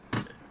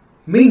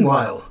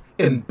Meanwhile,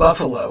 in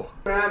Buffalo.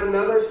 May I have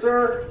another,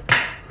 sir?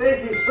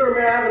 Thank you, sir.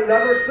 May I have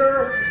another,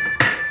 sir?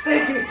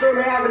 Thank you, sir.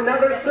 May I have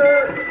another,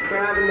 sir? May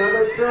I have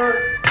another,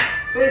 sir?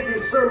 Thank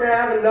you, sir. May I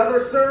have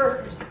another,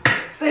 sir?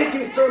 Thank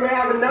you, sir. May I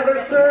have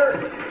another,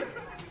 sir?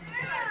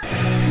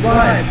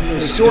 Live from the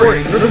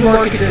historic River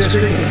Market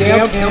District in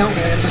downtown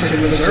Kansas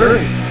City,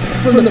 Missouri.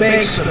 From the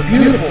banks of the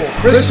beautiful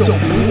crystal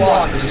blue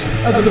waters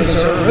of the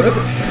Missouri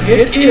River,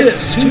 it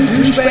is Two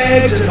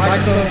Douchebags and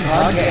Microphone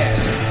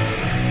Podcast.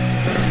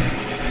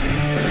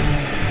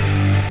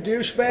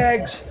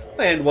 Douchebags.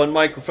 And one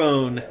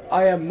microphone.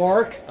 I am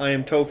Mark. I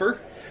am Topher.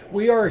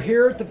 We are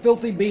here at the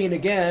Filthy Bean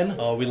again.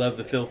 Oh, we love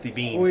the Filthy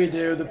Bean. We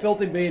do. The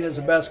Filthy Bean is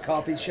the best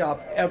coffee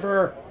shop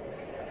ever.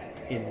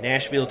 In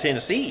Nashville,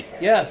 Tennessee.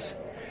 Yes.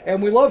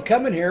 And we love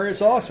coming here.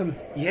 It's awesome.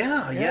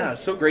 Yeah.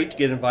 It's so great to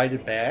get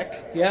invited back.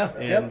 Yeah.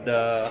 And,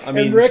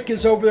 and Rick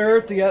is over there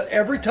at the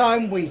every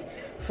time we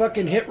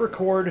fucking hit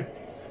record,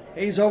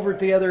 he's over at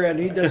the other end.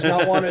 He does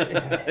not want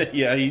it.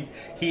 Yeah, he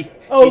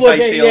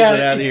hightails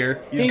it out of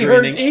here. He's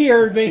grinning. He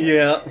heard me.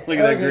 Yeah, look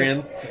at that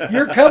grin.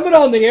 You're coming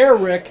on the air,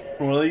 Rick.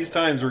 One of these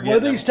times we're getting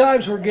One of these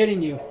times we're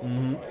getting you.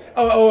 Mm-hmm.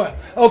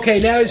 Okay,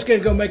 now he's going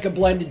to go make a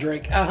blended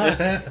drink.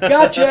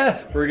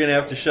 Gotcha. We're going to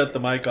have to shut the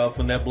mic off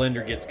when that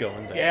blender gets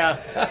going. Yeah.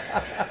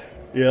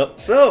 Yep.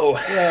 So,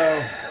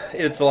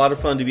 it's a lot of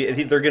fun to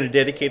be. They're going to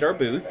dedicate our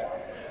booth.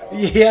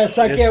 Yes,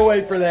 I can't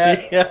wait for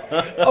that. Yeah.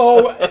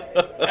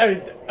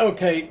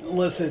 Okay,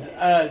 listen.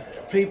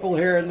 People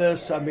hearing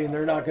this, I mean,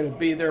 they're not going to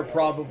be there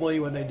probably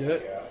when they do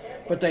it,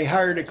 but they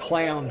hired a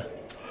clown.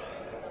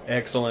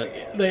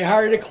 Excellent. They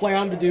hired a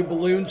clown to do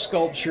balloon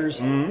sculptures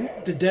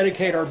to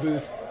dedicate our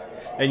booth.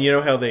 And you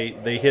know how they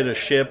hit a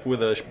ship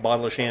with a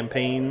bottle of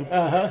champagne?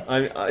 Uh-huh.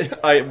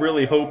 I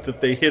really hope that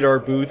they hit our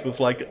booth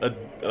with like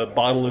a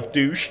bottle of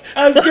douche.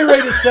 I was getting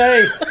ready to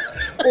say,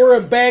 or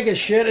a bag of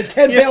shit, a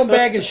 10-pound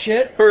bag of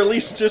shit. Or at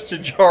least just a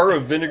jar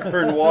of vinegar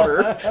and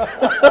water.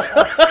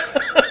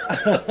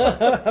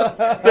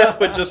 That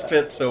would just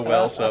fit so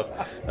well, so...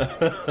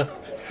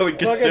 I would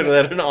consider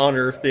that an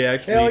honor if they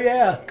actually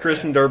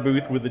christened our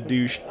booth with a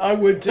douche. I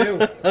would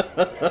too.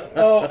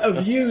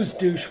 Of used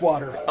douche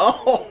water.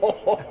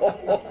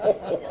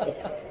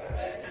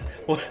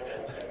 Well,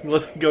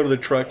 let's go to the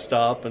truck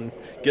stop and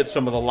get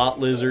some of the lot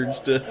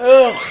lizards to...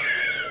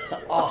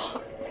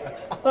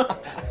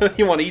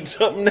 You want to eat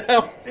something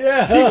now?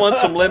 Yeah. You want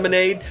some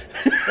lemonade?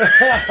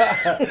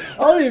 I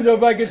don't even know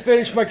if I can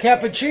finish my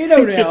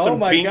cappuccino now. Get some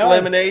pink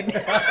lemonade?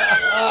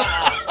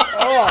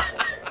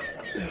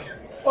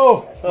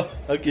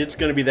 Okay, it's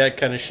going to be that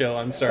kind of show.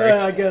 I'm sorry.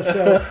 I guess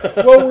so.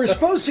 Well, we're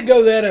supposed to go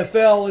to the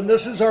NFL, and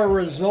this is our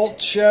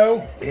results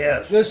show.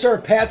 Yes. This is our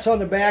pats on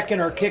the back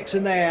and our kicks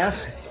in the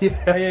ass.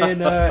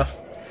 And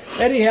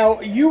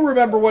anyhow, you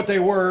remember what they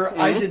were.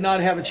 Mm-hmm. I did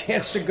not have a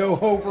chance to go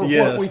over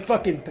what we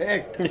fucking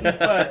picked.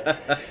 But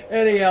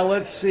anyhow,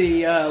 let's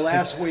see.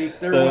 Last week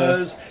there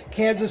was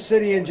Kansas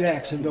City and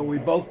Jacksonville. We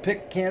both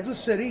picked Kansas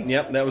City.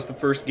 Yep, that was the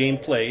first game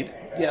played.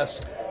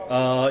 Yes.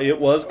 It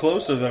was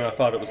closer than I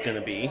thought it was going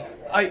to be.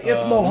 If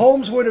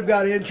Mahomes would have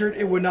got injured,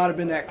 it would not have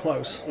been that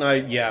close.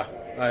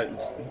 I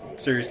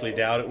seriously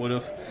doubt it would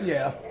have.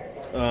 Yeah.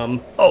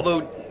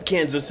 Although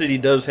Kansas City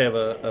does have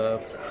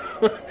a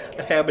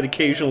habit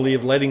occasionally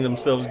of letting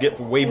themselves get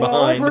way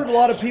behind. I've heard a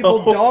lot of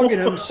people dogging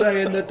them,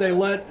 saying that they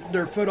let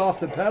their foot off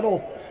the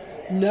pedal.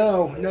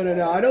 No.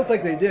 I don't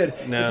think they did.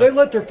 No. If they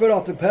let their foot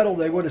off the pedal,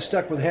 they would have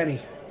stuck with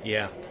Henny.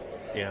 Yeah.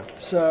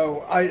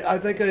 So I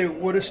think they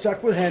would have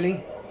stuck with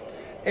Henny.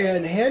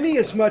 And Henny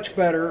is much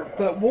better,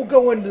 but we'll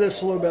go into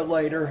this a little bit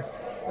later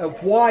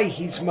of why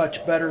he's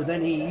much better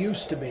than he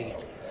used to be.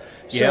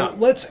 So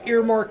let's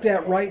earmark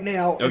that right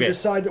now and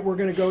decide that we're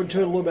going to go into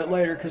it a little bit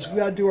later because we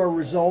got to do our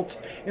results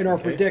and our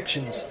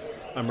predictions.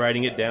 I'm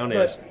writing it down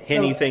as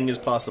anything is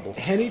possible.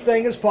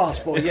 Anything is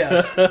possible,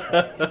 yes.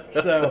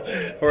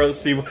 Or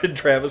let's see, what did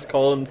Travis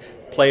call him?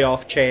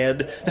 Playoff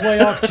Chad.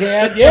 Playoff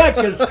Chad, yeah,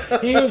 because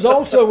he was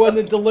also one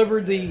that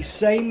delivered the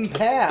same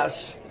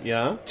pass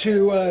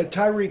to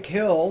Tyreek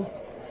Hill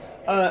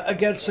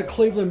against the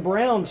Cleveland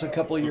Browns a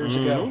couple of years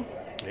ago.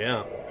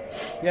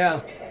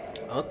 Yeah.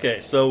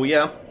 Okay, so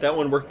that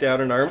one worked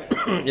out in our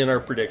in our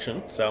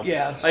prediction. So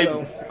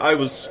I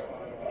was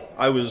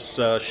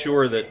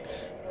sure that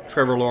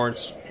Trevor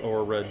Lawrence,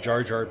 or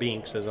Jar Jar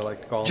Binks, as I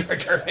like to call him. Jar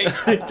Jar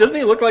Binks. Doesn't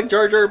he look like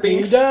Jar Jar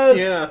Binks? He does.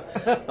 Yeah.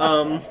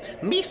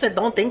 Misa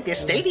don't think the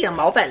stadium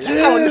all that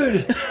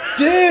loud.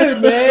 Dude,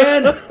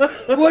 man.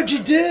 What'd you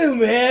do,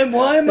 man?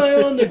 Why am I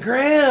on the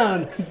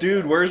ground?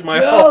 Dude, where's my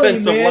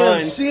offensive line?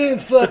 I'm seeing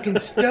fucking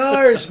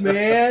stars,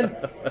 man.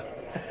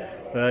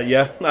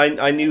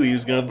 I knew he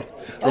was going to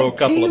throw a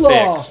couple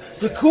T-Law, of picks.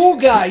 The cool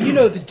guy. You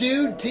know, the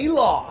dude,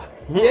 T-Law.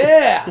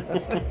 Yeah.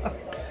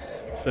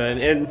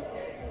 And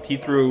he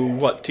threw,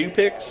 2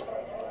 picks?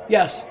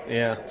 Yes.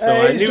 Yeah. So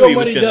I he's knew doing he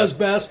was what he does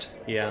best.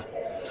 Yeah.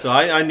 So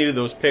I knew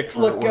those picks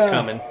were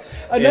coming.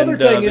 Another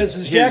thing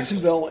is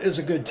Jacksonville is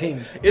a good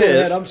team. It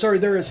is. I'm sorry,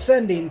 they're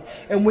ascending,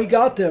 and we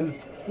got them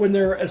when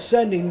they're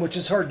ascending, which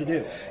is hard to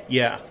do.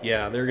 Yeah,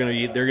 they're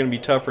gonna be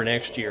tougher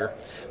next year.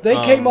 They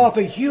came off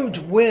a huge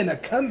win, a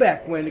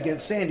comeback win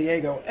against San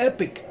Diego,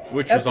 epic,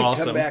 which was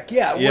awesome. Comeback,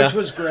 which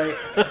was great.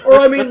 Or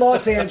I mean,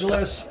 Los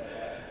Angeles,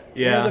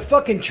 the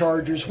fucking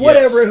Chargers,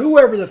 whatever,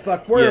 whoever the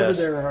fuck, wherever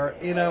they are,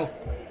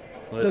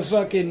 the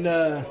fucking.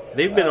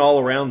 They've been all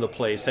around the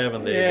place,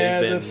 haven't they?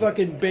 Yeah, the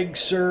fucking Big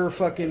Sur,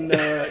 fucking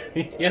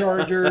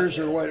Chargers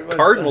or what?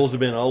 Cardinals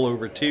have been all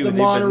over too. The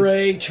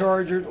Monterey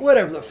Chargers,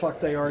 whatever the fuck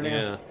they are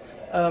now.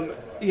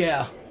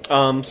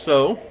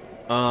 So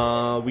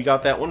we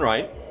got that one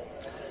right.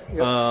 Yep.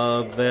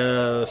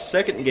 The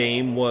second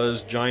game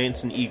was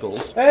Giants and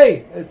Eagles.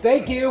 Hey,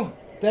 thank you.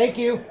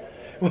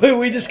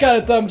 We just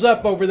got a thumbs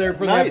up over there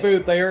from that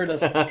booth. They heard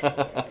us.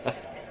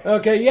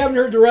 Okay, you haven't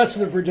heard the rest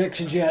of the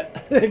predictions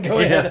yet. Go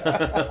ahead.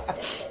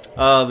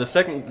 The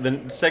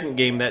second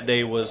game that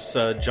day was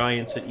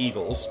Giants and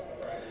Eagles,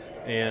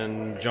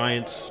 and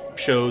Giants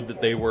showed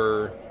that they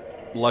were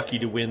lucky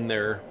to win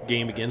their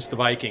game against the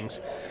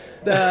Vikings.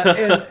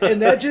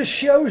 And that just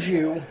shows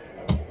you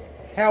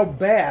how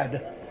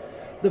bad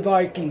the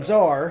Vikings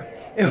are,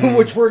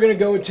 which we're going to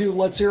go into.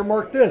 Let's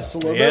earmark this a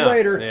little bit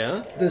later.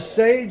 Yeah. The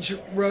Sage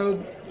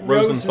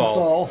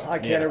Rosenthal. I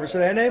can't ever say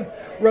that name.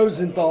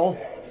 Rosenthal.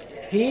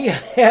 He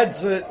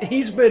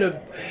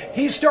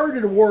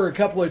started a war a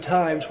couple of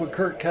times with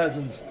Kirk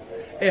Cousins,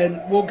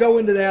 and we'll go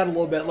into that a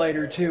little bit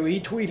later too.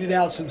 He tweeted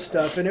out some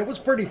stuff, and it was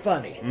pretty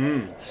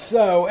funny.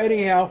 So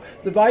anyhow,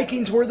 the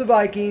Vikings were the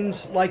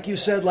Vikings, like you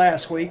said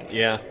last week.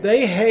 Yeah,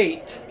 they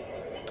hate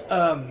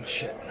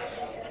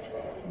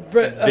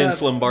Vince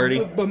Lombardi.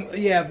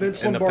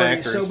 Vince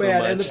Lombardi so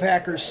bad, and the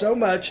Packers so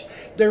much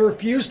they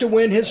refused to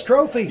win his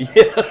trophy.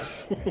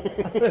 Yes,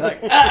 they're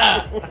like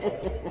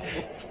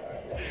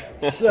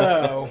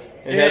So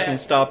it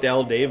hasn't stopped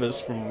Al Davis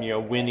from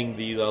winning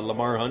the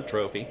Lamar Hunt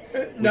Trophy.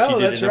 No,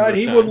 that's right.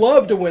 He would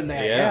love to win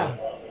that. Yeah.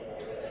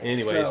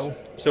 Anyways,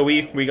 so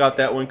we got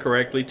that one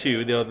correctly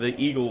too. The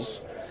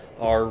Eagles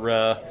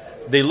are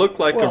they look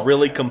like a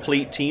really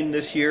complete team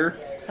this year.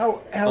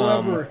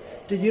 However,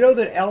 did you know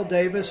that Al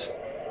Davis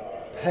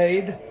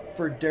paid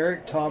for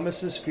Derek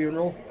Thomas's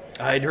funeral?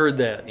 I'd heard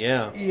that.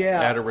 Yeah.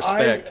 Out of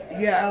respect.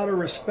 Out of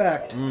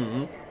respect.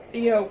 Mm-hmm.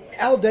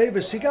 Al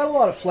Davis, he got a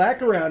lot of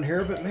flack around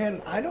here, but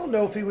man, I don't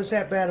know if he was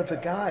that bad of a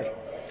guy.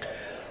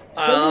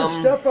 Some of the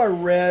stuff I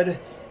read,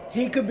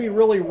 he could be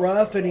really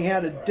rough and he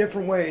had a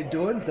different way of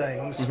doing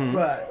things,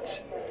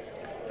 but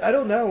I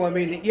don't know. I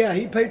mean,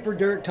 he paid for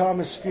Derek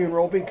Thomas'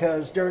 funeral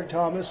because Derek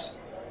Thomas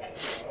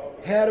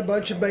had a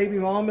bunch of baby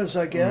mamas,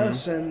 I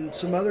guess, and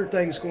some other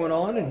things going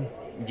on, and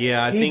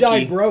I he think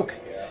died broke.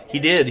 He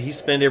did. He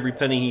spent every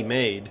penny he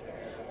made.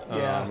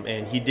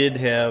 And he did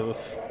have,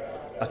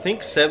 I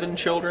think, 7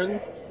 children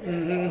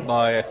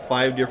by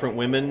 5 different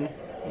women.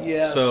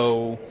 Yes.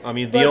 So, I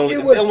mean, the only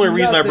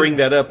reason I bring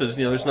that up is,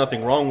 there's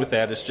nothing wrong with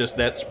that. It's just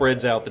that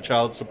spreads out the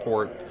child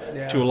support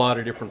to a lot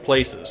of different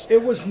places.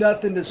 It was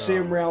nothing to see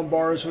him around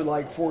bars with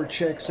like 4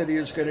 chicks that he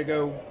was going to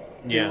go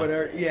do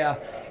whatever. Yeah.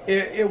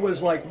 It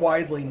was like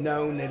widely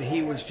known that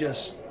he was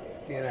just,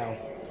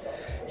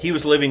 He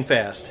was living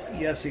fast.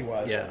 Yes, he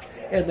was. Yeah.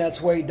 And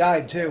that's why he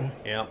died, too.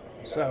 Yeah.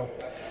 So,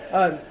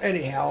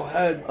 anyhow,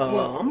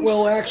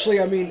 actually,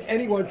 I mean,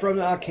 anyone from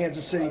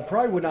Kansas City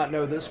probably would not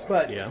know this,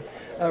 but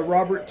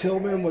Robert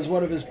Tillman was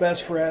one of his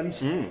best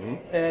friends,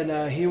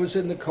 and he was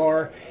in the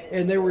car,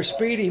 and they were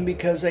speeding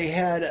because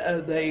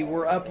they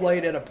were up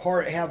late at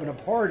having a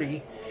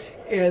party,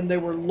 and they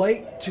were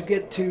late to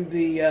get to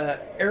the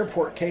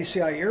airport,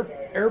 KCI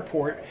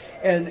Airport,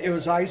 and it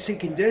was icy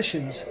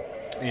conditions.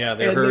 Yeah,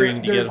 they're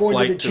hurrying to get a flight to... They're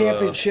going to the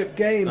championship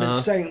game in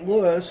St.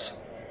 Louis,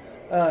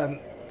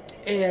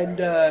 and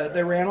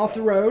they ran off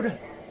the road.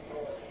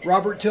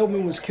 Robert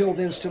Tillman was killed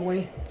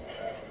instantly,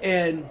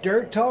 and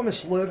Derek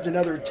Thomas lived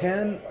another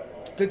 10,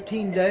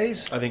 15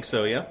 days. I think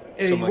so, yeah.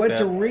 And he went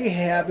to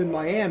rehab in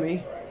Miami,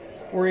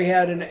 where he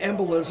had an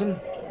embolism.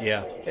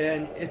 Yeah.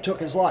 And it took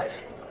his life.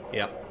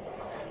 Yeah.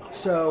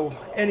 So,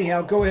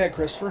 anyhow, go ahead,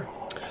 Christopher.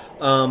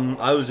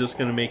 I was just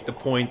going to make the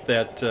point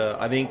that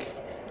I think,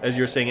 as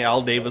you're saying,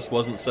 Al Davis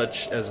wasn't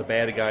such as a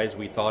bad guy as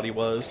we thought he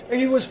was.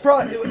 He was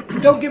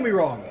don't get me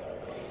wrong.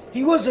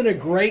 He wasn't a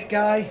great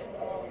guy,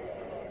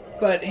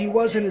 but he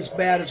wasn't as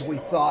bad as we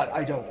thought,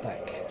 I don't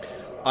think.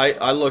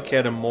 I look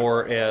at him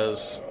more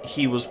as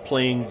he was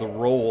playing the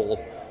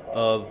role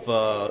of,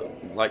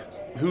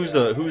 who's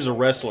a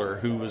wrestler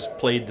who was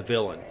played the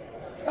villain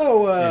in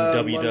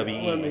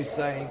WWE. Let me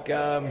think.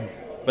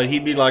 But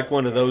he'd be like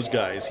one of those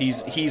guys.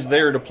 He's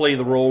there to play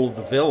the role of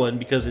the villain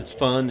because it's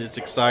fun, it's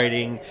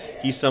exciting.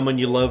 He's someone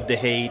you love to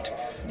hate.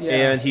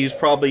 Yeah. And he's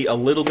probably a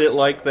little bit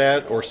like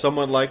that or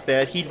somewhat like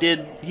that.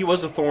 He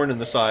was a thorn in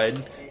the side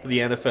of the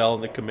NFL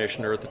and the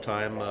commissioner at the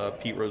time,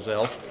 Pete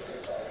Rozelle.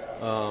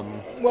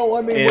 Well,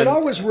 I mean, when I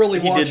was really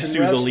watching wrestling... He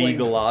did sue the league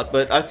a lot,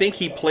 but I think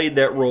he played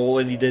that role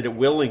and he did it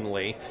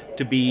willingly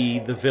to be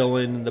the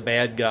villain, the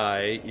bad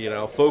guy,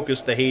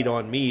 focus the hate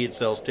on me, it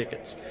sells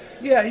tickets.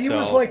 Yeah, he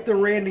was like the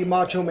Randy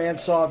Macho Man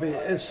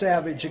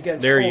Savage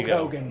against Hulk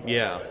Hogan.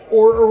 Yeah.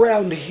 Or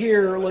around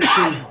here, let's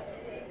see,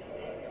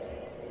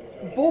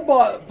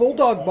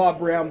 Bulldog Bob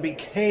Brown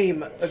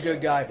became a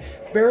good guy.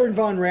 Baron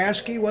von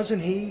Raschke,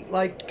 wasn't he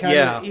like kind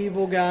of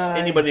evil guy?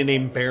 Anybody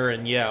named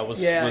Baron,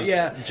 was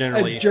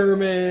generally a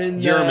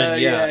German.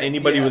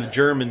 Anybody with a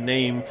German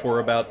name for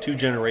about 2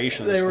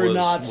 generations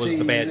was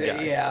the bad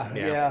guy.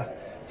 Yeah.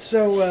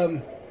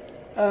 So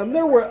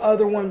there were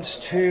other ones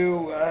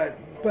too,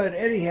 but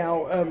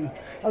anyhow,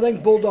 I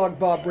think Bulldog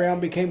Bob Brown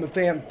became a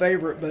fan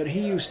favorite, but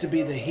he used to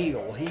be the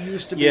heel. He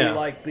used to be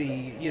like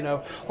the,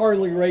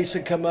 Harley Race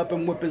would come up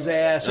and whip his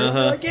ass. And be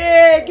like,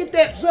 yeah, get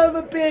that son of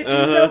a bitch.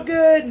 He's no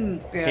good.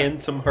 And,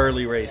 Handsome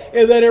Harley Race.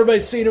 And then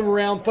everybody's seen him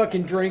around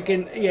fucking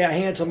drinking. Yeah,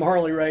 handsome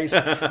Harley Race.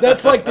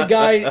 That's like the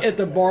guy at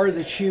the bar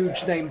that's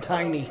huge named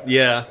Tiny.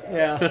 Yeah.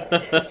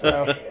 Yeah.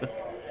 So,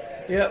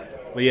 yep.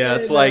 Well, yeah,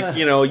 it's like,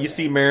 you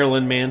see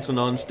Marilyn Manson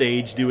on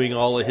stage doing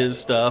all of his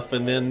stuff,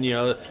 and then,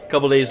 a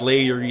couple days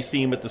later you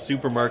see him at the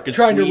supermarket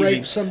trying to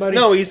rape somebody.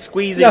 No, he's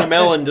squeezing a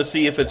melon to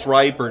see if it's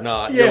ripe or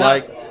not. Yeah. You're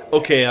like,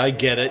 okay, I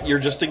get it. You're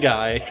just a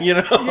guy,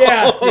 Yeah.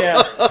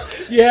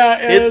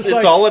 It's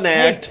like, all an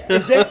act. Hey,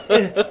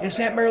 is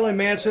that Marilyn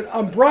Manson?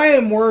 I'm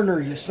Brian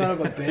Werner, you son of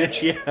a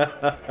bitch.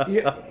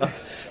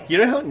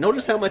 Yeah.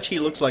 Notice how much he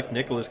looks like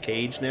Nicolas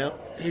Cage now?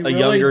 He really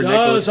younger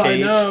does, Nicolas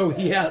Cage. I know,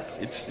 yes.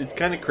 It's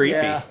kind of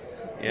creepy.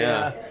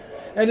 Yeah.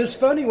 And it's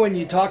funny when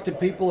you talk to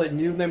people that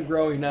knew them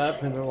growing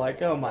up, and they're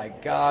like, oh my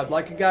God.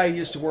 Like a guy who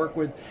used to work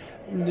with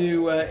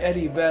knew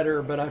Eddie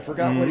Vedder, but I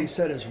forgot what he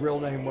said his real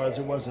name was.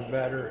 It wasn't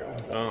Vedder.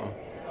 Oh.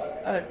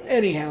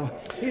 Anyhow,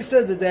 he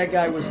said that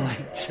guy was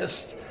like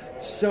just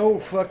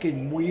so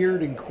fucking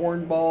weird and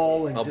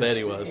cornball. And I'll bet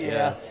he was,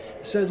 yeah.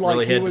 Said like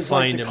really he was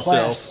like the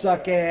class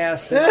suck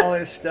ass and all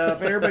this stuff,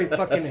 and everybody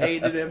fucking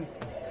hated him.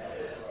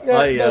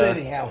 But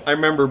anyhow. I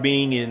remember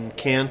being in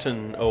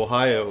Canton,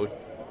 Ohio,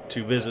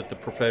 to visit the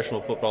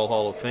Professional Football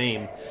Hall of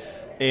Fame,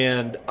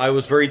 and I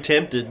was very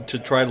tempted to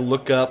try to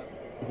look up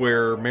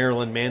where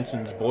Marilyn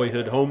Manson's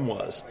boyhood home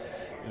was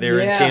there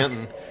in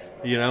Canton.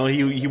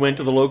 He went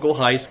to the local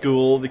high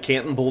school, the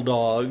Canton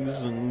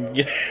Bulldogs, and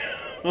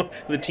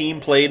the team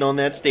played on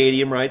that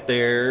stadium right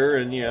there,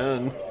 and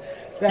and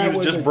he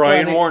was just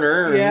Brian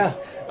Warner.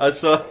 And,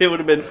 so it would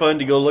have been fun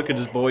to go look at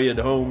his boyhood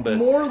home, but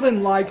more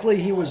than likely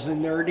he was the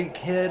nerdy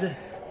kid.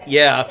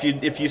 Yeah,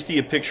 if you see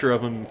a picture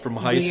of him from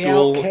high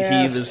school,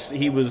 outcast.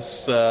 he was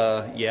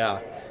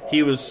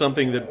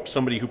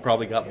somebody who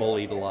probably got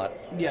bullied a lot.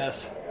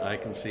 Yes, I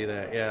can see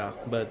that. Yeah,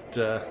 but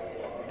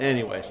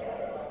anyways,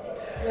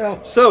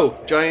 yeah.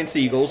 So Giants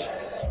Eagles,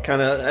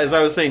 kind of as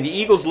I was saying, the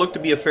Eagles look to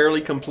be a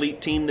fairly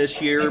complete team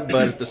this year,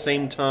 but at the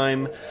same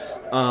time,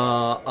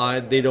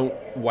 they don't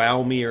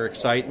wow me or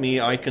excite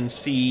me. I can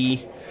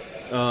see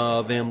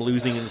them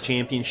losing in the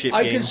championship game.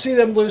 I can see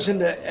them losing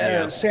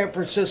to San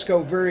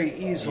Francisco very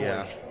easily.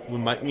 Yeah, we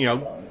might,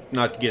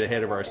 not to get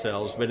ahead of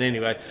ourselves, but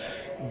anyway,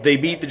 they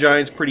beat the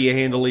Giants pretty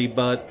handily,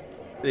 but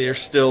they're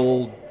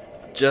still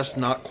just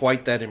not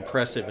quite that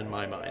impressive in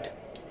my mind.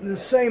 The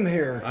same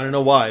here. I don't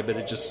know why, but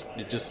it just.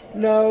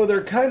 No,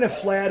 they're kind of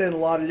flat in a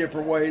lot of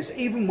different ways,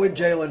 even with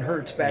Jalen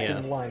Hurts back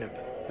in the lineup.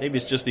 Maybe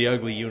it's just the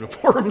ugly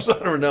uniforms. I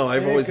don't know.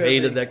 I've always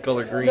hated that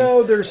color green.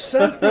 No, there's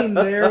something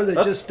there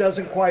that just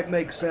doesn't quite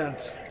make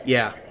sense.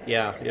 Yeah,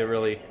 it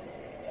really.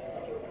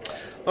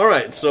 All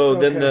right, so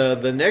then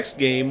the next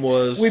game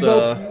was we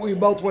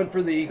both went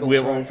for the Eagles. We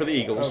went for the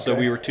Eagles, so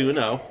we were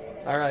 2-0.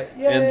 All right,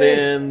 yay. And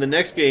then the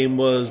next game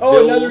was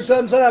Bills. Another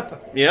thumbs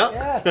up.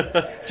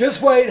 Yeah.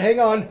 Just wait, hang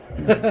on.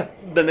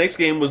 The next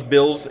game was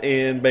Bills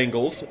and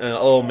Bengals.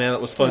 Oh man,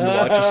 that was fun to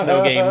watch a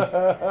snow game.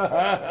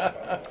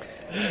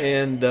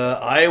 And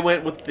I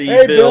went with the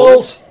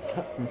Bills.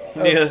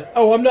 Yeah.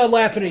 Oh, I'm not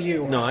laughing at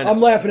you. No, I know.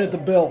 I'm laughing at the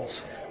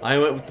Bills. I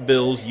went with the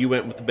Bills. You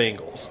went with the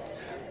Bengals.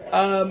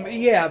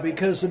 Yeah,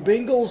 because the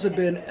Bengals have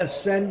been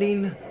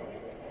ascending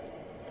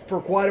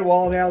for quite a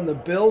while now, and the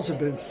Bills have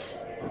been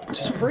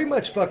just pretty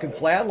much fucking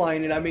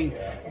flatlining. I mean,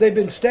 they've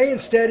been staying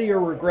steady or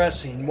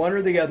regressing, one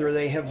or the other.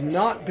 They have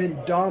not been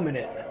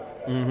dominant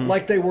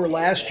like they were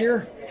last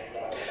year.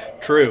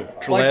 True.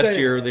 Last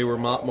year they were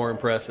a lot more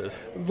impressive.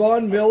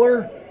 Von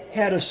Miller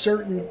had a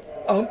certain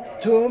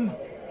umph to him.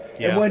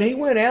 Yeah. And when he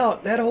went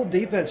out, that whole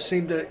defense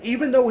seemed to,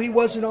 even though he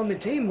wasn't on the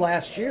team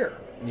last year.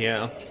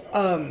 Yeah.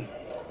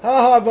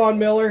 Von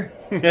Miller.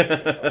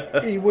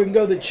 He wouldn't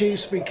go to the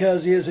Chiefs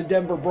because he is a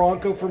Denver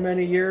Bronco for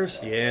many years.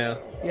 Yeah.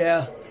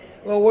 Yeah.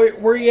 Well,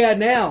 where you at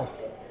now?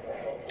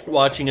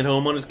 Watching at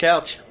home on his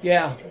couch.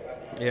 Yeah.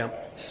 Yeah.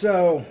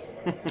 So,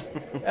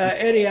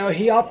 anyhow,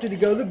 he opted to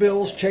go to the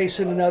Bills,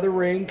 chasing another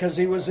ring because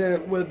he was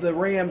with the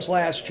Rams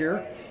last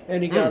year,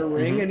 and he got a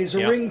ring, and he's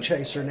a ring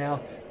chaser now.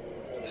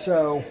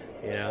 So,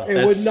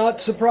 it would not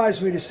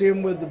surprise me to see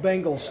him with the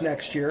Bengals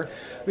next year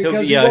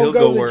because he won't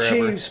go to the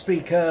Chiefs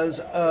because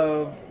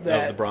of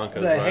that. Of the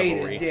Broncos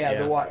rivalry.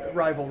 The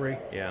rivalry.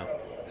 Yeah.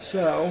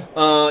 So.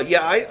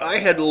 I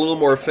had a little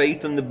more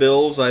faith in the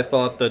Bills. I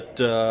thought that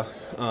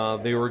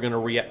they were going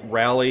to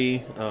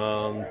rally,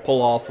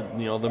 pull off,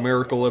 the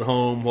miracle at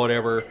home,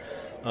 whatever.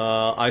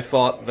 I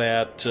thought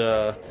that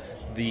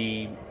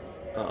the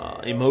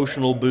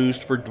emotional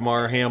boost for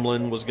Damar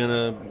Hamlin was going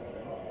to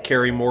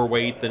carry more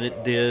weight than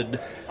it did.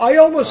 I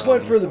almost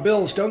went for the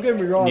Bills, don't get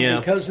me wrong,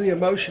 because of the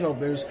emotional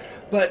news.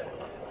 But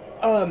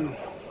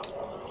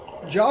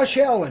Josh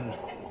Allen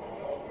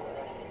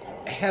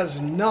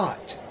has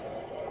not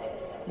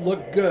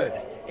looked good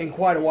in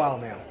quite a while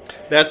now.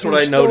 That's what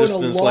I noticed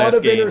in this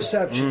last game. A lot of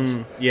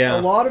interceptions.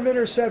 A lot of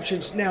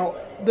interceptions. Now,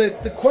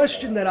 the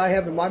question that I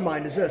have in my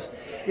mind is this.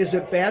 Is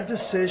it bad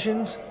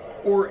decisions,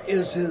 or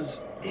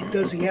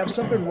does he have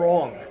something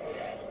wrong?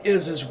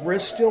 Is his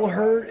wrist still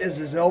hurt? Is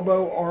his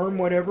elbow, arm,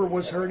 whatever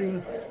was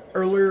hurting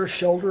earlier,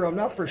 shoulder? I'm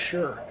not for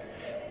sure.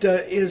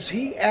 Is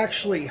he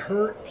actually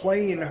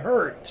playing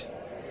hurt,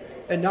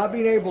 and not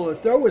being able to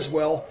throw as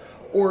well?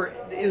 Or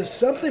is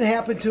something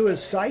happened to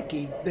his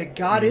psyche that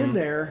got in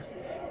there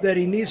that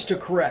he needs to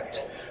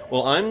correct?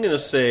 Well, I'm going to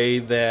say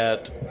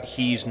that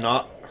he's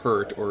not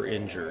hurt or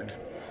injured,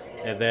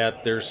 and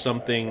that there's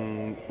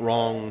something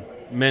wrong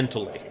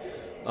mentally.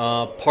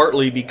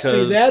 Partly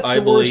because I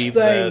believe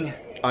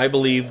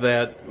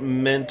that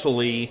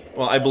mentally,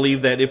 well, I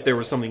believe that if there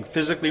was something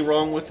physically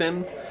wrong with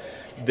him,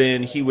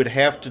 then he would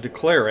have to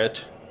declare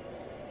it.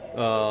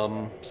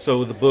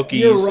 So the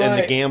bookies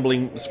and the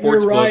gambling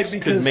sports books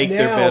could make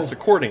their bets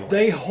accordingly.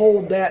 They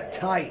hold that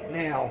tight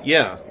now.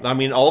 Yeah, I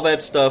mean, all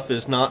that stuff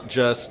is not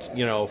just,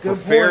 for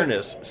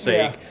fairness'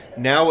 sake. Yeah.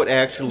 Now it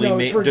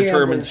actually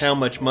determines how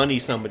much money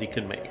somebody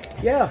can make.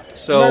 Yeah.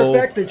 So, matter of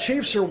fact, the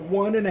Chiefs are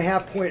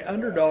 1.5 point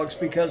underdogs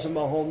because of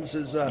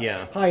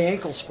Mahomes' high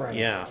ankle sprain.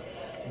 Yeah.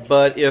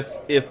 But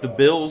if the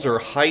Bills are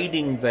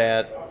hiding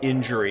that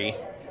injury,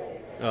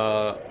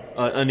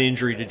 an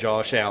injury to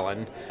Josh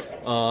Allen,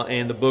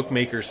 and the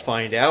bookmakers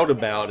find out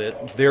about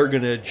it, they're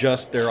going to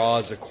adjust their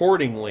odds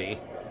accordingly.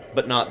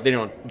 But they're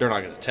not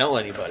going to tell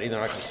anybody.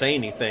 They're not going to say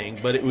anything.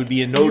 But it would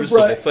be a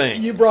noticeable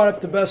thing. You brought up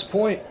the best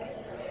point.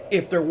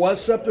 If there was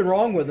something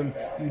wrong with him,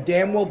 you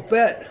damn well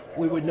bet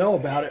we would know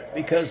about it,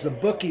 because the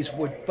bookies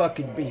would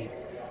fucking be.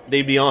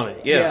 They'd be on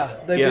it, yeah.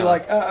 They'd be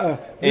like,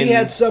 we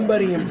had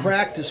somebody in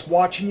practice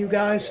watching you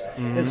guys,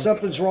 and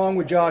something's wrong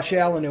with Josh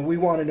Allen, and we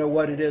want to know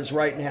what it is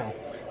right now.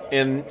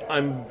 And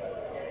I'm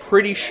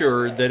pretty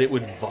sure that it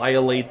would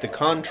violate the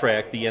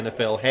contract the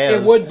NFL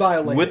has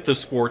with the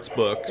sports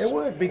books. It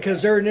would,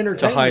 because they're an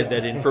entertainment. To hide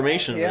that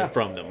information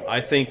from them.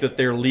 I think that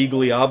they're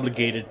legally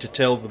obligated to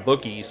tell the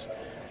bookies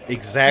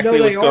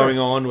exactly what's going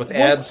on with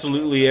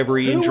absolutely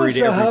every injury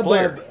to every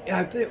player.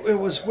 I think it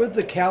was with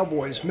the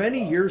Cowboys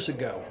many years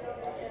ago.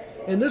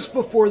 And this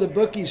before the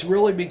bookies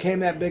really became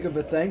that big of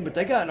a thing, but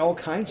they got in all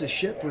kinds of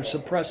shit for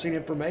suppressing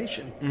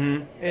information.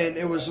 Mm-hmm. And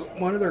it was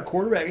one of their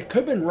quarterbacks. It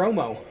could have been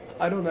Romo.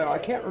 I don't know. I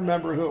can't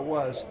remember who it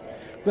was.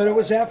 But it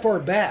was that far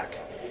back.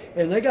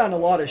 And they got in a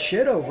lot of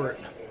shit over it.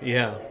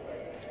 Yeah.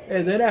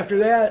 And then after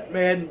that,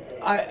 man,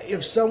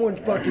 if someone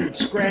fucking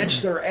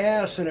scratched their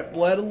ass and it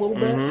bled a little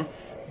bit,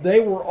 they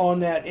were on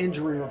that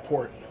injury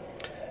report.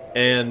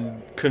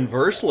 And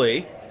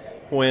conversely,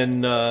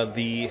 when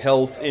the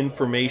health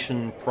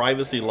information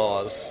privacy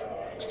laws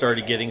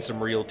started getting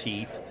some real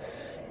teeth,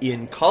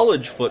 in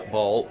college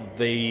football,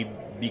 they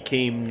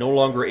became no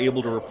longer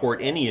able to report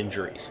any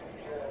injuries.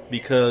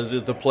 Because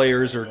if the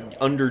players are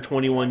under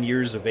 21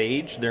 years of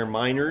age, they're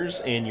minors,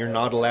 and you're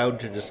not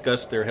allowed to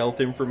discuss their health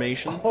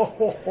information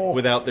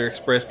without their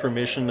express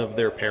permission of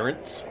their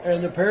parents.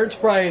 And the parents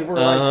probably were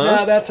like,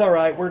 nah, that's all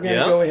right, we're going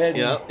to go ahead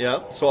and...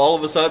 Yeah. So all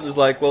of a sudden it's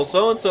like, well,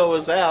 so-and-so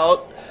is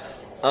out.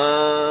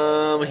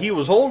 He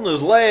was holding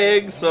his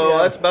leg, so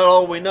that's about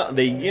all we know.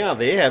 They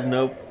have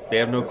no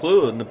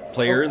clue, and the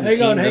player and the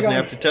team doesn't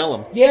have to tell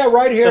them. Yeah,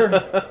 right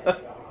here.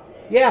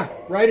 Yeah,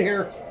 right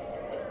here.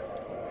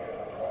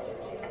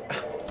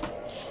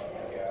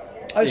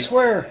 I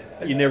swear.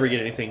 You never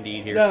get anything to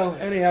eat here. No,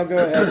 anyhow, go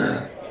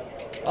ahead.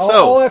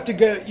 I'll have to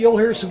go. You'll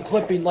hear some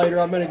clipping later.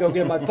 I'm going to go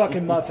get my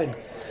fucking muffin.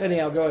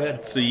 Anyhow, go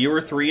ahead. So you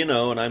were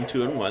 3-0, and I'm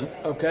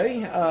 2-1.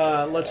 Okay.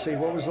 Let's see.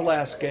 What was the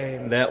last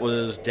game? That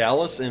was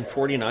Dallas and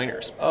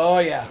 49ers. Oh,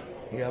 yeah.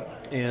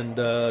 Yep. And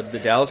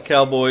the Dallas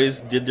Cowboys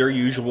did their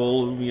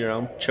usual,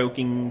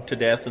 choking to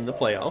death in the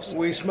playoffs.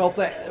 We smelt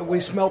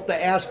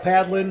the ass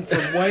paddling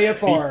from way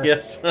afar.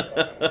 Yes.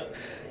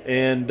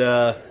 And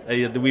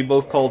we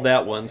both called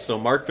that one. So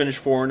Mark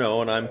finished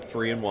 4-0, and I'm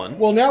 3-1.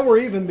 Well, now we're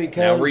even because...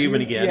 Now we're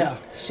even again. Yeah,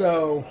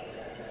 so...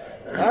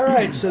 All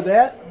right, so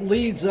that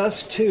leads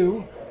us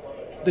to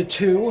the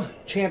 2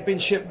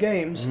 championship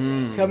games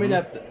coming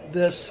up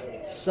this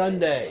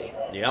Sunday.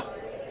 Yep.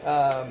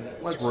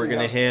 We're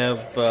going to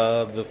have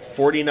the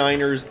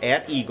 49ers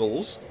at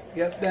Eagles.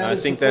 Yep,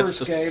 that's the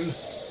first game.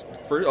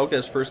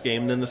 That's the first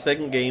game. Then the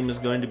second game is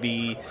going to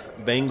be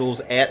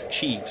Bengals at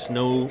Chiefs.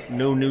 No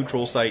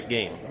neutral site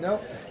game.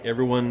 Nope.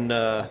 Everyone...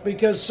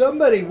 because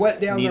somebody wet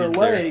down their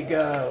leg.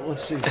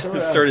 Let's see.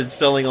 Started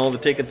selling all the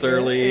tickets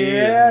early.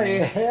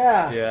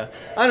 Yeah.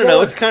 I don't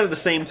know. It's kind of the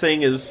same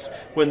thing as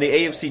when the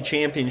AFC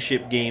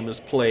Championship game is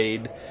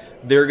played.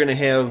 They're going to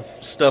have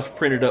stuff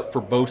printed up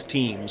for both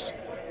teams.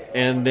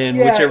 And then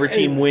whichever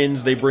team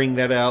wins, they bring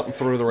that out and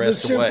throw the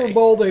rest away. The Super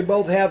Bowl, they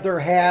both have their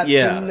hats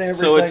and everything.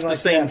 So it's the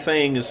same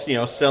thing as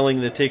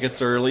selling the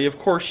tickets early. Of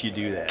course you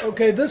do that.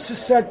 Okay, this is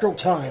Central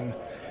Time.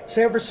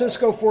 San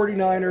Francisco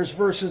 49ers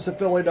versus the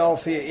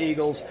Philadelphia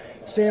Eagles.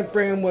 San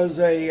Fran was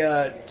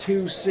a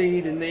 2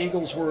 seed and the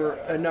Eagles were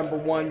a number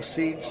 1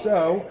 seed,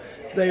 so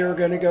they are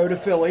going to go to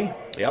Philly.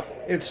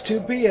 Yep. It's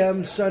 2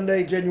 p.m.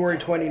 Sunday, January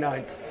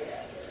 29th.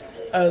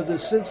 The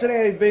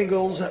Cincinnati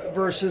Bengals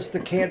versus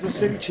the Kansas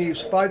City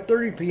Chiefs,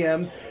 5:30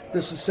 p.m.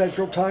 This is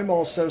Central Time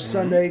also,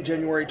 Sunday,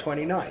 January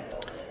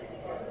 29th.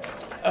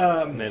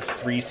 That's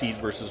 3 seed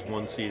versus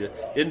 1 seed.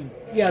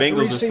 Yeah, Bengals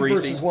 3 is seed 3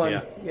 versus seed?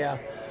 1. Yeah.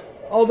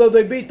 Although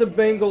they beat the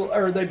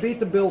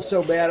Bills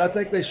so bad, I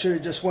think they should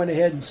have just went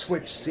ahead and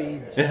switched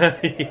seeds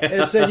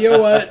and said, "You know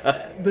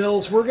what,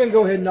 Bills, we're going to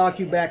go ahead and knock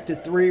you back to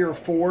 3 or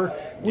 4.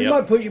 We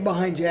might put you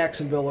behind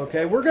Jacksonville,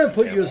 okay? We're going to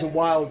put you as a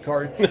wild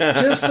card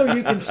just so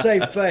you can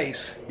save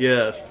face."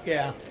 Yes.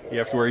 Yeah. You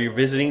have to wear your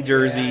visiting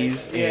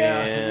jerseys.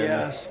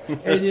 Yes.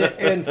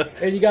 And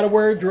you got to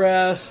wear a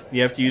dress.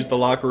 You have to use the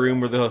locker room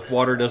where the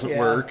water doesn't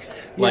work,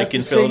 like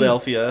in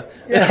Philadelphia.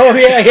 Yeah. Oh,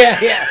 yeah.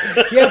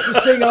 You have to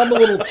sing "I'm a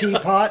Little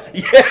Teapot."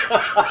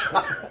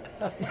 Yeah.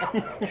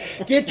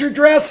 Get your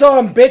dress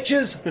on,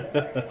 bitches.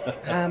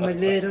 I'm a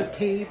little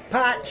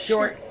teapot,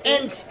 short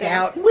and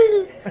stout.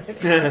 Woo.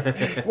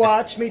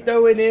 Watch me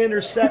throw an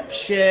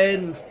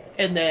interception,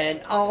 and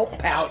then I'll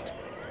pout.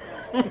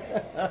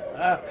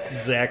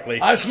 Exactly.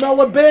 I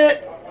smell a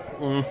bit.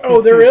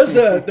 Oh, there is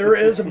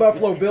a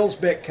Buffalo Bills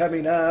bit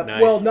coming up.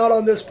 Nice. Well, not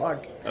on this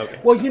podcast. Okay.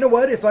 Well, you know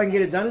what? If I can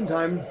get it done in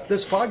time,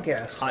 this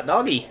podcast. Hot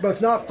doggy. But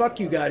if not, fuck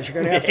you guys. You're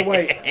going to have to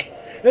wait.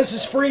 This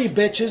is free,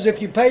 bitches.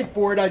 If you paid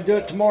for it, I'd do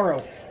it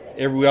tomorrow.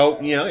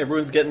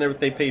 Everyone's getting what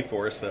they pay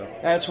for, so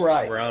that's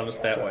right. We're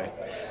honest that way.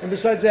 And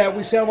besides that,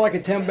 we sound like a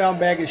 10-pound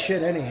bag of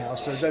shit anyhow,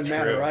 so it doesn't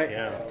matter, right?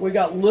 Yeah. We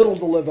got little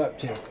to live up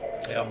to.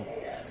 Yeah.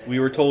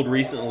 We were told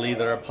recently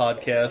that our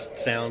podcast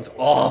sounds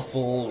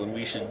awful, and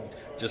we should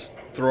just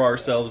throw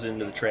ourselves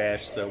into the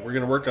trash. So we're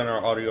going to work on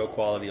our audio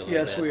quality a little bit.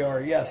 Yes, we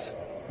are. Yes.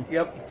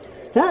 Yep.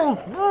 You know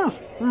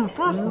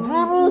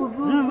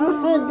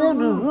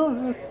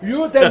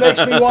what that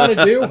makes me want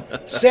to do?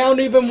 Sound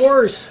even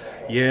worse.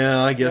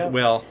 Yeah, I guess. Yeah.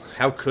 Well,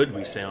 how could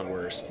we sound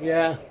worse?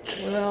 Yeah.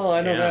 Well,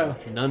 I don't know.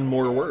 None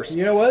more worse.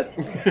 You know what?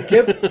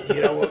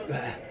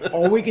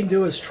 All we can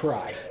do is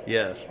try.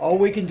 Yes. All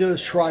we can do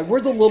is try.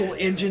 We're the little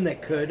engine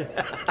that could.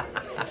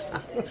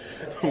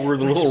 We're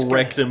the little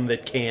rectum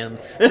that can.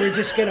 We're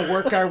just going to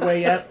work our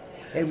way up.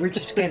 And we're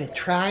just going to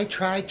try.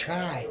 We're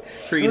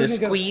going to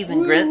squeeze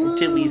and grunt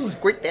until we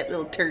squirt that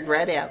little turd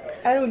right out.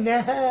 Oh, no.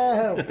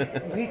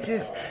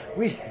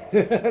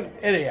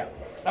 Anyhow.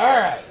 All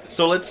right.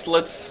 So let's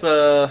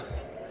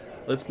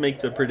make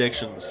the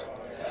predictions.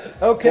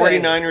 Okay.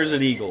 49ers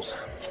at Eagles.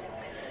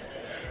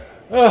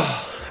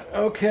 Oh,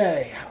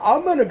 okay.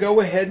 I'm going to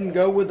go ahead and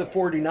go with the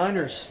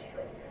 49ers.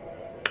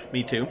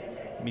 Me too.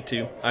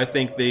 I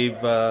think they've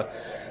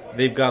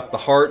got the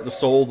heart, the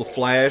soul, the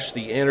flash,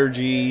 the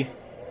energy.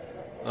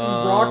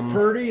 Brock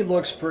Purdy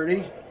looks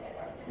pretty.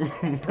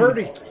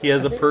 Purdy. He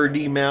has a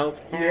Purdy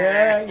mouth.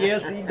 Yeah,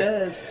 yes, he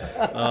does.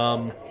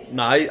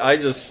 No, I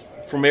just,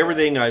 from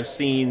everything I've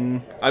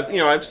seen,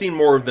 I've seen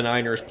more of the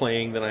Niners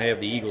playing than I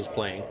have the Eagles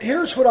playing.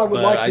 Here's what I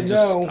would like to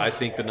know. I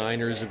think the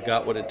Niners have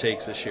got what it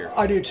takes this year.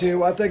 I do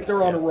too. I think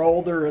they're on a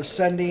roll. They're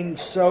ascending.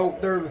 So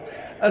they're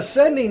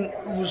ascending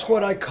was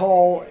what I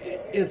call.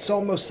 It's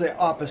almost the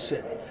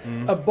opposite.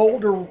 Mm-hmm. A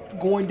boulder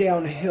going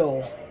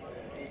downhill.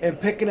 And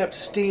picking up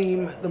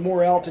steam, the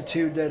more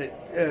altitude that it,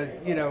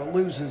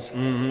 loses.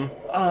 Mm-hmm.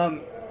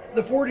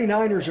 The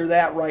 49ers are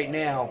that right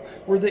now.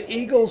 Where the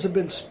Eagles have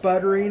been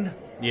sputtering,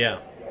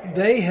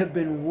 they have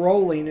been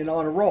rolling and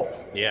on a roll.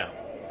 Yeah.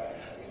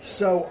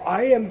 So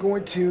I am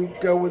going to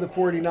go with the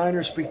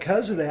 49ers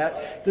because of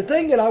that. The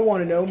thing that I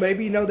want to know,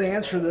 maybe you know the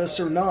answer to this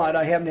or not,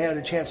 I haven't had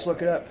a chance to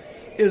look it up,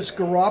 is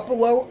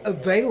Garoppolo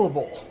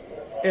available?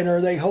 And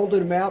are they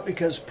holding him out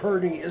because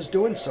Purdy is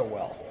doing so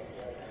well?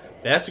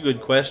 That's a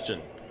good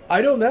question.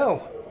 I don't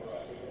know.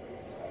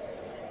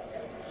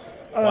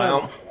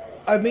 Wow.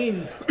 I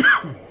mean,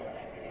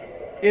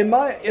 in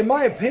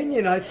my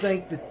opinion, I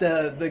think that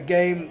the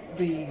game,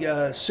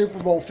 the Super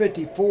Bowl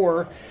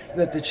 54,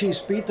 that the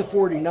Chiefs beat the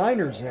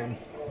 49ers in,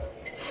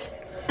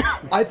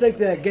 I think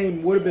that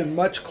game would have been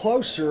much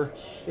closer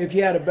if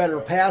you had a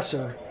better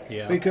passer.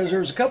 Yeah. Because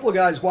there's a couple of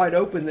guys wide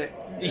open that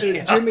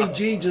Jimmy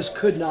G just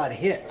could not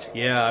hit.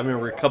 Yeah, I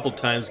remember a couple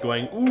times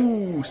going,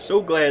 ooh,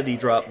 so glad he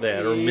dropped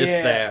that or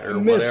missed that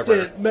or missed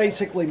whatever.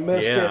 Basically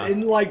missed it.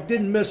 And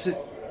didn't miss it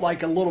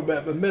like a little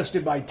bit, but missed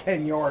it by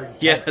 10 yards.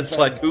 Yeah, it's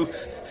like, who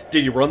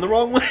did you run the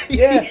wrong way?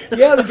 Yeah,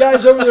 the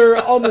guys over there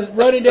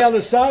running down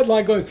the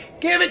sideline going,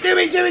 give it to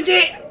me, Jimmy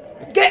G!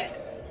 Get!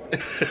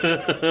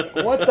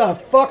 What the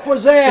fuck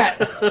was that?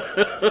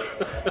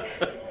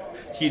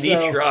 You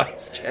need your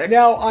eyes checked.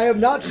 Now, I have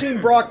not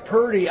seen Brock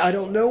Purdy. I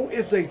don't know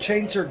if they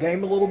changed their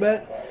game a little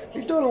bit.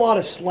 He's doing a lot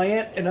of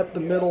slant and up the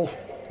middle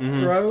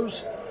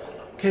throws.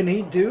 Can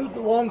he do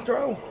the long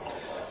throw?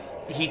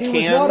 He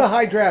was not a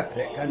high draft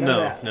pick. I know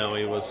that. No,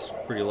 he was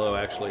pretty low,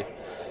 actually.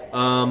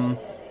 I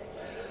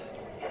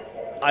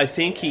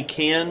think he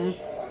can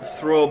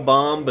throw a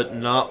bomb, but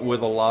not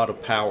with a lot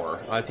of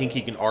power. I think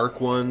he can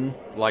arc one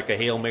like a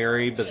Hail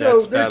Mary, but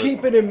so they're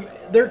keeping him.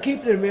 They're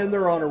keeping him in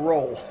there on a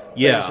roll.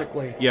 Yeah,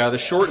 basically. Yeah. The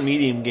short and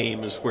medium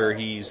game is where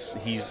he's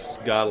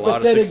got a lot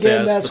of success. But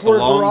then again, that's but where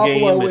the long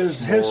Garoppolo game,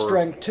 is his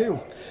strength too.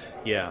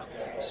 Yeah.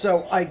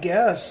 So I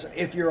guess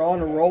if you're on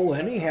a roll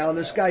anyhow,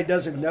 this guy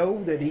doesn't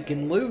know that he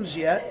can lose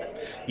yet.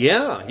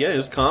 Yeah,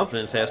 his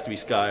confidence has to be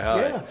sky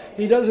high. Yeah,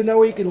 he doesn't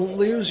know he can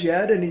lose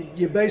yet, and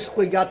you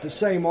basically got the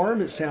same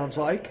arm, it sounds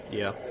like.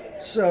 Yeah.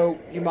 So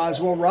you might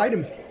as well ride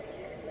him.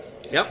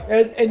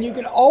 Yep. And you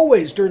can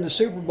always, during the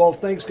Super Bowl,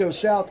 if things go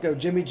south, go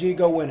Jimmy G,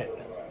 go win it.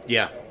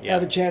 Yeah.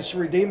 Have a chance to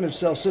redeem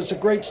himself. So it's a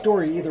great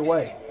story either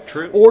way.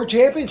 True. Or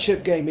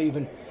championship game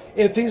even.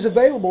 If he's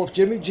available, if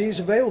Jimmy G's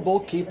available,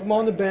 keep him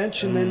on the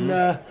bench, and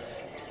then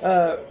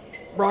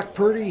Brock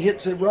Purdy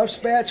hits a rough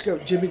spatch, go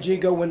Jimmy G,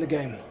 go win the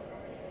game.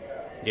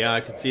 Yeah,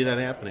 I could see that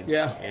happening.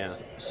 Yeah.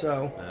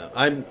 So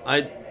I'm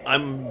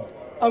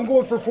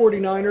going for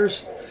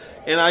 49ers.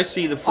 And I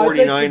see the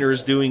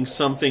 49ers doing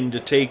something to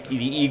take the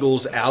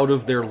Eagles out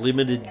of their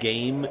limited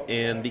game,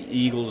 and the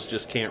Eagles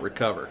just can't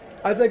recover.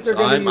 I think they're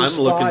going to use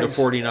I'm looking spies.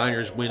 to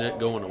 49ers win it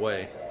going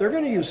away. They're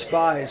going to use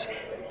spies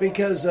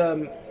because,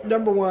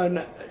 number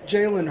one,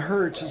 Jalen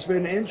Hurts has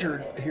been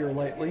injured here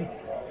lately.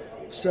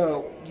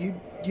 So you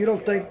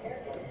don't think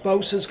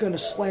Bosa's going to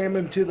slam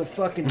him to the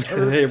fucking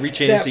turf every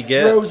chance he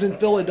gets? That frozen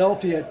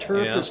Philadelphia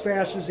turf as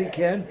fast as he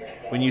can.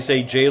 When you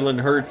say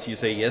Jalen Hurts, you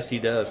say, yes, he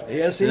does.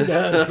 Yes, he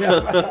does.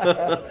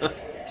 Yeah.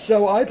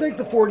 So I think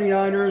the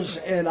 49ers,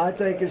 and I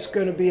think it's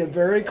going to be a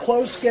very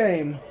close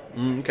game.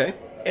 Okay.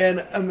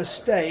 And a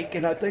mistake,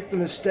 and I think the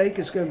mistake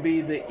is going to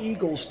be the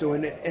Eagles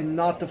doing it and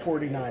not the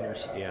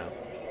 49ers. Yeah.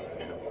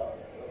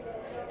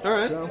 All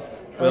right. So,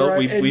 well, all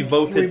right. we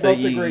both hit the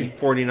agree.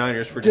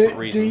 49ers for different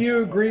reasons. Do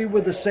you agree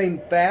with the same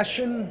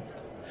fashion?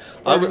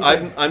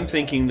 I'm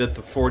thinking that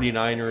the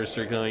 49ers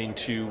are going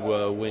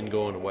to win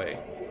going away.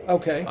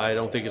 Okay. I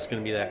don't think it's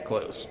going to be that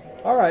close.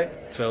 All right.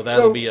 So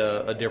that'll be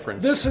a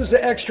difference. This is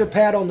the extra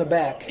pat on the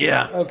back.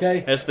 Yeah.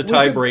 Okay. That's the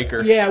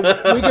tiebreaker.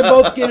 We can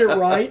both get it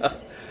right.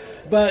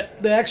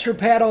 But the extra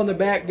pat on the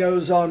back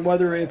goes on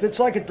whether if it's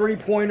like a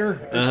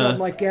 3-pointer or something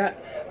like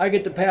that, I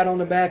get the pat on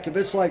the back. If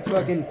it's like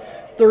fucking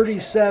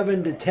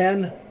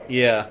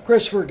 37-10,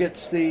 Christopher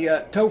gets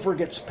Topher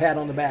gets the pat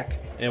on the back.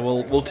 And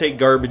we'll take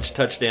garbage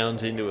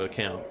touchdowns into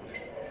account.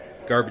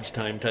 Garbage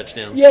time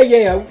touchdowns.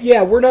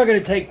 Yeah. We're not going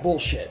to take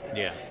bullshit.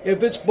 Yeah.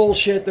 If it's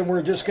bullshit, then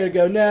we're just going to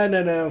go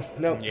no.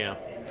 Yeah.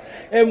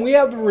 And we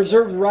have the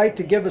reserved right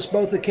to give us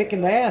both a kick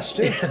in the ass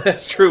too. Yeah,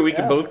 that's true. We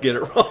can both get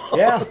it wrong.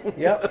 Yeah.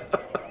 Yep.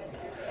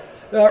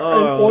 An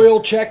oil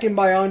checking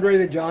by Andre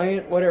the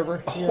Giant, whatever.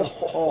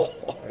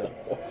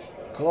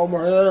 Come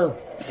here.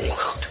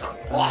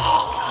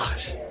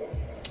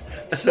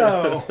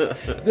 So,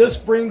 this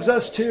brings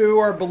us to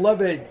our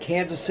beloved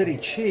Kansas City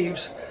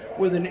Chiefs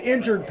with an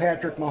injured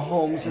Patrick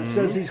Mahomes that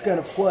says he's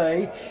going to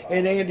play,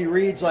 and Andy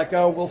Reid's like,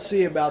 "Oh, we'll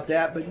see about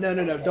that." But no,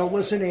 don't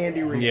listen to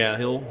Andy Reid. Yeah,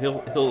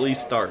 he'll at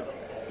least start.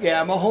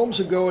 Yeah, Mahomes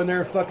will go in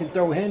there and fucking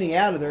throw Henny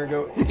out of there and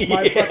go, it's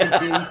my fucking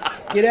team.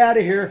 Get out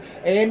of here.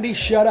 Andy,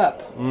 shut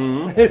up.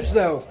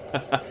 So,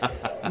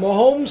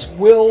 Mahomes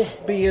will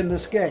be in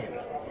this game.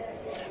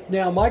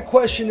 Now, my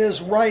question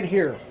is right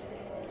here.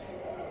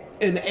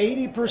 An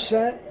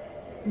 80%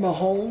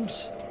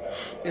 Mahomes,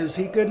 is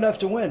he good enough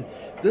to win?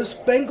 This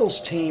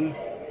Bengals team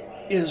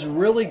is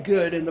really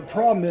good, and the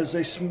problem is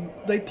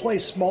they play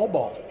small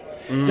ball.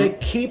 They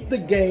keep the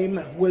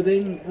game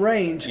within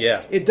range.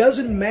 Yeah. It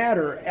doesn't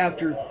matter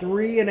after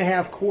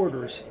 3.5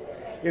 quarters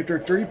if they're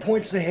 3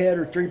 points ahead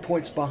or 3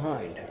 points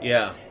behind.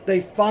 Yeah.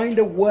 They find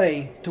a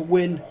way to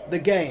win the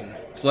game.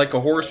 It's like a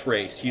horse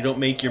race. You don't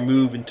make your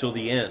move until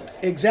the end.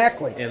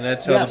 Exactly. And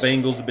that's how the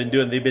Bengals have been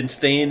doing. They've been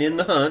staying in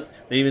the hunt.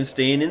 They've been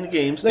staying in the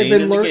game, staying They've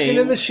been in the lurking game.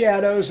 in the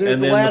shadows. And the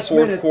then last the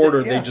fourth minute,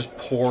 quarter, they just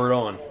pour it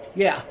on.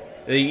 Yeah.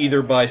 They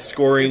either by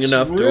scoring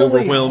enough to really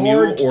overwhelm you,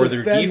 hard to or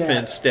their defend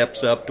defense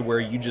steps up to where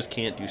you just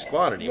can't do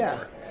squat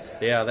anymore.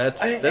 Yeah,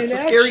 that's And a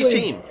scary actually,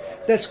 team.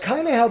 That's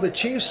kind of how the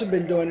Chiefs have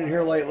been doing it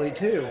here lately,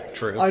 too.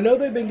 True. I know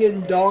they've been getting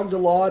dogged a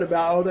lot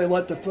about, they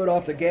let the foot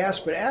off the gas,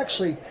 but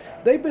actually,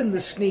 they've been the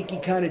sneaky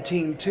kind of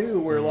team, too,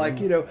 where,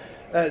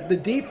 the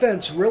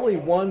defense really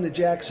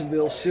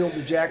sealed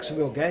the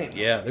Jacksonville game.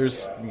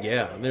 There's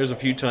a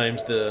few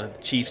times the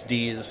Chiefs'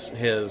 D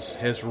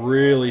has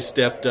really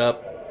stepped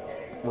up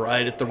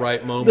right at the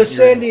right moment. The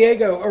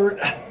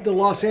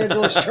Los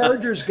Angeles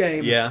Chargers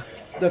game. Yeah.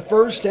 The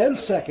first and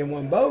second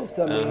one, both.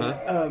 I mean,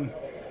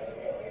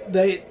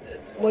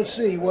 let's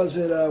see, was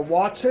it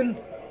Watson?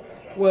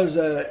 Was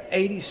a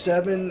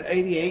 87,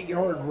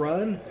 88-yard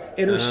run,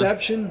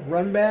 interception,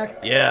 run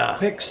back,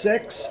 pick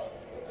six.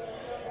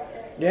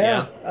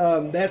 Yeah.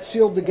 That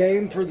sealed the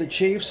game for the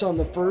Chiefs on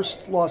the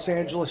first Los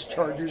Angeles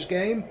Chargers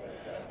game.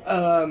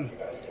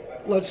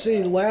 Let's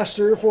see, the last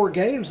 3 or 4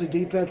 games, the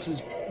defense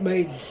has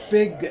made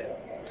big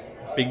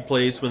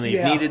plays when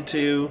they needed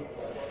to.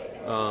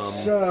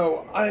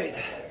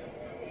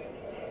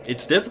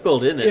 It's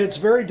difficult, isn't it? It's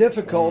very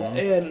difficult,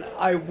 and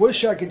I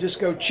wish I could just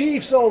go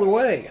Chiefs all the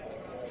way.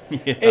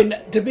 Yeah.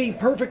 And to be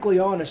perfectly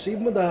honest,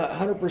 even with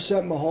 100%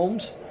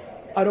 Mahomes,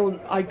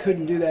 I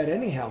couldn't do that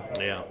anyhow.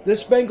 Yeah.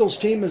 This Bengals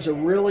team is a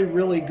really,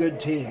 really good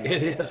team.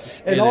 It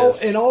is. And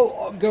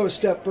I'll go a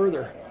step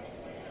further.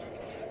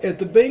 If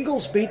the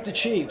Bengals beat the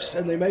Chiefs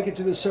and they make it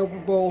to the Super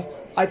Bowl,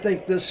 I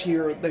think this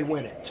year they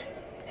win it.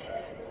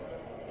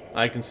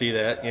 I can see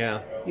that,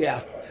 yeah.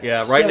 Yeah.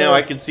 Yeah, right now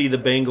I can see the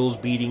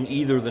Bengals beating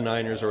either the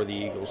Niners or the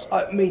Eagles.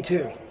 Me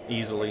too.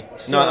 Easily.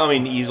 Not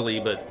easily,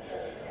 but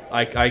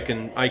I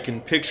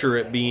can picture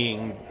it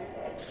being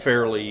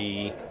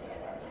fairly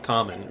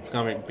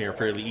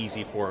fairly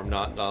easy for them,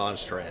 not on a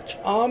stretch.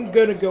 I'm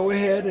going to go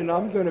ahead and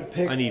I'm going to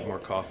pick... I need more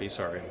coffee,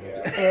 sorry.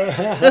 If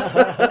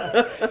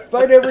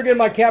I ever get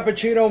my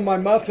cappuccino and my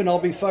muffin, I'll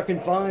be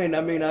fucking fine.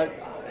 I mean,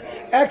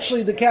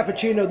 actually, the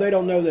cappuccino, they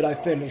don't know that I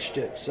finished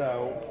it,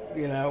 so,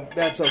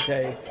 that's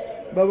okay.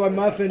 But my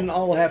muffin,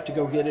 I'll have to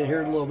go get it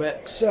here in a little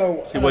bit.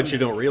 So, see, what you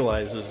don't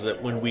realize is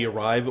that when we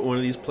arrive at one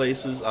of these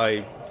places,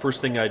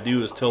 first thing I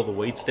do is tell the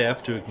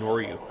waitstaff to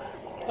ignore you.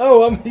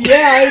 Oh,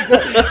 yeah,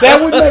 that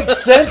would make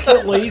sense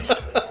at least.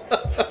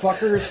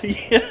 Fuckers.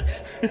 Yeah.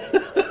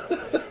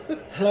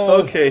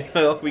 Okay,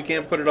 well, we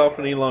can't put it off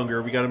any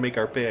longer. We got to make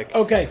our pick.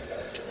 Okay.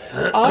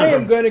 I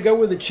am going to go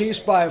with the Chiefs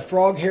by a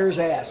frog hair's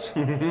ass.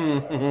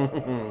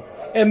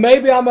 And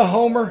maybe I'm a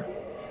homer.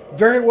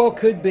 Very well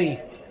could be.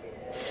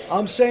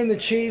 I'm saying the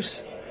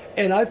Chiefs,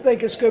 and I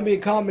think it's going to be a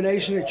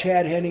combination of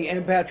Chad Henne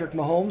and Patrick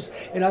Mahomes,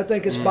 and I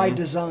think it's by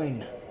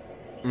design.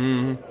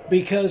 Mm-hmm.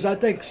 Because I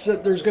think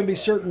there's going to be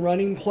certain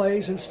running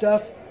plays and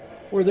stuff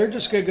where they're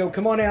just going to go,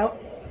 come on out.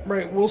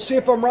 Right, we'll see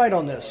if I'm right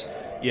on this.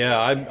 Yeah,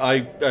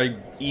 I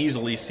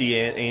easily see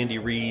Andy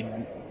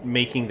Reid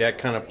making that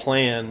kind of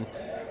plan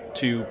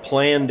to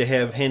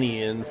have Henne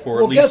in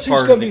for at least part of the game. Well, guess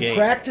who's going to be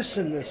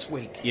practicing this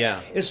week?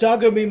 Yeah. It's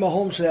not going to be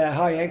Mahomes with that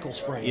high ankle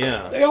sprain.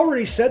 Yeah. They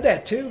already said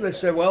that, too. They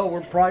said, well,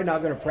 we're probably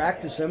not going to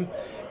practice him.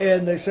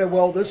 And they said,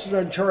 well, this is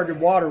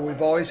uncharted water.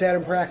 We've always had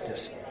him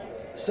practice.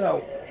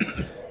 So...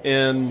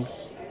 And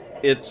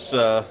it's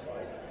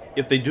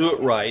if they do it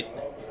right,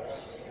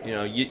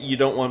 you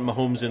don't want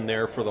Mahomes in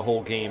there for the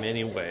whole game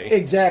anyway.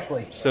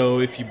 Exactly.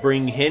 So if you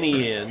bring Henne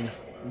in,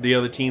 the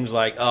other team's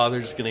like, they're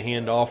just going to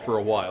hand off for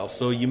a while.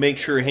 So you make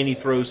sure Henne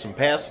throws some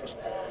passes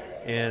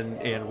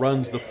and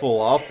runs the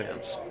full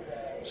offense.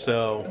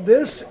 So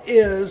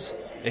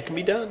it can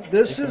be done.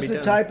 This is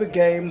the type of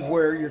game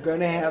where you're going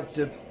to have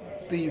to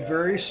be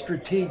very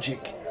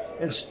strategic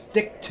and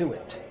stick to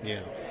it. Yeah.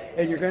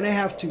 And you're going to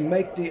have to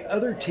make the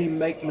other team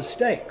make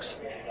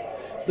mistakes.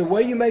 The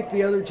way you make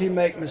the other team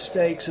make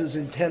mistakes is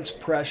intense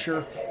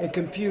pressure and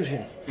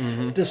confusion.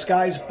 Mm-hmm.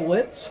 Disguise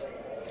blitz,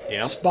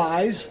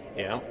 spies,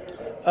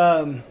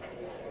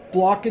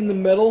 block in the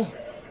middle.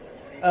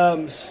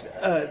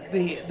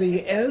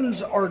 The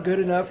ends are good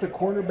enough. The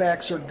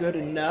cornerbacks are good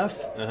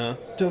enough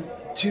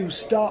to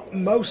stop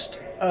most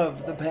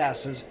of the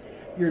passes.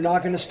 You're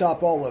not going to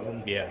stop all of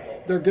them. Yeah,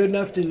 they're good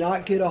enough to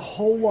not get a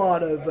whole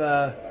lot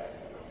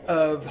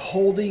of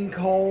holding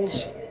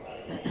calls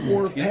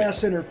or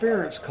pass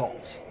interference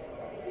calls.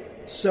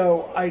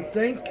 So I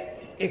think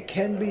it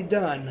can be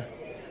done,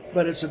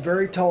 but it's a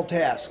very tall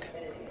task.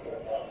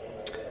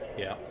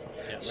 Yeah.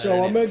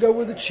 So I'm going to go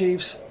with the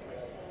Chiefs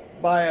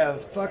by a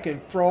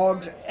fucking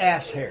frog's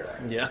ass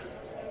hair. Yeah.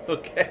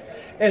 Okay.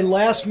 And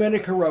last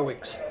minute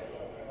heroics.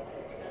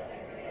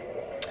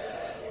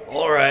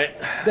 All right.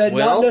 That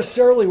not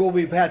necessarily will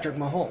be Patrick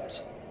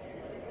Mahomes.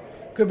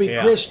 Could be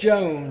Chris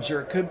Jones,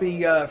 or it could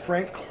be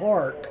Frank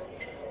Clark,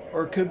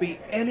 or it could be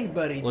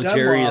anybody.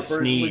 L'Jarius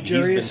Sneed.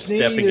 He's been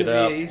stepping it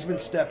up. He's been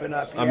stepping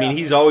up. I mean,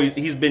 he's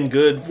been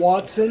good.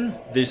 Watson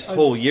this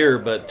whole year,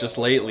 but just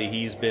lately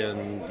he's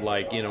been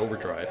like in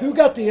overdrive. Who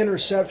got the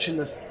interception?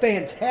 The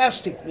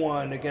fantastic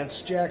one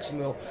against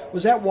Jacksonville.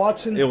 Was that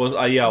Watson? It was. The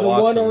Watson.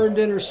 One earned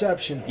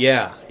interception.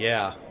 Yeah.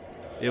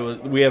 It was.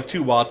 We have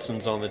two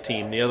Watsons on the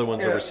team. The other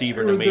one's a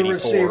receiver, number 84. The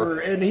receiver,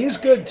 and he's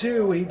good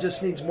too. He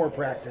just needs more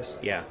practice.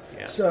 Yeah.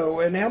 So,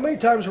 and how many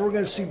times are we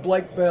going to see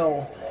Blake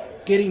Bell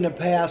getting a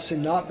pass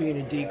and not being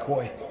a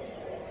decoy?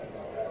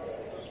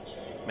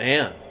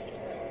 Man.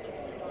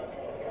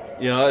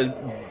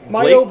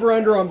 My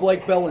over-under on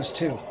Blake Bell is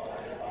 2.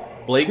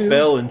 Blake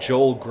Bell and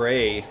Joel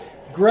Gray.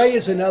 Gray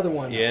is another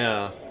one.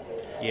 Yeah.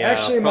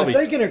 Actually, am I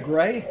thinking of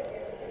Gray?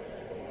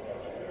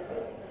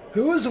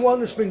 Who is the one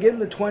that's been getting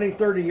the 20,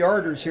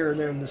 30-yarders here and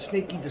there, and the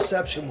sneaky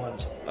deception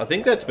ones? I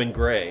think that's been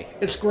Gray.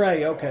 It's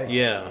Gray, okay.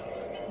 Yeah.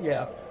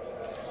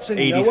 So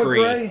Noah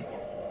Gray?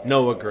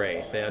 Noah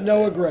Gray. That's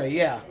Noah Gray,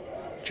 yeah.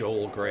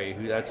 Joel Gray,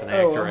 that's an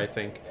actor, I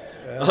think.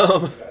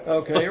 Yeah.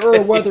 Okay, or a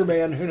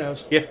weatherman, who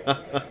knows? Yeah.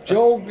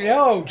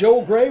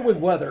 Joel Gray with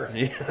weather.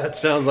 Yeah, that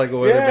sounds like a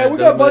weatherman. Yeah, we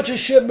got a bunch of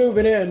shit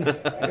moving in.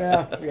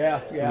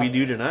 Yeah. We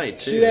do tonight,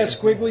 too. See that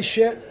squiggly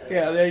shit?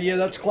 Yeah,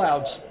 that's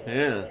clouds.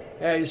 Yeah.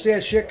 Yeah, you see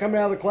that shit coming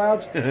out of the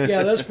clouds?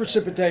 Yeah, that's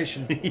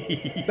precipitation.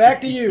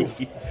 Back to you.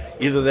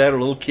 Either that or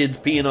little kids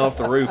peeing off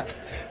the roof.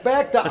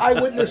 Back to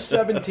Eyewitness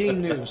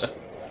 17 News.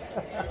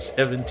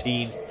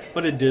 17.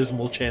 What a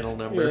dismal channel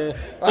number. Yeah.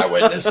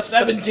 Eyewitness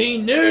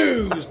 17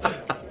 News.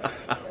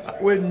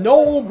 with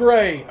Joel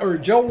Gray,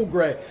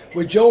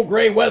 with Joel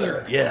Gray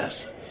weather.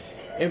 Yes.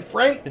 And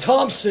Frank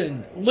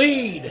Thompson,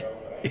 lead.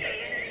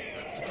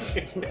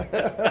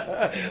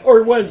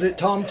 Or was it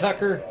Tom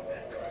Tucker?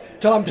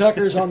 Tom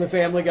Tucker's on the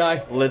Family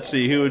Guy. Let's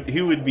see,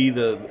 who would be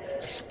the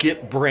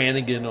Skip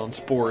Brannigan on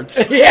sports?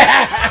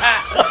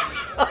 Yeah.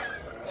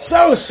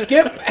 So,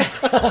 Skip.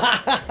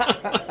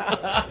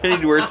 I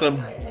need to wear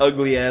some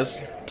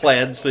ugly-ass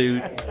plaid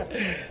suit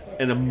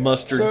and a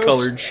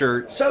mustard-colored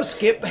shirt. So,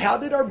 Skip, how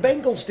did our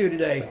Bengals do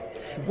today?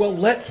 Well,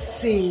 let's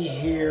see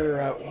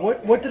here.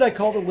 What did I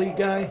call the lead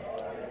guy?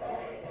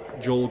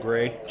 Joel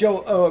Gray.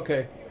 Oh,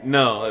 okay.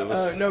 No, it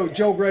was... no,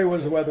 Joel Gray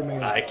was the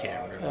weatherman. I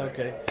can't remember.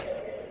 Okay.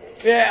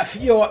 Yeah,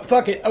 you know what?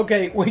 Fuck it.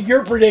 Okay, well,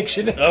 your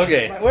prediction.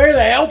 Okay. Where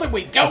the hell did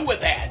we go with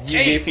that?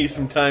 You gave me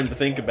some time to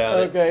think about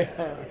it. Okay.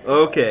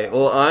 Okay,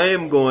 well, I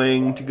am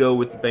going to go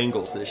with the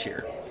Bengals this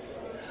year.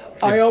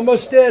 I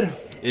almost did.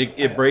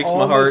 It breaks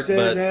my heart,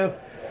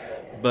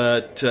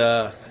 but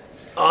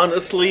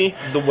honestly,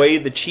 the way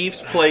the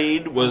Chiefs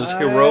played was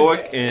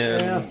heroic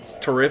and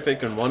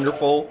terrific and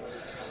wonderful.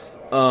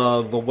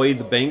 The way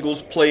the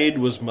Bengals played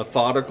was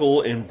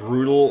methodical and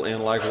brutal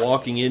and like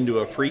walking into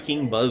a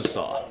freaking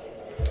buzzsaw.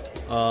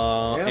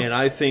 And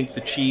I think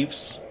the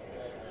Chiefs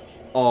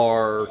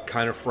are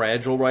kind of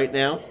fragile right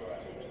now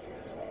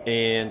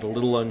and a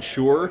little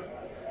unsure.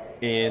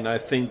 And I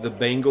think the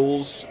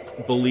Bengals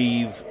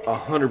believe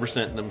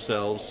 100% in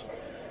themselves.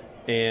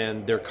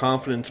 And their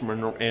confidence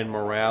and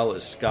morale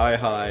is sky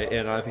high.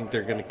 And I think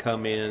they're going to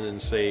come in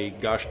and say,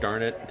 gosh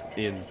darn it,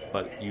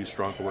 but use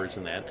stronger words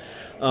than that.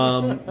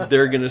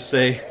 They're going to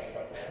say,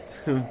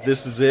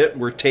 this is it.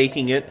 We're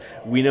taking it.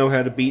 We know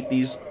how to beat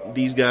these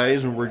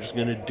guys, and we're just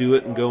going to do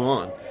it and go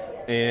on.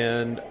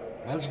 And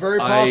that's very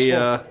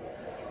possible.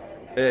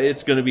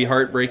 It's going to be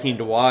heartbreaking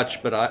to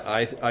watch, but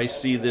I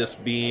see this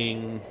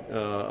being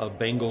a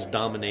Bengals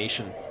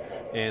domination,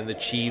 and the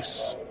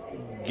Chiefs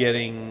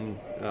getting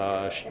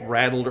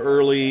rattled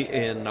early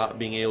and not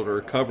being able to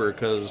recover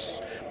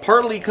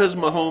partly because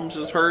Mahomes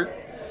is hurt.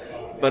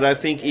 But I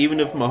think even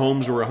if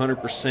Mahomes were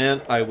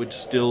 100%, I would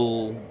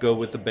still go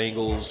with the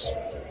Bengals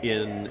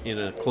in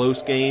a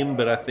close game.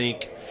 But I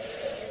think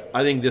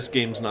this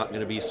game's not going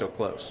to be so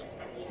close.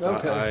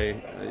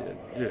 Okay.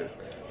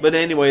 But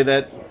anyway,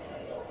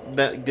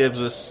 that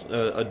gives us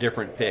a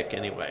different pick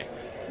anyway.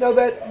 No,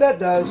 that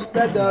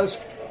does.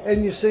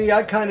 And you see,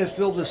 I kind of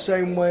feel the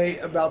same way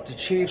about the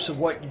Chiefs of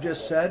what you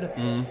just said.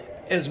 Mm.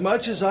 As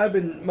much as I've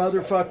been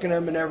motherfucking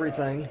them and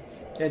everything,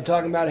 and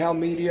talking about how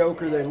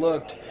mediocre they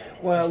looked,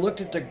 when I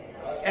looked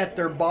at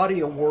their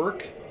body of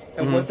work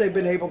and what they've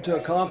been able to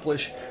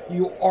accomplish,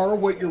 you are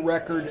what your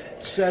record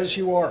says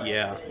you are.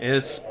 Yeah,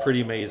 it's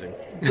pretty amazing.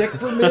 Dick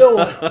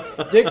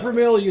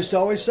Vermeil used to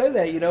always say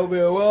that,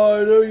 well,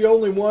 I know you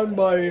only won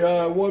by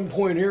 1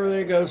 point here, and then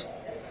he goes,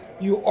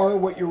 you are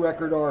what your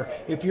record are.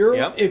 If you're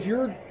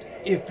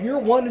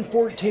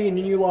 1-14 and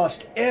you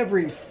lost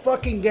every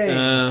fucking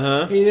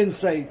game, he didn't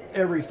say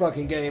every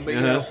fucking game,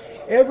 but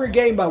every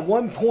game by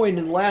 1 point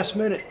in the last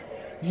minute,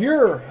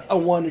 you're a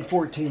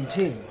 1-14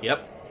 team.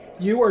 Yep.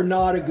 You are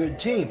not a good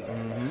team.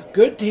 Mm-hmm.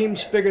 Good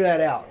teams figure that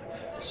out.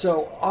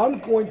 So I'm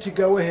going to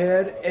go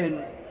ahead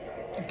and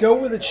go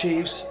with the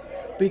Chiefs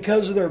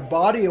because of their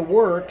body of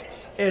work,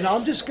 and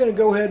I'm just going to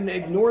go ahead and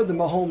ignore the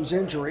Mahomes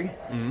injury,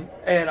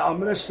 and I'm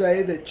going to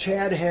say that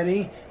Chad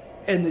Henne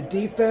and the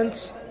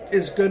defense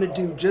is going to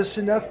do just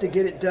enough to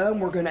get it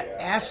done. We're going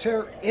to ass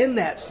hair in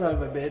that son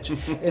of a bitch,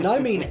 and I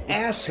mean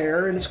ass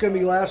hair, and it's going to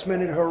be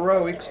last-minute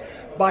heroics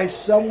by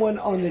someone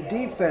on the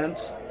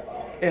defense,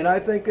 and I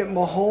think that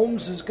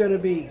Mahomes is going to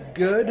be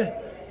good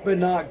but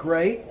not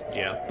great.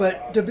 Yeah.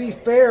 But to be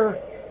fair,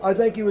 I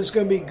think he was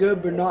going to be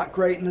good but not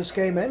great in this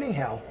game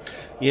anyhow.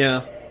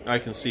 Yeah, I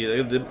can see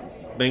that. The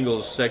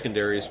Bengals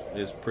secondary is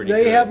pretty good.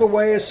 They have a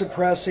way of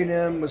suppressing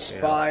him with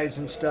spies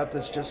and stuff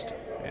that's just...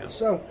 Yeah.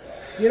 So,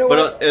 you know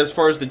what? But as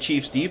far as the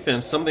Chiefs'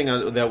 defense, something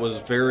that was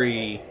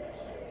very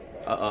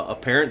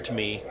apparent to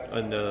me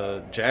in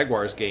the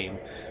Jaguars game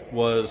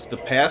was the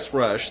pass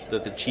rush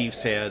that the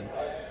Chiefs had.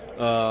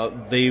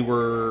 They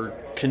were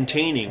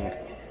containing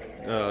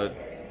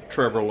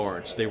Trevor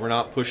Lawrence. They were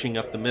not pushing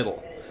up the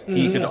middle. Mm-hmm.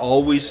 He could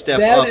always step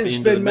up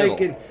into the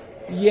middle.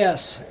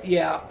 Yes,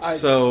 yeah.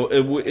 So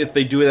if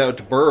they do that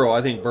to Burrow,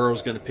 I think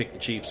Burrow's going to pick the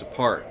Chiefs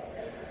apart.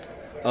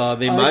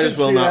 They might as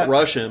well not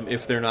rush him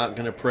if they're not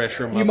going to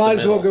pressure him. You might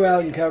as well go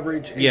out in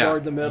coverage and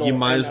guard the middle. You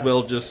might as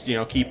well just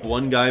keep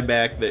one guy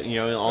back that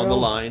on the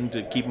line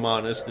to keep him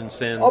honest and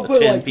send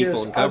 10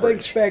 people in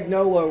coverage. I think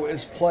Spagnuolo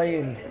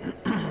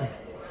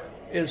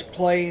is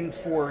playing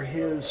for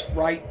his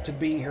right to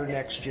be here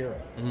next year.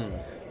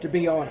 To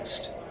be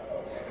honest.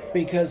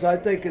 Because I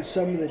think it's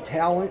some of the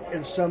talent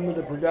and some of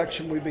the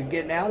production we've been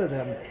getting out of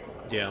them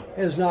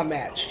is not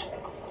matched.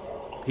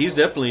 He's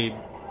definitely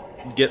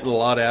getting a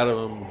lot out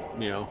of him,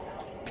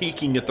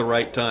 peaking at the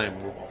right time,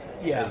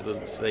 as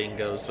the saying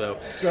goes. So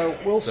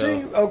we'll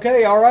see.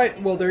 Okay, all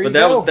right. Well, there you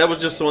go. That was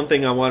just one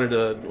thing I wanted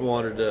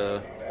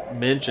to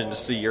mention to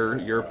see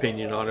your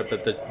opinion on it.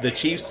 But the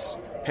Chiefs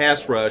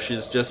pass rush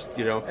is just,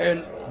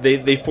 and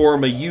they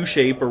form a U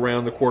shape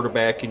around the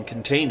quarterback and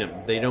contain him.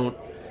 They don't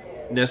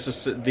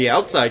the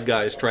outside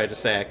guys try to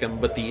sack him,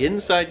 but the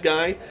inside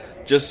guy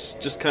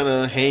just kind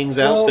of hangs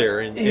out there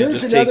and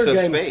just takes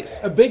up space.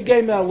 A big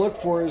game that I look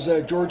for is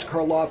George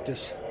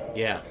Karlaftis.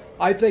 Yeah.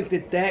 I think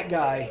that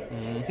guy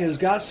has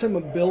got some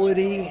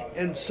ability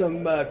and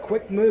some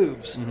quick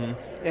moves. Mm-hmm.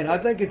 And I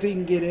think if he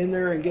can get in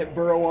there and get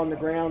Burrow on the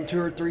ground 2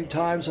 or 3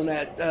 times on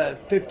that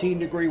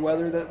 15-degree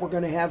weather that we're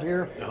going to have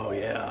here. Oh,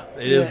 yeah.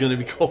 It is going to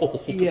be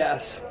cold.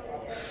 Yes.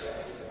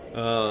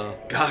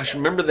 Gosh,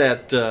 remember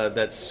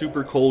that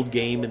super cold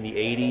game in the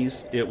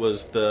 80s? It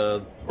was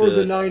the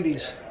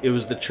 90s. It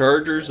was the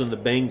Chargers and the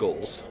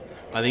Bengals.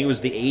 I think it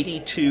was the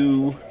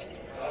 82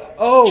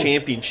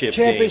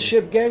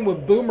 championship game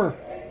with Boomer.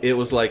 It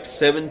was like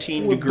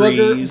 17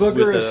 degrees.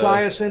 Booger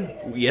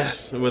Esiason.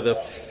 Yes, with a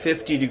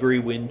 50-degree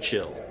wind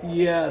chill.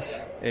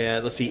 Yes.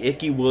 And let's see,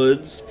 Icky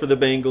Woods for the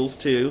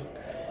Bengals, too.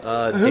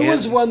 Who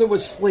was one that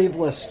was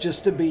sleeveless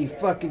just to be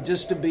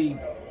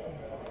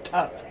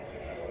tough?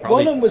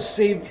 One of them was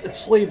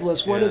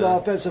sleeveless, one of the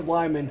offensive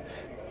linemen.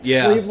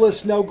 Yeah.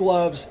 Sleeveless, no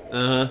gloves.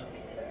 Uh-huh.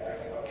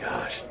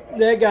 Gosh.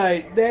 That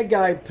guy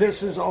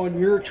pisses on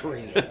your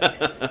tree.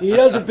 He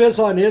doesn't piss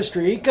on his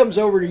tree. He comes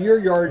over to your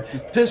yard,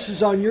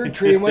 pisses on your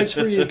tree, and waits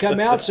for you to come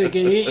out so he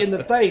can hit you in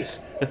the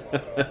face.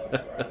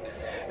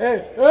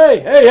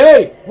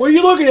 Hey! What are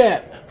you looking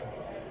at?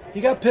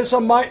 You got piss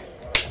on my...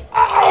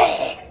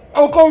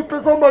 Okay,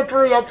 piss on my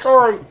tree. I'm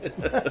sorry.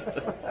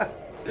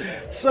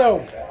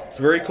 So... It's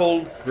a very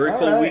cold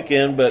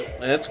weekend, but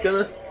it's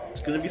gonna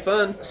be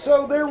fun.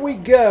 So there we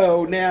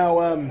go. Now,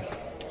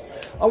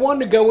 I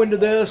wanted to go into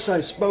this. I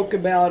spoke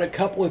about a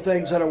couple of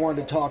things that I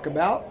wanted to talk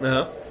about.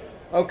 Uh-huh.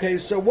 Okay,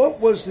 so what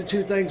was the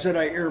 2 things that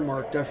I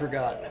earmarked? I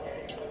forgot.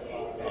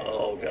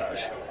 Oh,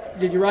 gosh.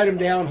 Did you write them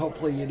down?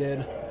 Hopefully you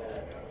did.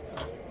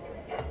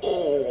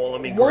 Oh,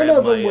 let me grab One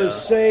of them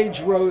was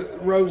Sage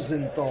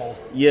Rosenthal.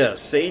 Yes,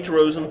 Sage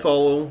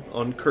Rosenthal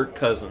on Kirk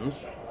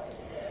Cousins.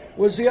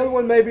 Was the other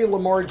one maybe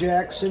Lamar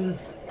Jackson?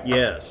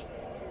 Yes.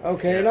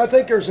 Okay, yes. And I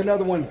think there's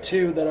another one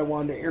too that I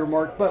wanted to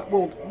earmark, but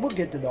we'll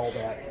get to all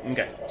that.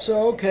 Okay.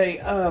 So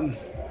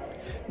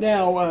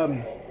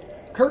now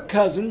Kirk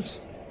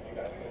Cousins,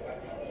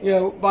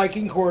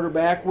 Viking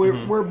quarterback.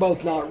 We're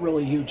both not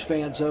really huge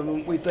fans of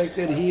him. We think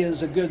that he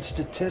is a good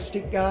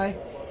statistic guy,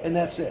 and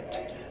that's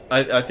it.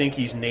 I think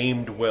he's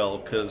named well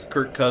because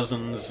Kirk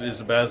Cousins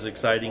is about as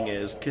exciting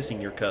as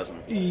kissing your cousin.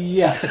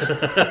 Yes.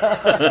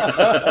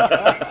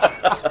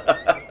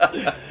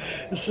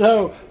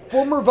 So,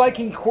 former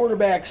Viking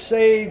quarterback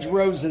Sage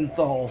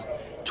Rosenthal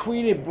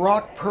tweeted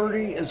Brock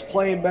Purdy is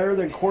playing better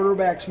than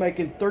quarterbacks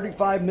making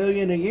 $35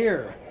 million a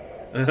year.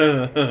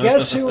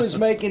 Guess who is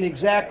making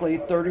exactly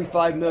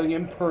 $35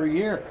 million per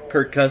year?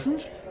 Kirk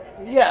Cousins?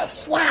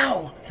 Yes.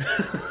 Wow.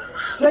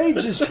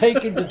 Sage has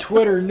taken to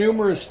Twitter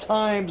numerous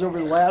times over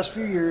the last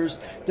few years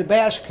to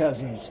bash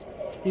Cousins.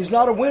 He's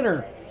not a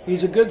winner.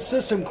 He's a good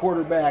system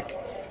quarterback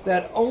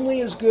that only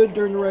is good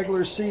during the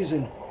regular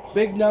season.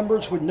 Big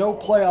numbers with no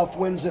playoff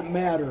wins that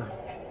matter.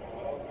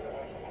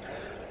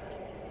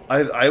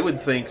 I would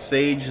think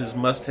Sage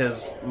must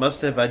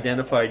have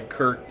identified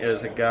Kirk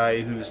as a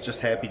guy who's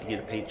just happy to get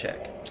a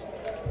paycheck.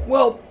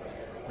 Well,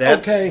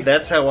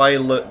 that's how I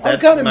look.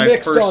 That's I'm kind of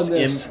mixed on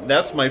this.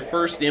 That's my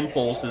first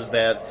impulse is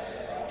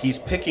that he's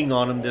picking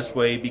on him this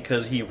way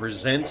because he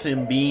resents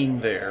him being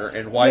there.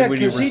 And why would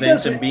he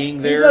resent him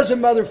being there? He doesn't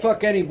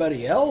motherfuck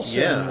anybody else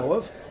that I know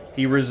of.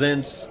 He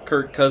resents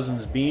Kirk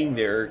Cousins being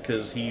there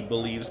because he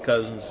believes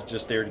Cousins is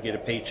just there to get a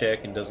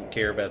paycheck and doesn't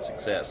care about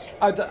success.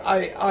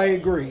 I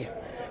agree.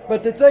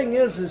 But the thing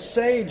is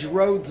Sage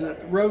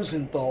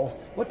Rosenthal,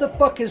 what the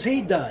fuck has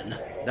he done?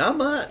 Not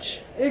much.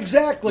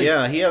 Exactly.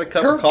 Yeah, he had a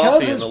cup of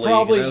coffee in the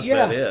league, and that's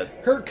about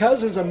it. Kirk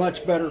Cousins is a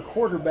much better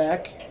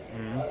quarterback.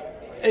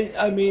 Mm-hmm.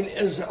 I mean,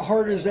 as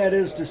hard as that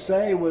is to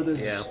say with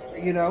his,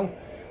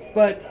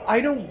 but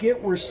I don't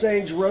get where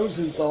Sage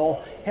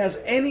Rosenthal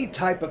has any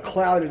type of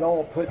clout at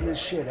all putting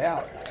this shit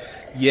out.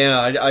 Yeah,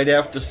 I'd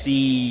have to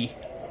see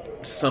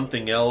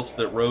something else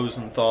that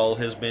Rosenthal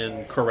has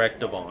been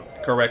correct on his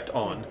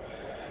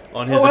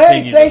opinion.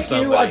 Hey, thank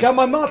you. I got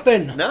my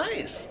muffin.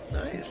 Nice.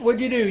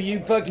 What'd you do? You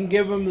fucking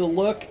give him the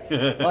look?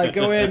 Like,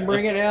 go ahead and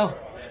bring it now?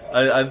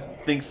 I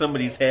think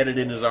somebody's had it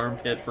in his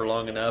armpit for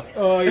long enough.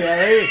 Oh,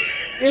 yeah.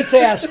 It's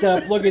assed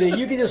up. Look at it.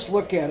 You can just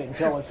look at it and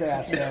tell it's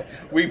assed up.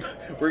 We're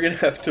going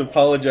to have to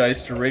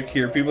apologize to Rick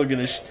here. People are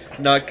going to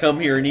not come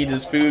here and eat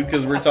his food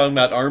because we're talking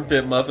about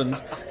armpit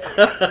muffins.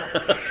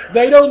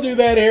 They don't do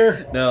that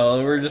here.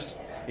 No,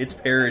 it's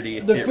parody.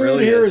 The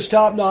food here is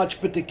top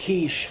notch, but the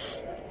quiche.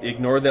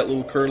 Ignore that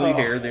little curly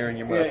hair there in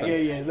your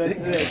muffin. Yeah.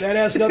 That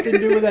has nothing to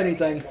do with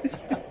anything.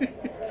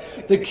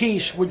 The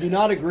quiche. Would you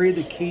not agree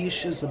the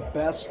quiche is the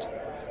best?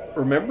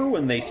 Remember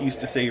when they used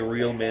to say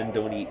real men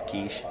don't eat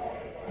quiche?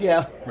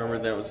 Yeah. Remember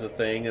that was a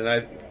thing?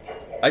 And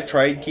I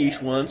tried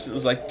quiche once. It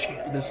was like,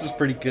 this is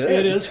pretty good.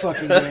 It is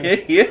fucking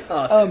good.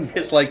 Yeah.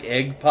 It's like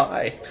egg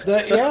pie.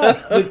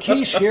 The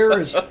quiche here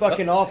is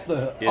fucking off the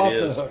hook.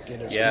 It is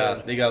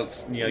good. They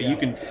got, you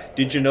can,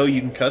 did you know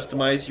you can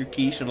customize your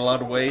quiche in a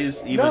lot of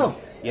ways? No.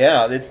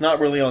 Yeah, it's not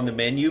really on the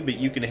menu, but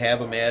you can have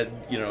them add,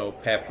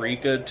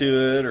 paprika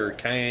to it or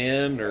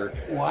cayenne or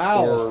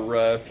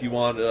if you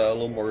want a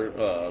little more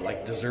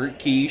like dessert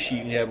quiche,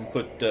 you can have them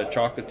put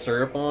chocolate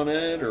syrup on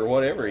it or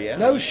whatever. Yeah,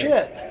 no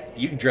shit.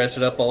 You can dress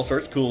it up all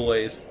sorts of cool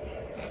ways.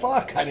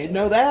 Fuck, I didn't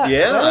know that.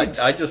 Yeah,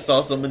 I just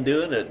saw someone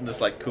doing it, and it's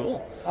like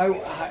cool. I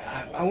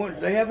want.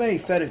 They have any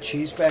feta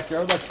cheese back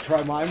there? I'd like to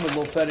try mine with a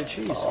little feta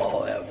cheese.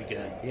 Oh, that would be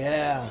good.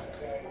 Yeah.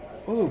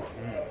 Ooh.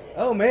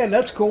 Oh, man,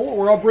 that's cool.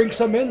 Or I'll bring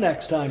some in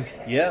next time.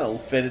 Yeah, a little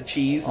feta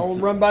cheese. I'll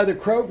run by the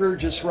Kroger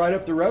just right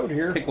up the road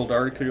here. Pickled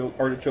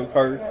artichoke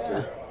hearts.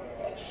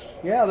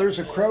 Yeah, there's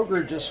a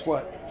Kroger just,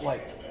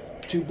 like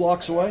 2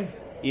 blocks away?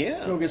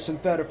 Yeah. Go get some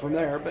feta from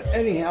there. But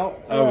anyhow...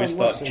 I always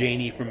thought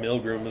Janie from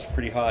Milgram was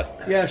pretty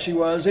hot. Yeah, she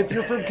was. If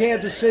you're from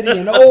Kansas City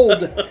and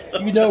old,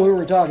 you know who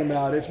we're talking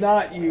about. If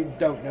not, you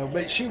don't know.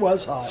 But she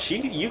was hot.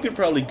 You could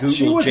probably Google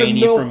She was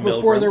Janie a MILF from Milgram.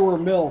 before there were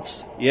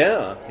MILFs.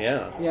 Yeah.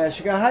 Yeah,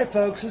 she got, hi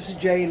folks, this is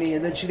Janie.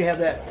 And then she'd have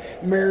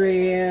that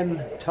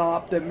Marianne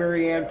top, that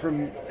Marianne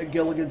from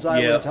Gilligan's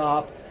Island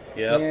top.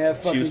 Yep. Yeah,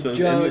 fucking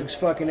jugs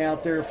fucking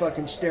out there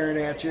fucking staring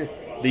at you.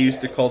 They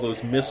used to call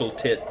those missile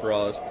tit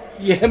bras.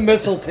 Yeah,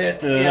 missile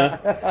tits, yeah.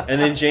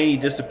 And then Janie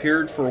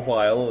disappeared for a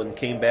while and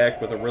came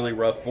back with a really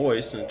rough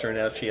voice, and it turned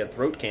out she had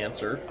throat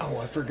cancer. Oh,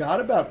 I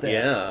forgot about that.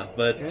 Yeah,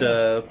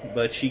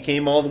 but she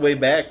came all the way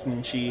back,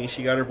 and she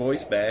got her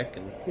voice back.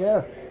 And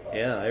yeah,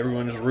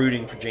 everyone is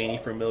rooting for Janie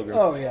from Milgram.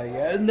 Oh,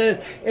 yeah.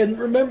 And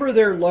remember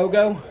their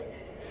logo?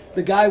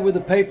 The guy with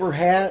the paper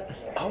hat?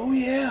 Oh,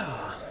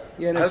 yeah.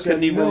 Yeah, I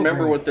couldn't even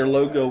remember what their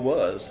logo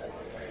was.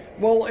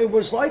 Well, it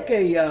was like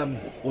a...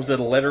 was it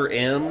a letter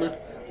M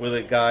with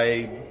a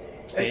guy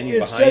standing behind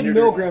it? It said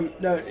Milgram.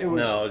 No, it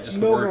was just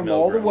Milgram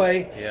all the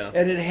way. Yeah.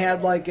 And it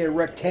had like a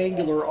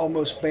rectangular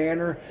almost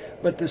banner,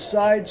 but the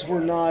sides were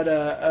not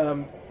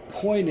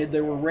pointed. They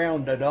were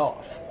rounded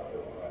off.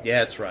 Yeah,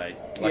 that's right.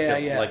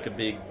 Like a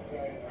big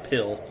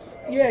pill.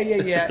 Yeah.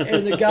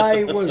 And the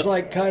guy was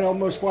like kind of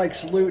almost like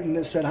saluting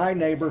and said, hi,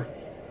 neighbor.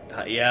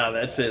 Yeah,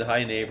 that's it.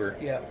 Hi, neighbor.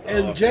 Yeah.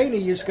 And Janie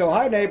used to go,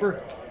 hi,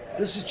 neighbor.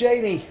 This is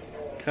Janie.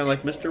 Kind of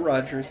like Mr.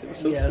 Rogers. It was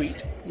so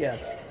sweet.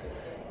 Yes.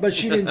 But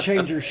she didn't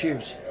change her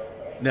shoes.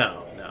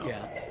 No.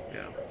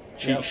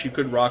 Yeah. She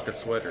could rock a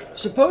sweater.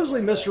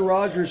 Supposedly Mr.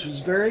 Rogers was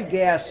very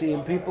gassy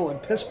and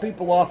pissed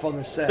people off on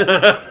the set.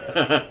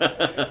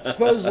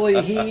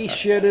 Supposedly he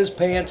shit his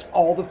pants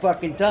all the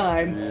fucking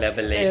time.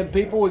 Lovely. And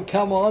people would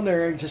come on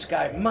there and just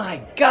go,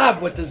 my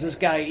God, what does this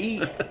guy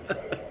eat?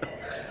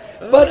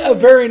 But a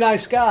very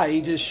nice guy.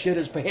 He just shit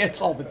his pants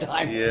all the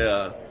time.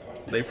 Yeah.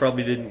 They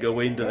probably didn't go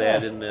into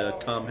that in the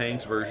Tom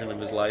Hanks version of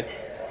his life.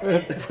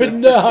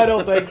 No, I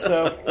don't think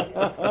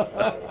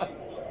so.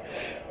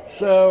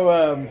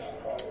 So,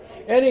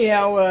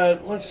 anyhow,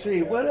 let's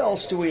see. What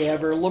else do we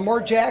have here? Lamar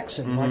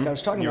Jackson, like I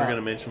was talking about. You were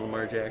going to mention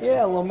Lamar Jackson.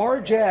 Yeah, Lamar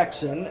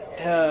Jackson.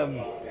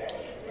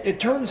 It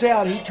turns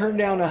out he turned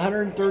down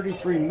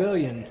 $133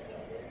 million.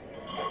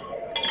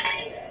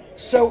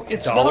 So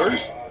it's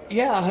dollars?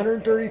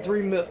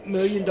 $133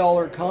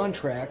 million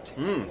contract.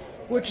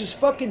 Which is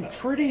fucking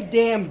pretty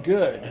damn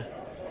good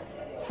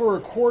for a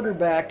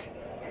quarterback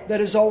that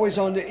is always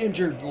on the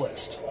injured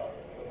list.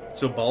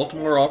 So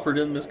Baltimore offered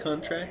him this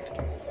contract?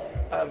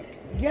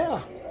 Yeah,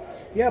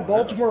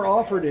 Baltimore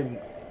offered him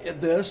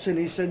this, and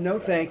he said, no,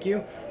 thank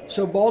you.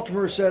 So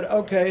Baltimore said,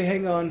 okay,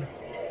 hang on.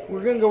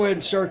 We're going to go ahead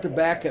and start the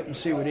backup and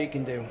see what he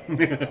can do.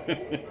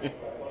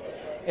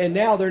 And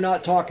now they're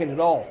not talking at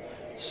all.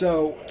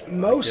 So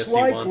most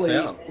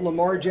likely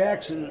Lamar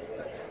Jackson...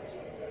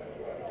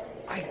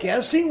 I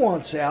guess he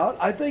wants out.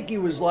 I think he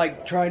was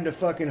like trying to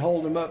fucking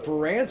hold him up for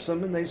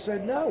ransom, and they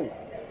said no.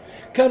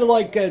 Kind of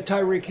like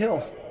Tyreek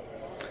Hill.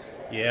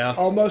 Yeah.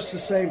 Almost the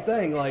same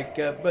thing.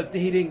 But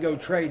he didn't go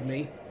trade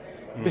me.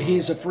 But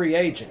he's a free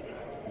agent.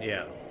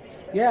 Yeah.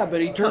 Yeah, but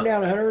he turned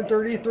down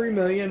 $133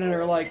 million, and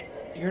they're like,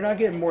 you're not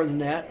getting more than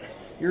that.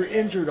 You're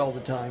injured all the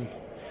time.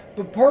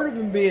 But part of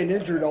him being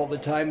injured all the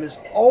time is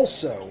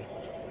also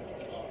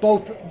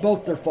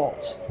both their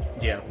faults.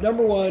 Yeah.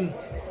 Number one,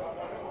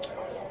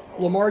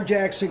 Lamar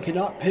Jackson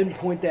cannot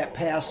pinpoint that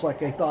pass like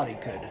they thought he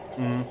could.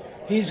 Mm-hmm.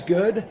 He's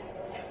good,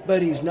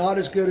 but he's not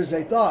as good as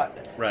they thought.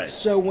 Right.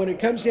 So when it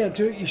comes down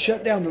to it, you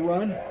shut down the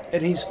run,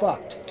 and he's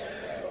fucked.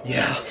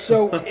 Yeah.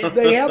 So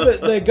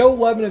they go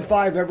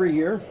 11-5 every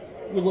year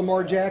with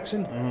Lamar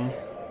Jackson,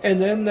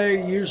 and then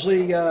they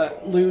usually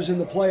lose in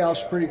the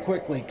playoffs pretty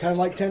quickly. Kind of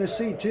like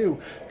Tennessee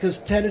too, because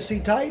Tennessee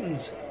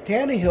Titans,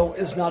 Tannehill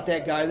is not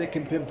that guy that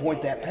can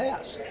pinpoint that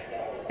pass.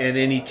 And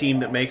any team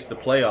that makes the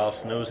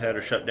playoffs knows how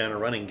to shut down a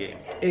running game.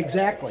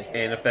 Exactly.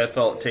 And if that's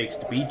all it takes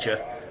to beat you,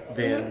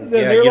 then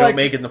you don't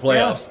make it in the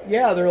playoffs.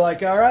 Yeah, they're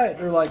like, all right.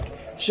 They're like,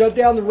 shut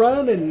down the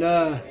run,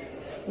 and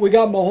we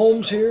got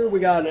Mahomes here. We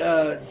got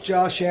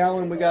Josh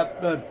Allen. We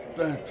got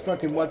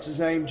fucking what's his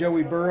name,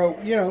 Joey Burrow.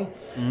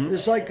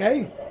 It's like,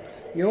 hey,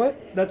 You know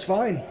what? That's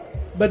fine.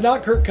 But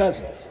not Kirk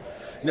Cousins.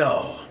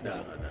 No.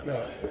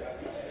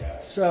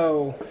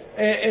 So,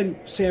 and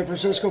San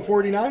Francisco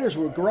 49ers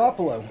with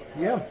Garoppolo.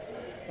 Yeah.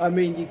 I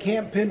mean, you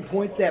can't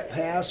pinpoint that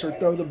pass or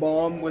throw the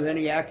bomb with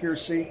any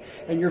accuracy,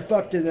 and you're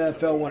fucked in the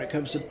NFL when it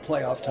comes to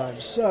playoff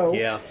time. So,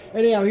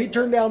 anyhow, he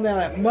turned down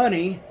that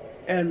money,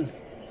 and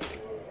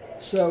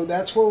so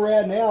that's where we're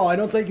at now. I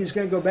don't think he's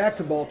going to go back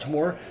to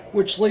Baltimore,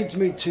 which leads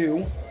me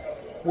to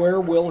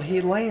where will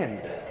he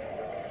land?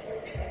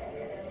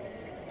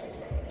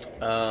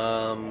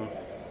 I'm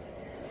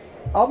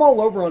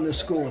all over on this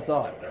school of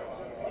thought.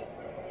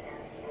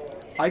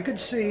 I could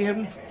see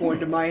him going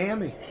to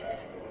Miami.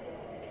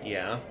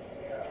 Yeah.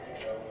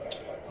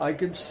 I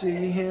could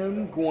see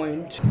him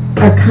going to...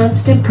 Our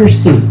constant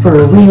pursuit for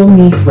a real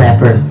knee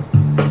slapper.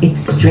 It's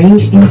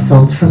strange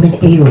insults from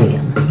an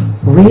alien.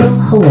 Real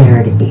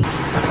hilarity.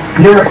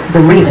 You're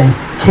the reason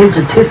tubes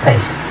of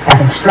toothpaste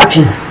have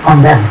instructions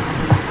on them.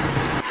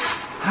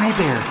 Hi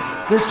there.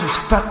 This is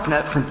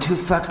Fucknut from Two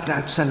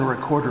Fucknuts and a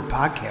Recorder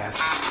podcast.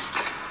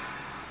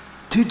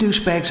 Two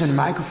Douchebags and a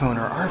Microphone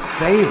are our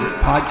favorite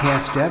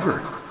podcast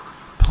ever.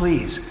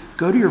 Please,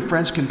 go to your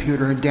friend's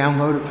computer and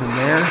download it from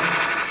there.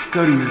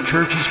 Go to your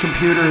church's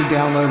computer and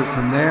download it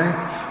from there.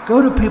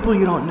 Go to people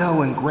you don't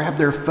know and grab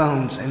their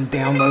phones and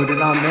download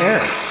it on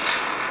there.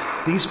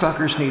 These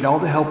fuckers need all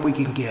the help we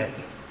can get.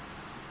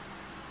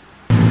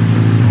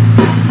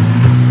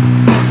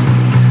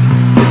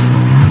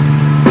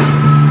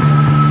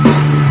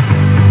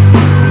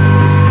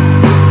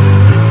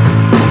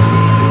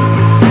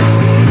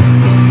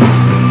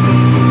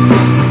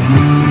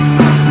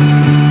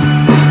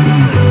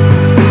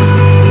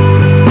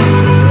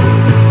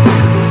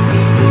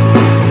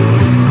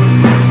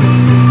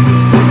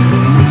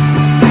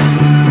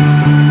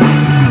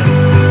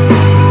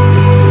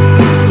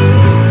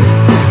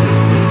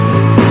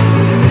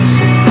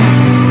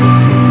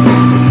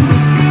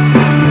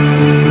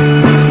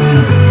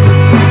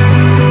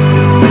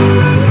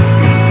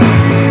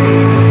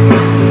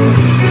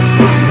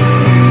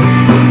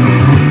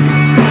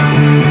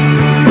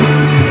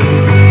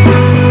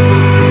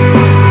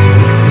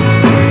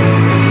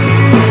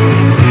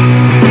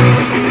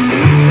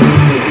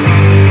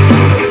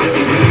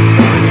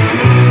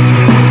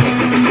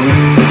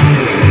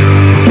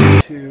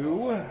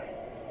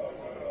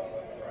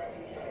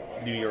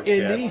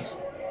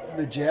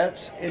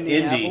 Jets,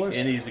 Indianapolis.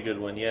 Indy's a good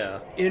one, yeah.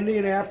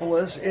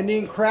 Indianapolis,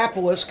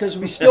 because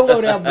we still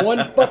don't have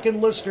one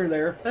fucking listener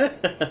there.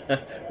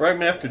 We're going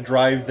to have to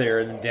drive there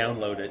and then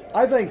download it.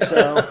 I think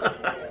so.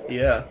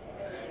 Yeah.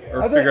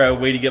 Or figure out a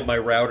way to get my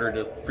router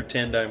to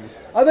pretend I'm...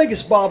 I think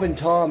it's Bob and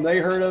Tom. They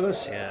heard of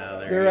us.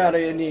 Yeah, they're out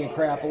of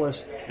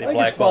Indianapolis. They I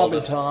think it's Bob and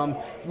us. Tom.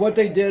 What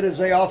they did is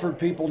they offered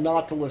people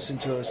not to listen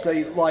to us.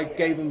 They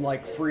gave them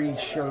free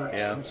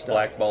shirts and stuff.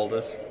 Blackballed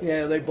us.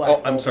 Yeah, they blackballed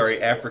us. Oh, I'm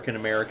sorry, African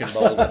American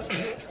balled us.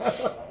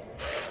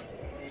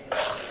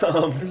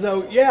 We're...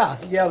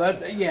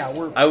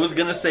 I was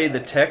gonna say the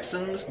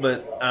Texans,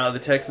 but the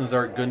Texans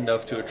aren't good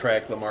enough to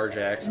attract Lamar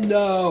Jackson.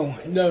 No.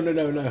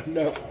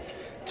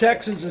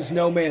 Texans is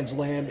no man's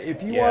land.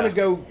 If you want to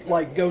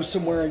go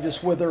somewhere and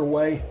just wither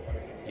away,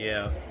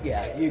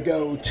 you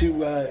go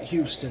to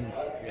Houston.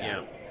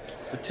 Yeah.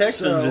 The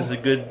Texans is a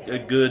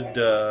good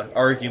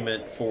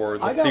argument for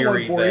the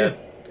theory that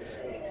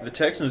the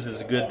Texans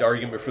is a good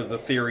argument for the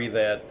theory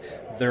that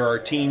there are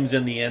teams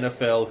in the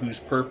NFL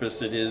whose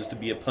purpose it is to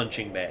be a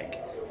punching bag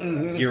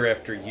year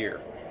after year,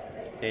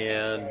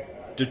 and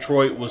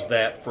Detroit was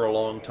that for a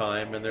long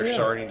time, and they're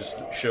starting to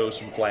show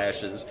some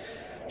flashes.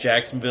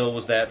 Jacksonville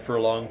was that for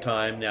a long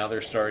time. Now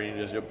they're starting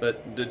to...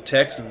 But the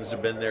Texans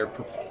have been there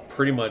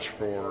pretty much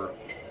for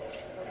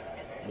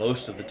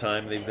most of the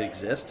time they've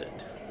existed.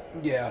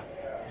 Yeah,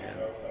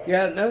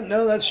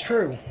 no, that's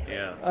true.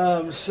 Yeah.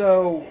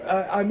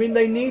 I mean,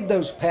 they need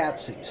those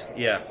patsies.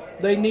 Yeah.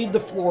 They need the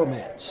floor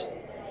mats.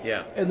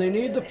 Yeah. And they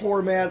need the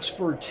floor mats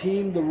for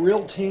the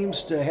real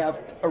teams to have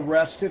a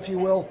rest, if you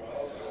will.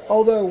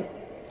 Although...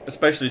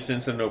 Especially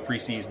since there are no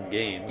preseason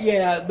games.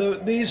 Yeah,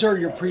 these are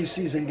your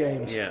preseason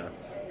games. Yeah.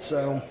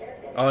 So,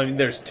 I mean,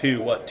 there's two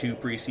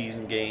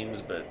preseason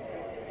games, but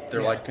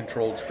they're like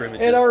controlled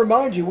scrimmages. And I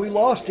remind you, we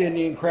lost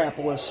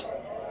Indianapolis,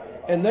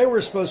 and they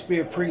were supposed to be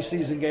a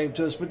preseason game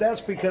to us, but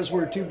that's because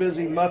we're too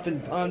busy muffing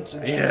punts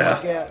and shit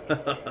like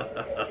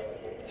that.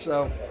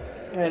 So,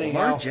 anyhow.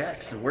 Lamar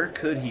Jackson, where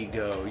could he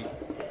go?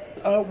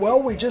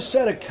 Well, we just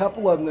said a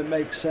couple of them that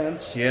make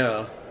sense.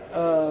 Yeah.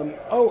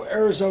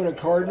 Arizona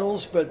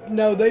Cardinals, but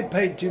no, they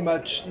paid too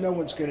much. No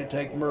one's going to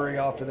take Murray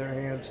off of their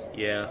hands.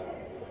 Yeah.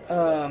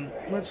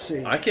 Let's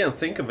see. I can't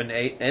think of an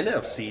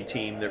NFC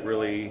team that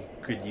really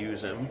could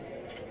use him.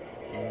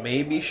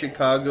 Maybe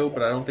Chicago,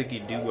 but I don't think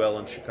he'd do well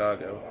in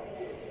Chicago.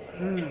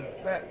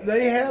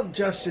 They have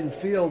Justin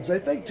Fields. I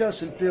think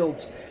Justin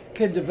Fields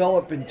can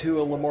develop into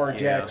a Lamar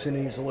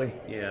Jackson easily.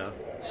 Yeah.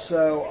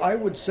 So I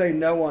would say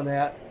no on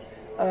that.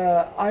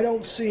 I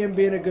don't see him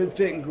being a good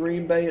fit in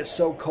Green Bay. It's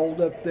so cold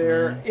up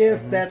there.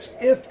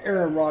 If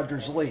Aaron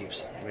Rodgers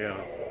leaves. Yeah.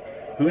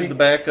 Who's the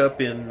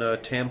backup in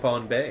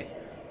Tampon Bay?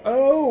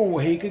 Oh,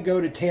 he could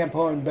go to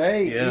Tampa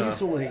Bay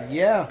easily.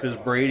 Yeah, because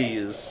Brady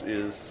is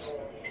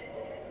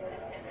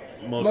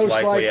most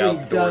likely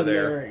out the door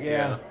there.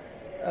 Yeah.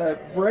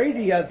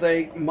 Brady, I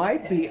think,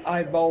 might be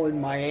eyeballing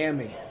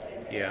Miami.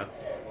 Yeah.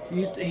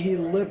 He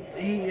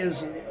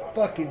is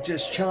fucking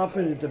just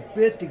chomping at the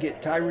bit to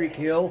get Tyreek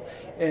Hill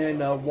and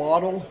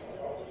Waddle.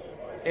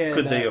 And,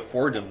 could they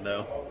afford him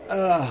though?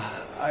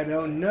 I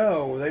don't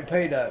know. They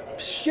paid a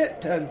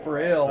shit ton for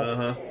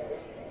Hill.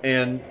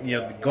 And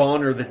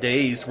gone are the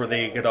days where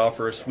they could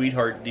offer a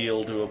sweetheart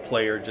deal to a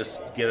player just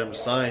to get him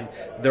signed.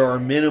 There are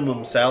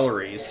minimum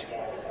salaries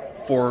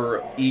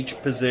for each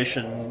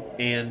position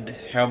and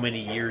how many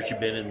years you've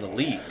been in the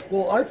league.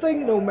 Well, I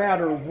think no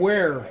matter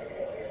where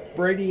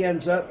Brady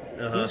ends up,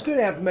 he's going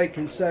to have to make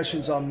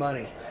concessions on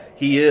money.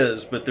 He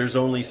is, but there's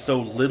only so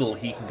little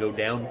he can go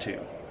down to.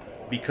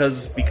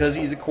 Because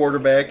he's a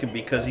quarterback and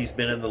because he's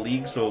been in the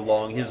league so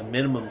long, his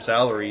minimum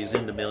salary is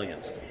in the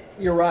millions.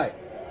 You're right.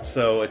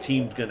 So a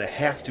team's going to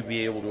have to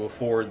be able to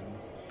afford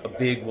a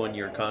big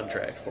one-year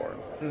contract for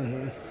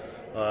him.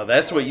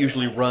 That's what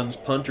usually runs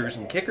punters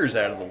and kickers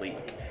out of the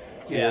league.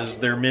 Yeah. Is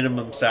their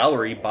minimum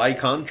salary by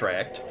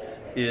contract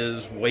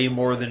is way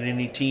more than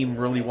any team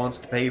really wants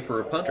to pay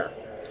for a punter.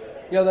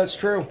 Yeah, that's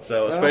true.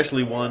 So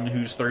especially one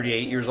who's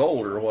 38 years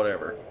old or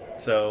whatever.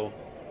 So,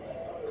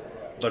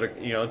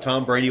 but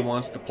Tom Brady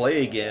wants to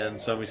play again.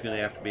 Somebody's going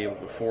to have to be able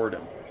to afford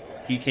him.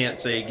 He can't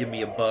say, "Give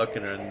me a buck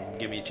and then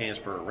give me a chance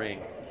for a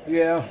ring."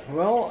 Yeah.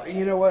 Well,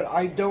 you know what?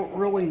 I don't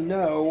really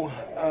know.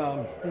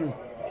 I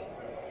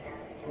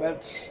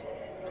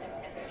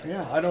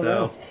don't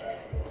know.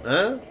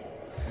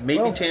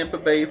 Maybe Tampa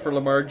Bay for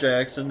Lamar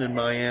Jackson and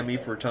Miami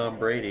for Tom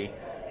Brady.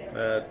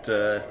 But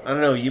I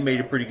don't know. You made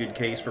a pretty good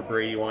case for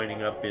Brady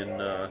winding up in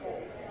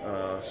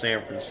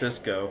San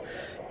Francisco.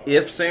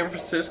 If San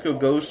Francisco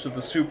goes to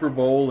the Super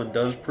Bowl and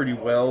does pretty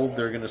well,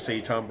 they're going to say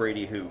Tom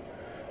Brady who?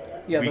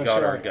 Yeah, we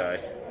got our guy.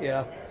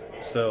 Yeah.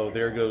 So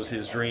there goes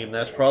his dream.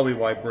 That's probably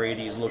why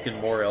Brady's looking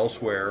more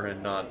elsewhere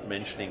and not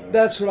mentioning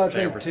That's what I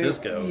San think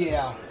Francisco. Too.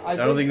 Yeah. I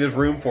don't think there's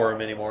room for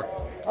him anymore.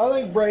 I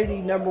think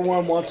Brady, number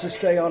one, wants to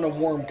stay on a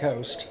warm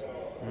coast.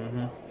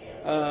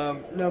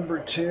 Number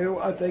two,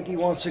 I think he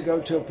wants to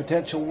go to a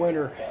potential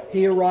winner.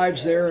 He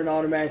arrives there and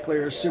automatically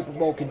is a Super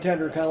Bowl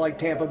contender, kind of like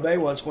Tampa Bay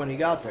was when he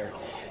got there.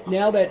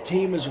 Now that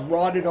team is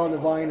rotted on the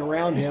vine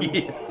around him,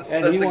 yes,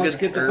 and he wants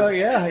to get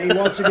he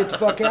wants to get the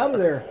fuck out of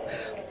there.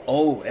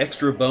 Oh,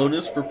 extra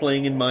bonus for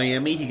playing in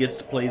Miami. He gets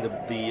to play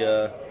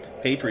the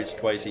Patriots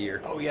twice a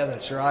year. Oh, yeah,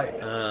 that's right.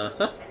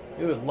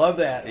 He would love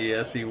that.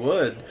 Yes, he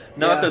would.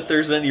 Not that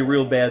there's any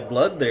real bad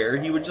blood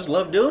there. He would just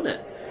love doing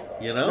it,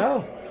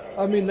 No.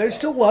 I mean, they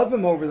still love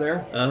him over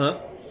there. So.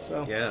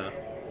 Yeah.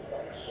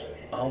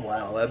 Oh,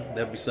 wow.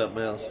 That'd be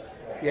something else.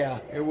 Yeah,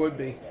 it would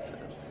be.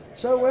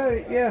 So,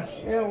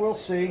 we'll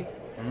see.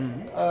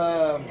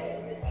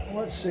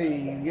 Let's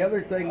see. The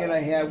other thing that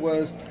I had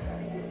was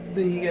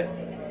the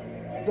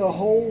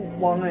whole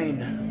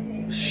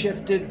line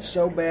shifted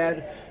so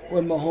bad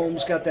when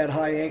Mahomes got that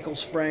high ankle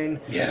sprain.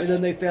 Yes. And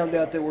then they found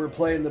out that we were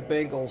playing the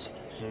Bengals.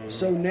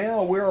 So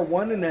now we're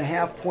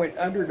 1.5 point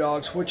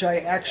underdogs, which I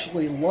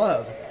actually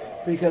love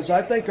because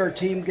I think our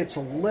team gets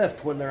a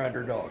lift when they're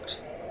underdogs.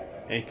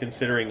 And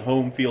considering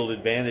home field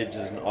advantage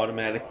is an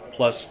automatic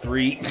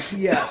 +3.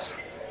 Yes.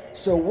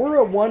 So we're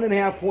a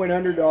 1.5 point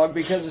underdog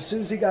because as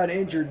soon as he got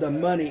injured, the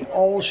money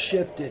all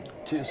shifted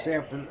to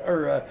Cincinnati.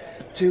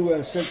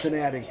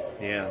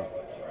 Yeah.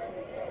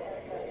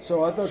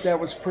 So I thought that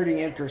was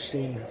pretty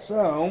interesting.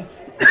 So,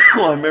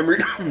 well, I remember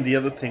the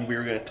other thing we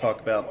were going to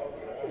talk about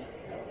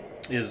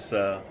is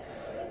the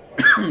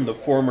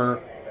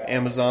former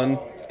Amazon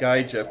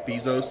guy, Jeff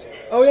Bezos.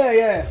 Oh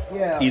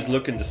yeah. He's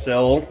looking to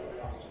sell.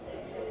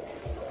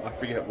 I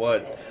forget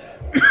what.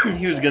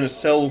 He was going to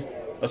sell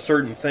a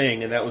certain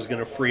thing, and that was going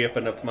to free up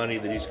enough money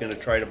that he's going to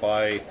try to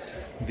buy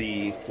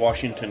the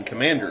Washington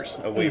Commanders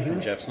away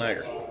from Jeff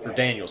Snyder, or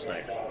Daniel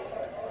Snyder.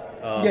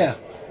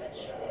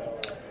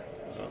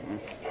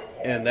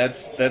 And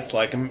that's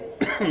like a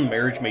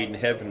marriage made in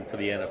heaven for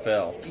the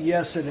NFL.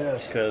 Yes, it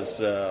is. Because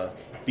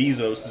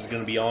Bezos is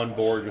going to be on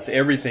board with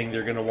everything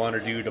they're going to want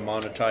to do to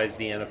monetize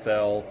the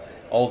NFL,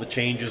 all the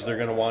changes they're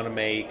going to want to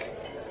make.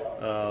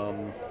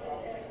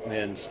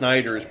 And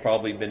Snyder has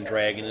probably been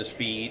dragging his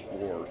feet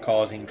or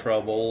causing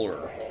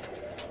trouble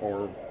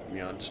or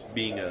just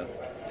being a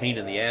pain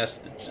in the ass.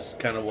 That's just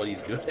kind of what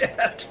he's good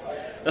at.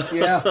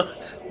 Yeah.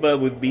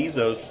 But with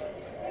Bezos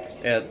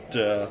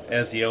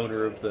as the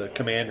owner of the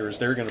Commanders,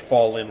 they're going to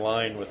fall in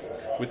line with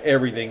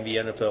everything the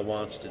NFL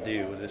wants to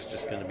do. It's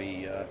just going to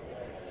be a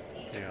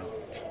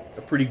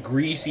pretty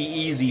greasy,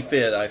 easy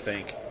fit, I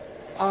think.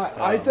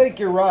 I think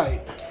you're right.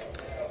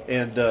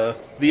 And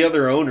the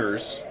other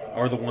owners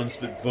are the ones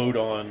that vote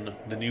on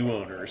the new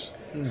owners.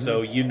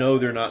 So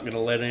they're not going to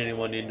let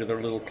anyone into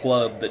their little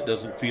club that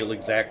doesn't feel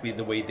exactly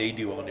the way they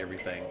do on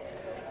everything.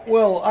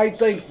 Well, I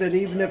think that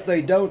even if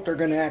they don't, they're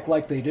going to act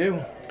like they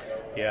do.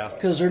 Yeah.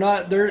 Because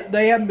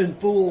they haven't been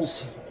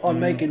fools on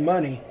making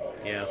money.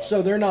 Yeah.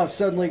 So they're not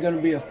suddenly going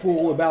to be a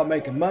fool about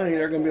making money.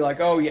 They're going to be like,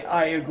 oh, yeah,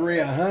 I agree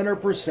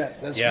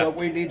 100%. That's what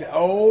we need to...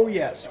 Oh,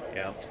 yes.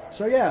 Yeah.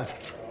 So, yeah.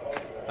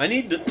 I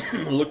need to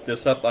look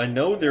this up. I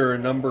know there are a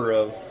number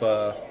of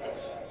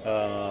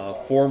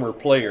former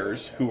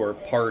players who are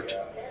part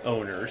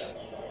owners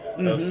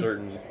of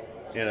certain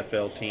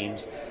NFL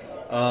teams.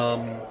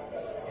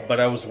 But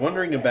I was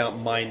wondering about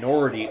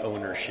minority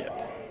ownership.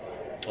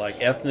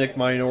 Like ethnic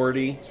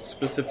minority,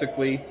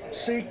 specifically.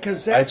 See,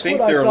 because that's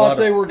what I thought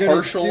they were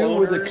going to do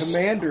owners with the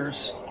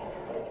Commanders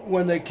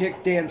when they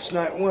kicked Dan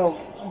Snyder.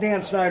 Well,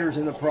 Dan Snyder's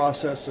in the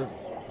process of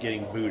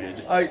getting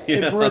booted.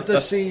 In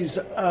parentheses,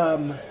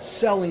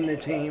 selling the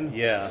team.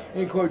 Yeah.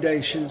 In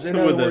quotations. In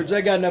other words,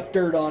 they got enough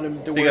dirt on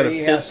him to where he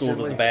has to... They got a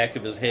pistol to the back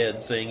of his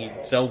head saying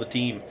he'd sell the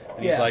team.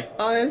 And he's like,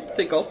 I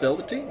think I'll sell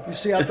the team. You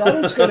see, I thought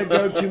it was going to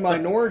go to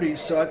minorities,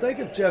 so I think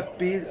if Jeff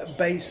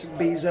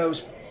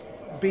Bezos,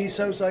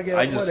 I guess.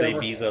 I just say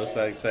Bezos,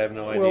 I have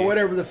no idea. Well,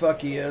 whatever the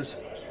fuck he is.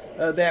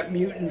 That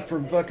mutant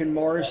from fucking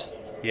Mars.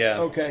 Yeah.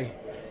 Okay.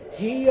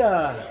 He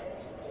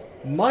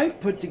might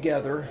put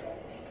together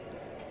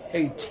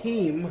a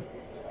team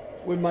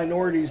with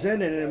minorities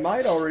in it, and it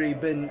might already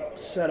been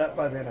set up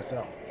by the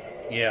NFL.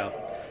 Yeah.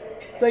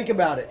 Think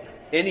about it.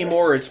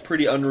 Anymore, it's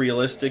pretty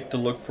unrealistic to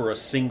look for a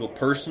single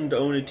person to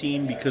own a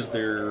team because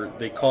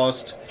they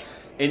cost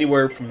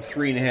anywhere from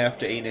 $3.5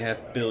 to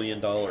 $8.5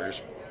 billion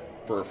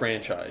for a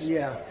franchise.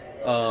 Yeah.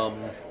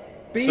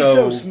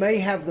 Bezos may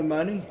have the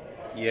money.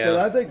 Yeah. But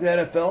I think the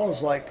NFL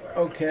is like,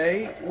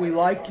 okay, we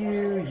like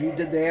you. You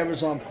did the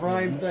Amazon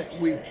Prime thing.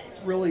 We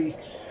really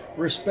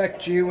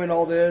respect you and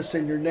all this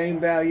and your name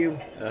value.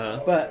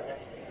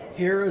 But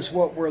here is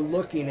what we're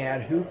looking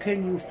at. Who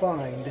can you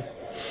find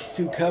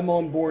to come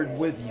on board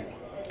with you?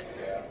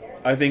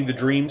 I think the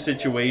dream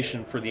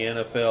situation for the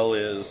NFL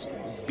is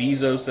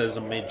Bezos as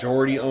a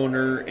majority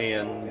owner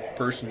and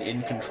person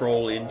in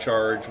control, in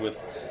charge with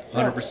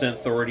 100%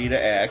 authority to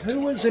act.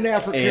 Who is an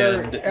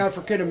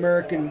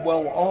African-American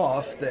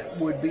well-off that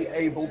would be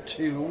able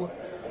to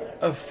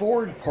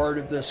afford part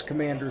of this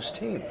Commanders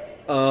team?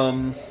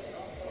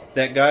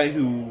 That guy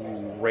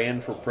who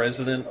ran for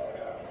president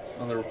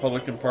on the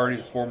Republican Party,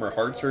 the former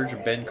heart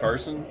surgeon, Ben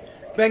Carson.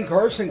 Ben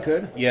Carson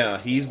could. Yeah,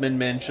 he's been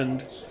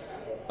mentioned.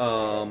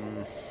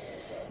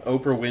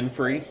 Oprah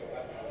Winfrey.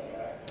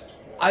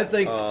 I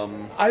think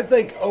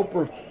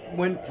Oprah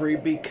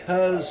Winfrey,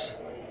 because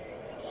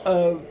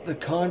of the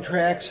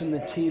contracts and the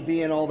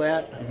TV and all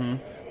that,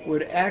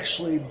 would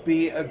actually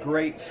be a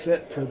great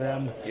fit for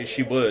them. Yeah,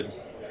 she would.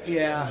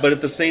 Yeah. But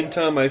at the same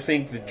time, I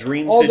think the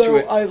dream situation...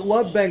 situation... I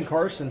love Ben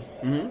Carson.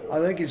 I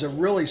think he's a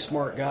really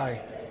smart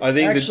guy.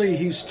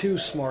 He's too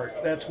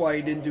smart. That's why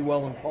he didn't do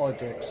well in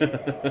politics.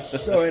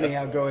 So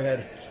anyhow, go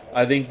ahead.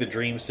 I think the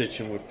dream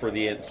situation for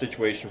the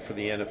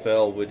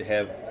NFL would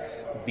have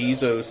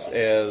Bezos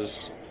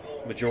as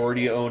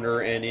majority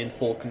owner and in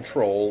full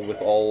control with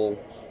all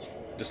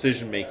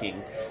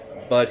decision-making,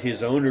 but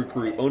his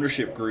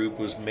ownership group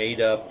was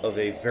made up of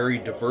a very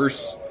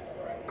diverse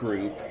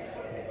group,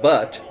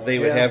 but they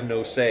would have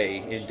no say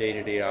in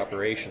day-to-day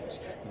operations.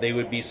 They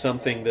would be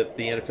something that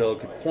the NFL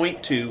could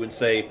point to and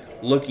say,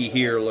 looky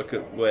here, look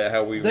at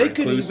how we were They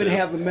could inclusive. even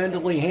have a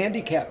mentally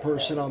handicapped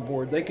person on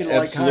board. They could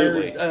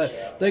hire.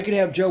 They could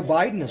have Joe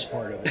Biden as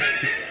part of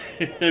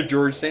it.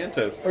 George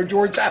Santos. Or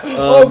George.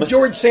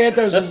 George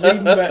Santos is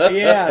even better.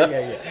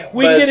 Yeah.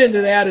 We get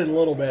into that in a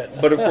little bit.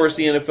 But of course,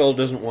 the NFL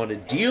doesn't want to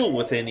deal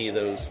with any of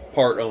those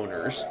part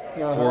owners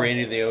or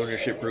any of the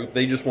ownership group.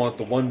 They just want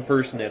the one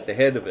person at the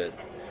head of it,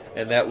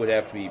 and that would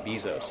have to be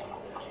Bezos.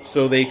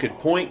 So they could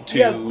point to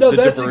the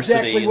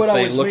diversity and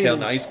say, look how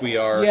nice we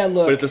are. Yeah,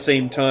 look. But at the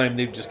same time,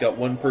 they've just got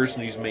one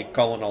person who's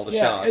calling all the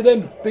shots. And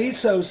then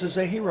Bezos is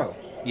a hero.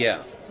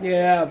 Yeah.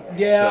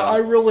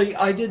 So.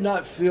 I did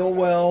not feel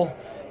well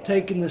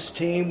taking this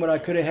team when I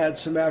could have had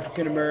some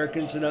African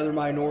Americans and other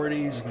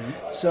minorities.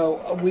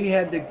 So we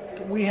had to do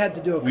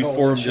a coalition. We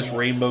formed this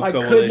rainbow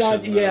coalition.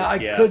 I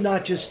could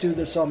not just do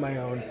this on my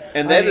own.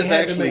 And that is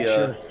actually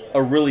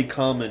a really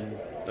common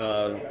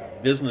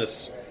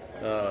business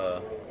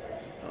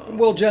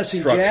Well, Jesse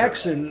structure.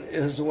 Jackson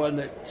is the one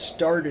that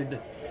started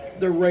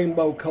the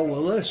Rainbow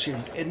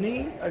Coalition, isn't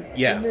he?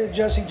 Isn't it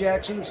Jesse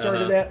Jackson that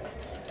started that?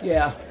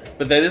 Yeah.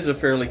 But that is a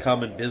fairly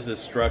common business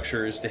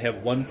structure, is to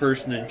have one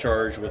person in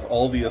charge with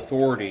all the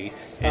authority,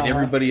 and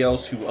everybody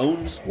else who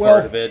owns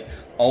part of it,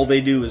 all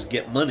they do is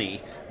get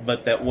money,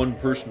 but that one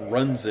person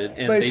runs it,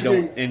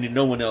 and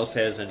no one else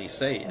has any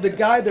say in it. The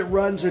guy that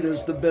runs it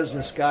is the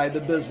business guy,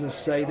 the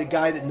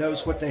guy that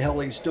knows what the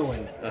hell he's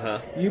doing.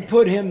 You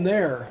put him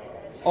there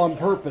on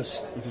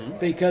purpose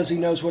because he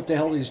knows what the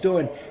hell he's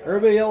doing.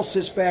 Everybody else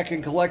sits back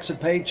and collects a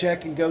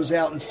paycheck and goes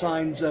out and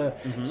signs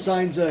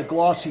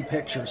glossy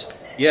pictures.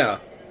 Yeah,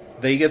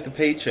 they get the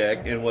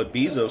paycheck, and what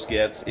Bezos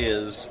gets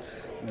is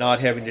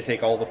not having to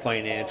take all the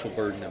financial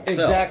burden himself.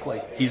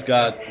 Exactly. He's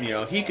got,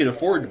 he could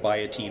afford to buy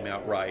a team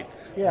outright.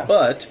 Yeah.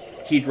 But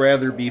he'd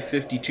rather be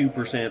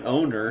 52%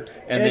 owner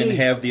and then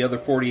have the other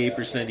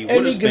 48% he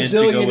would have spent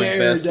to go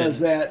invest does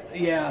that.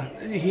 Yeah,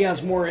 he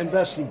has more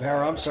investing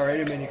power. I'm sorry, I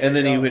didn't mean to. And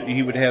then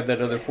he would have that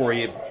other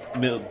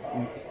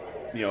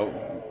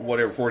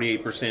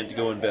 48% to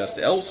go invest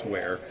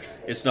elsewhere.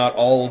 It's not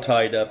all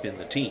tied up in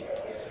the team.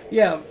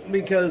 Yeah,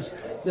 because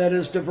that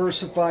is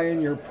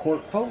diversifying your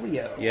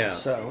portfolio. Yeah.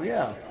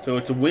 So So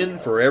it's a win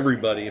for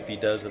everybody if he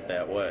does it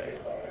that way.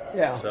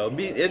 Yeah. So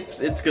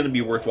it's going to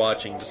be worth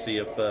watching to see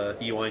if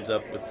he winds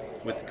up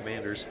with the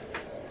Commanders.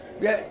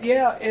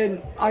 Yeah,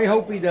 and I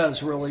hope he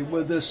does, really,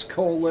 with this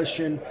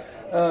coalition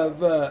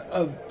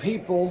of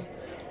people.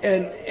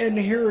 And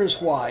here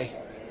is why.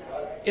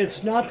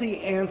 It's not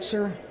the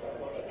answer,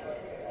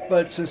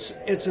 but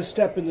it's a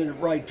step in the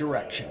right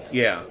direction.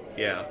 Yeah.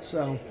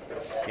 So,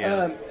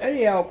 yeah.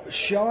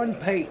 Sean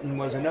Payton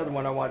was another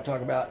one I want to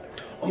talk about.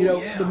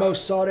 The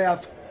most sought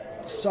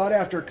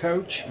after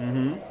coach.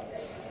 Mm-hmm.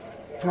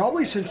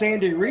 Probably since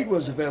Andy Reid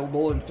was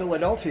available in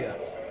Philadelphia.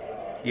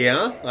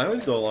 Yeah, I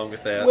would go along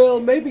with that. Well,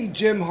 maybe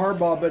Jim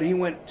Harbaugh, but he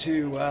went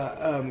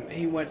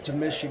to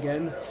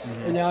Michigan,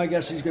 and now I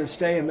guess he's going to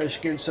stay in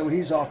Michigan, so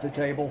he's off the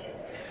table.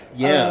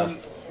 Yeah.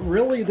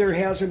 Really, there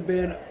hasn't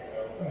been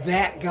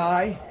that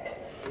guy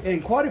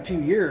in quite a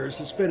few years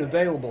that's been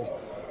available.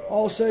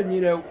 All of a sudden,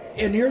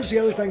 and here's the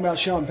other thing about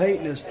Sean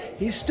Payton is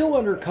he's still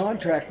under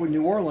contract with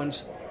New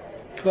Orleans.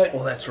 But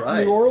that's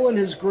right. New Orleans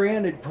has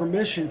granted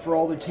permission for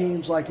all the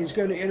teams. Like he's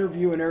going to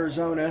interview in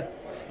Arizona.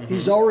 Mm-hmm.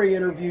 He's already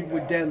interviewed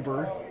with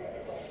Denver.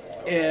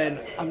 And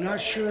I'm not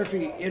sure if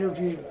he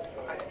interviewed.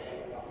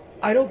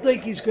 I don't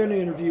think he's going to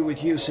interview with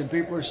Houston.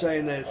 People are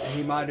saying that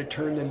he might have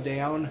turned them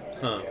down.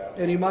 Huh.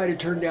 And he might have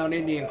turned down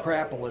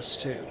Indianapolis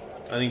too.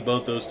 I think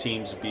both those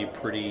teams would be a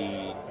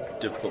pretty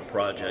difficult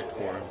project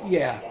for him.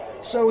 Yeah.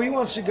 So he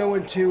wants to go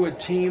into a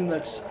team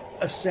that's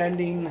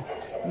ascending,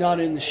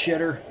 not in the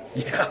shitter.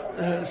 Yeah.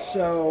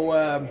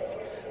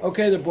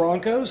 The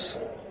Broncos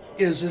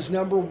is his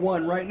number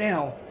one right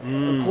now.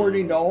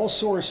 According to all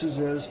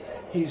sources,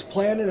 he's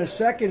planning a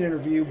second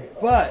interview,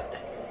 but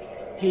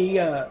he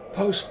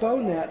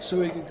postponed that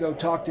so he could go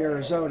talk to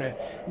Arizona.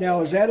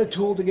 Now, is that a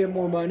tool to get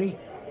more money?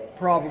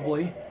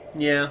 Probably.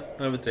 Yeah,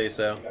 I would say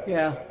so.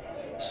 Yeah.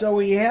 So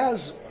he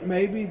has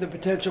maybe the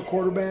potential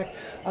quarterback.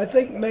 I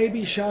think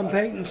maybe Sean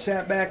Payton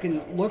sat back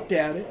and looked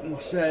at it and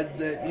said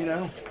that,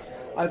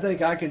 I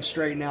think I can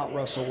straighten out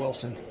Russell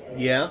Wilson.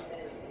 Yeah,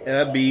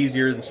 that'd be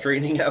easier than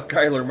straightening out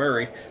Kyler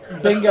Murray.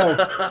 Bingo.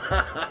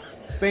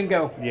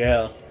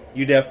 Yeah,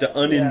 you'd have to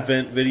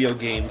uninvent video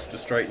games to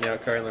straighten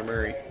out Kyler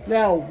Murray.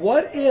 Now,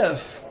 what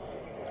if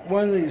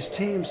one of these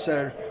teams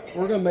said,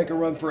 we're going to make a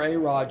run for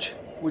A-Raj?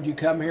 Would you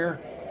come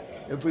here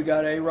if we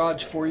got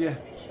A-Raj for you?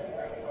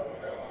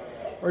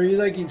 Or do you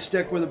think he'd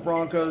stick with the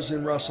Broncos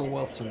and Russell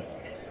Wilson?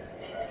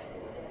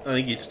 I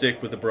think he'd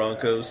stick with the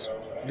Broncos.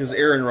 Because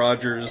Aaron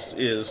Rodgers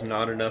is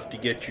not enough to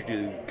get you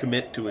to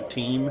commit to a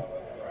team.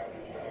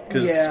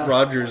 Because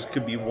Rodgers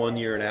could be 1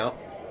 year and out.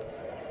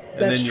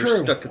 And then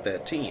you're stuck at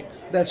that team.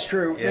 That's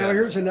true. Yeah. Now,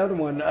 here's another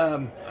one.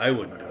 I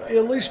wouldn't do it.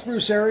 At least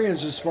Bruce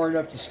Arians is smart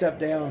enough to step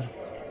down.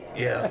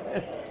 Yeah.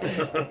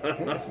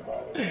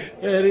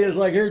 And he is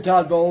like, here,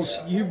 Todd Bowles,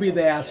 you be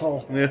the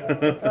asshole.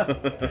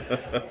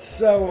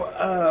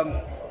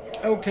 So,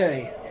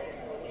 okay.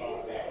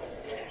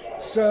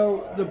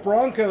 So the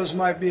Broncos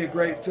might be a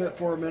great fit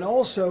for him. And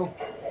also,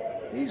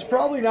 he's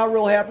probably not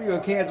real happy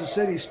with Kansas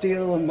City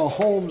stealing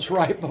Mahomes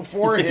right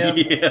before him.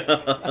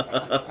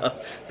 Yeah.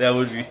 That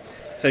would be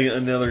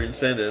another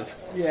incentive.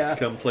 Yeah. To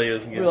come play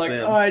us against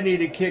them. Oh, I need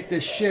to kick the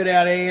shit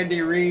out of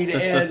Andy Reid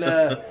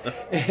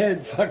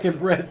and fucking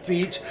Brett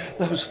Veach.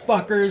 Those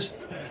fuckers.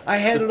 I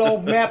had it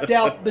all mapped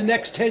out the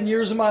next 10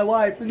 years of my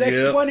life. The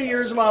next 20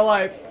 years of my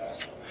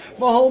life.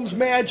 Mahomes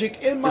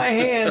magic in my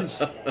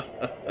hands.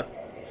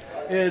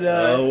 And,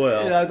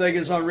 and I think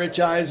it's on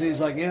Rich Eisen.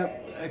 He's like,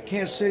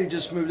 Kansas City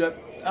just moved up.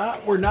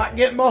 We're not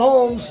getting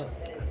Mahomes.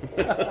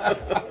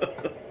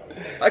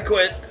 I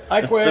quit.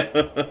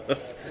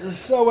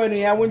 So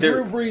anyhow, when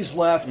Drew Brees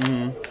left,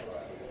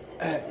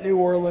 New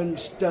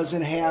Orleans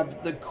doesn't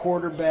have the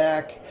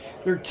quarterback.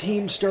 Their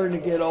team's starting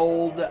to get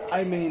old.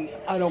 I mean,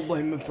 I don't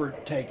blame them for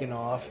taking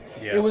off.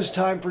 Yeah. It was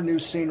time for new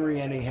scenery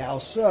anyhow.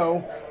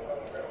 So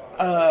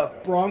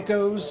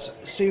Broncos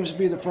seems to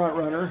be the front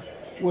runner,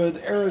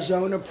 with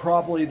Arizona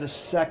probably the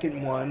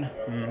second one,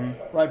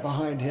 right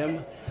behind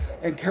him.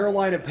 And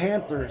Carolina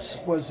Panthers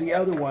was the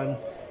other one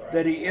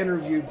that he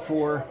interviewed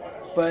for,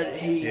 but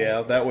he...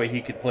 Yeah, that way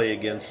he could play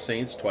against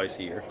Saints twice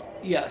a year.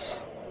 Yes.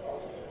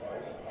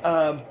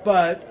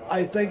 But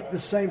I think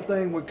the same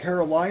thing with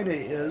Carolina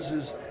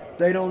is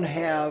they don't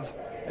have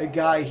a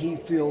guy he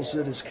feels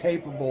that is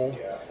capable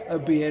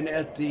of being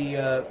at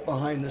the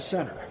behind the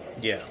center.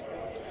 Yeah.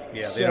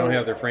 Yeah, they don't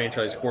have their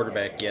franchise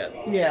quarterback yet.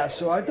 Yeah,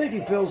 so I think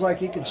he feels like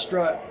he can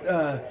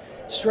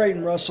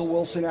straighten Russell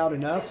Wilson out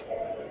enough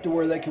to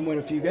where they can win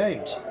a few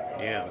games.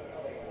 Yeah.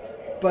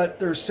 but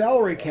their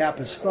salary cap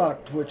is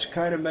fucked, which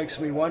kind of makes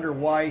me wonder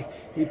why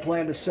he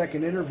planned a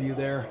second interview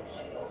there.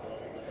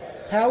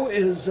 How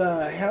is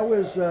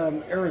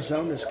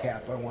Arizona's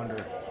cap, I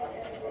wonder?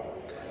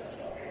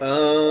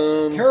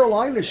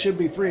 Carolina should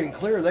be free and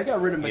clear. They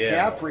got rid of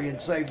McCaffrey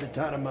and saved a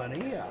ton of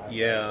money.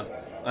 Yeah.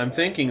 I'm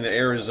thinking that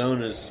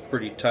Arizona's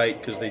pretty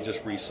tight because they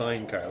just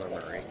re-signed Kyler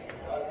Murray.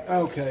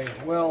 Okay,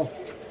 well,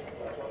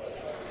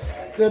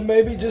 then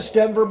maybe just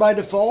Denver by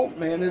default,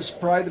 man. It's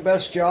probably the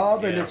best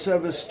job, and it's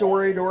of a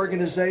storied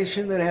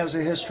organization that has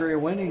a history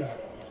of winning.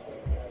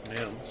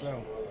 Yeah.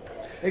 So,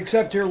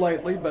 except here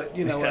lately, but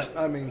you know what,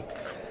 I mean.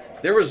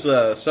 There was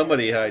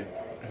somebody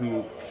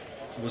who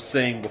was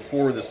saying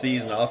before the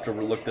season, I'll have to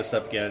look this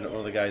up again, I don't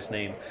know the guy's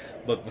name,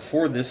 but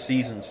before this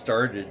season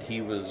started,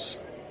 he was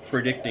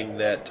predicting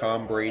that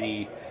Tom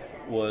Brady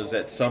was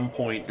at some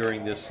point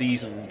during this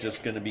season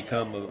just going to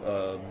become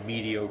a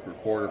mediocre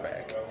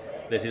quarterback,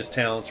 that his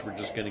talents were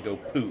just going to go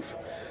poof,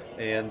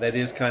 and that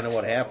is kind of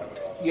what happened.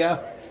 Yeah.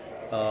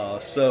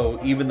 So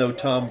even though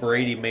Tom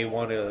Brady may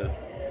want to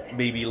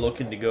maybe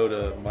looking to go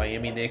to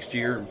Miami next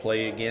year and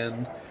play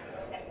again,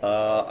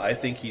 I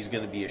think he's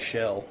going to be a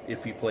shell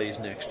if he plays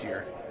next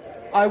year.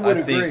 I would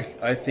agree.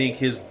 I think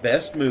his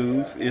best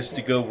move is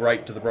to go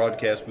right to the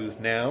broadcast booth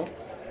now,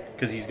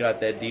 because he's got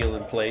that deal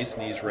in place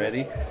and he's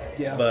ready.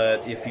 Yeah.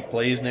 But if he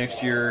plays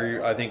next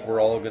year, I think we're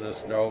all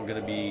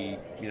gonna be,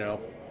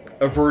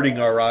 averting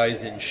our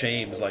eyes in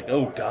shame. It's like,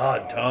 oh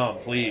God, Tom,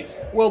 please.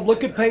 Well,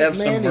 look at Peyton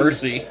Manning. Have some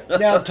mercy.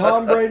 Now,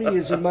 Tom Brady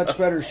is in much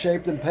better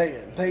shape than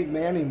Peyton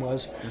Manning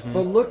was. Mm-hmm.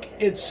 But look,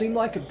 it seemed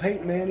like a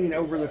Peyton Manning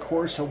over the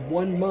course of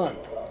 1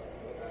 month,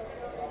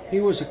 he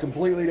was a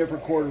completely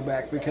different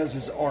quarterback because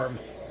of his arm.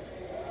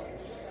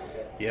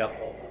 Yeah.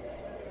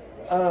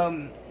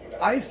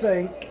 I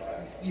think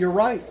you're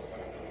right.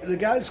 The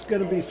guy's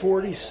going to be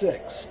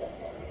 46.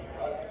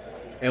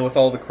 And with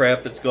all the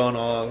crap that's gone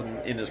on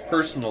in his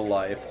personal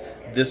life,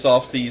 this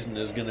offseason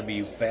is going to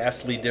be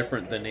vastly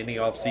different than any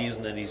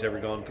offseason that he's ever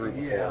gone through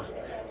before. Yeah.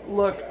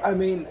 Look, I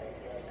mean,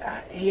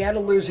 he had a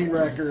losing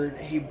record.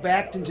 He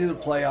backed into the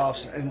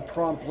playoffs and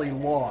promptly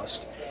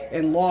lost,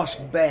 and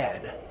lost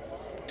bad.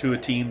 To a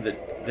team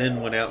that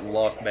then went out and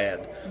lost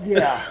bad.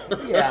 Yeah.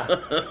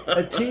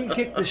 A team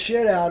kicked the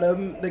shit out of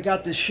them. They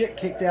got the shit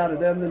kicked out of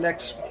them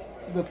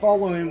the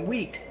following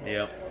week.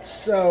 Yeah.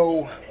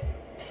 So,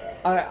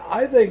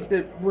 I think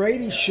that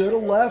Brady should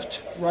have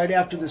left right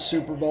after the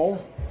Super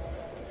Bowl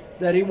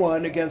that he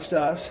won against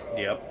us.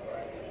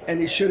 Yep. And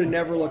he should have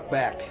never looked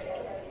back.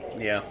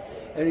 Yeah.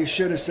 And he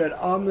should have said,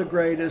 I'm the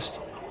greatest.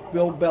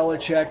 Bill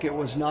Belichick, it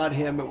was not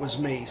him, it was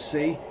me.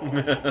 See?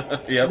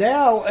 Yep.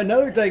 Now,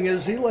 another thing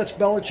is he lets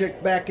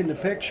Belichick back in the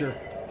picture.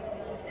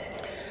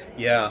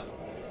 Yeah.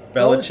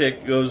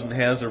 Belichick goes and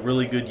has a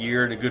really good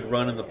year and a good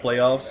run in the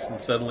playoffs,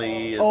 and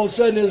suddenly all of a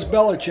sudden it's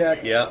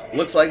Belichick. Yeah.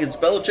 Looks like it's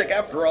Belichick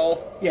after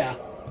all. Yeah.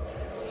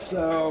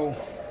 So,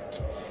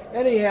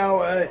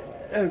 anyhow,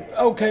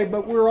 okay,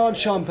 but we're on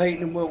Sean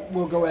Payton, and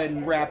we'll go ahead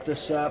and wrap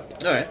this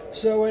up. All right.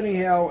 So,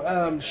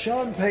 anyhow,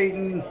 Sean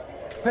Payton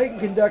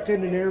conducted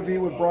an interview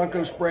with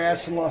Broncos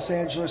brass in Los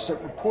Angeles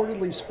that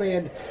reportedly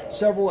spanned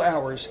several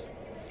hours.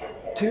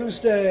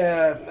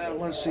 Tuesday,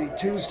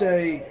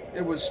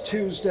 it was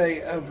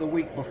Tuesday of the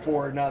week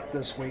before, not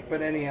this week,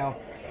 but anyhow,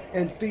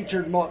 and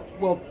featured, it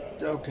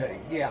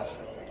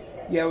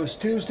was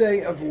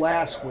Tuesday of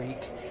last week.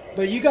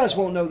 But you guys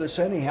won't know this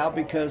anyhow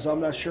because I'm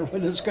not sure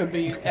when it's going to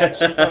be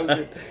actually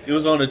posted. It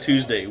was on a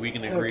Tuesday. We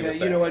can agree with that.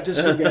 Okay, you know what?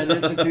 Just forget it.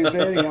 It's a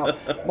Tuesday anyhow.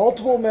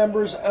 Multiple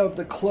members of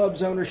the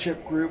club's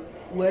ownership group,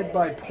 led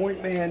by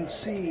Point Man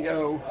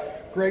CEO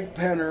Greg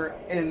Penner,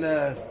 and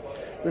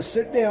the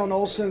sit-down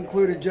also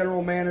included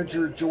General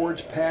Manager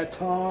George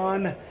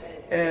Patton,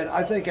 and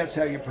I think that's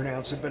how you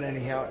pronounce it, but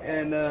anyhow,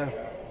 and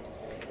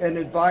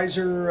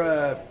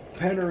advisor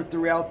Penner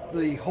throughout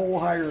the whole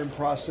hiring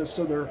process.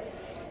 So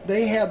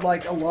they had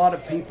like a lot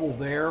of people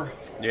there.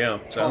 Yeah,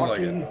 sounds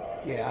talking. like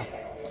it. Yeah.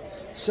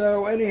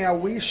 So anyhow,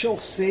 we shall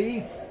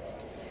see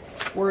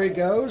where he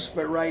goes,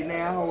 but right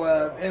now,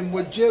 and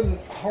with Jim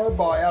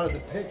Harbaugh out of the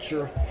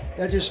picture,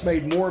 that just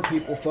made more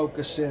people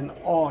focus in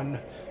on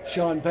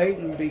Sean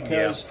Payton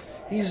because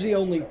he's the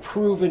only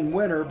proven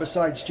winner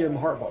besides Jim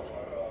Harbaugh.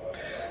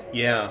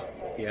 Yeah.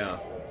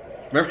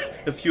 Remember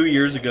a few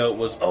years ago it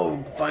was,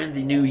 find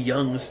the new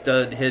young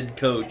stud head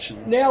coach.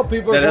 And now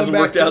people are that hasn't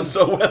worked out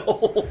so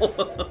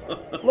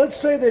well. Let's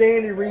say that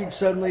Andy Reid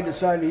suddenly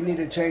decided he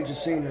needed to change the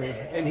scenery,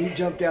 and he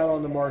jumped out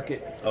on the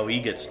market. Oh, he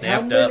gets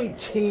snapped up. How many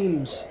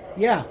teams?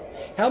 Yeah.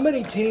 How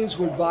many teams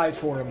would vie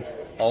for him?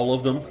 All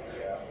of them.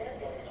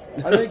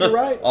 I think you're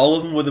right. All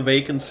of them with a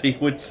vacancy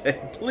would say,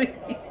 please.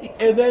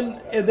 And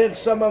then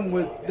some of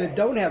them that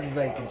don't have a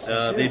vacancy.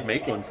 They'd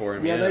make one for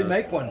him. Yeah, they'd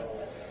make one.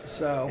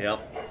 So. Yeah.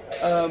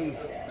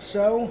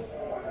 So,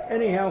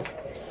 anyhow,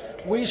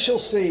 we shall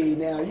see.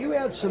 Now, you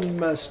had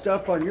some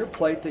stuff on your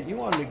plate that you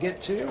wanted to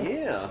get to.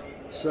 Yeah.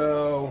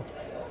 So.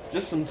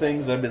 Just some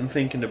things I've been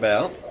thinking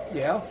about.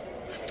 Yeah.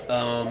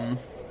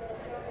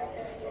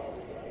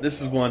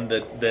 This is one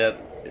that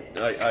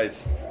I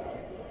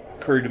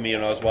occurred to me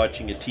when I was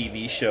watching a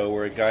TV show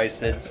where a guy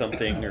said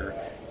something or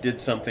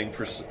did something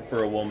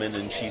for a woman,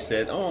 and she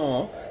said,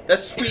 "Oh,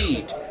 that's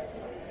sweet."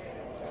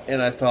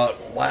 And I thought,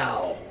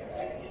 wow,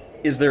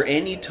 is there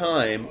any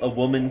time a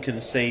woman can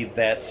say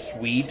that's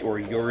sweet or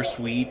you're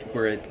sweet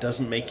where it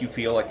doesn't make you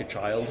feel like a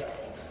child?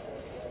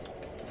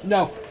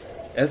 No.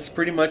 That's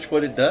pretty much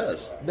what it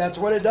does. That's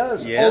what it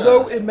does. Yeah.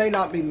 Although it may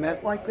not be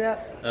meant like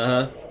that,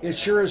 Uh-huh. it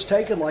sure is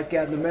taken like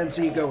that in the men's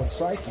ego and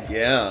psyche.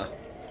 Yeah.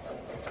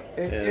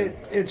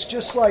 It's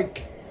just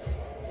like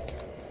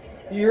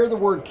you hear the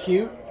word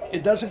cute,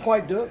 it doesn't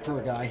quite do it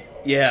for a guy.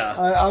 Yeah.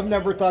 I've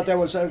never thought that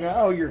was,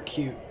 oh, you're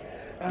cute.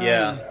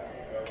 Yeah.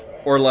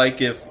 Or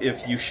like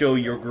if you show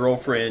your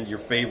girlfriend your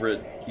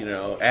favorite,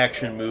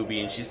 action movie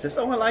and she says,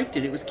 "Oh, I liked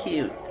it. It was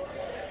cute."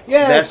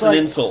 Yeah, that's an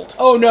insult.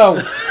 Oh, no.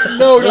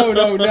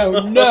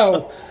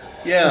 No.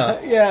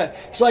 Yeah. Yeah.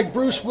 It's like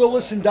Bruce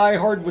Willis in Die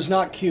Hard was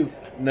not cute.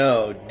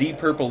 No, Deep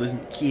Purple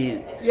isn't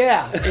cute.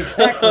 Yeah,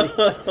 exactly.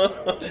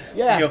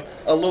 Yeah.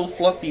 A little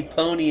fluffy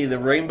pony, the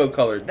rainbow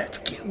colored, that's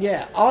cute.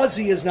 Yeah,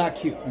 Ozzy is not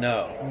cute.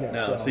 No.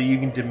 So. So you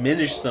can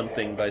diminish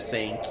something by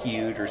saying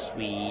cute or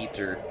sweet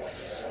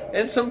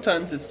and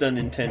sometimes it's done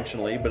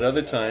intentionally, but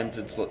other times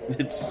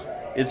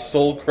it's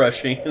soul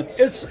crushing.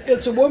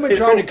 It's a woman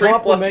trying to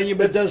compliment you,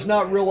 but does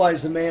not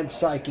realize the man's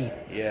psyche.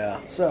 Yeah.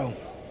 So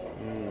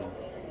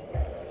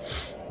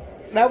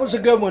that was a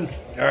good one.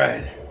 All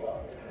right.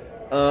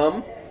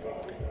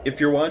 If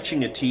you're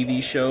watching a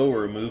TV show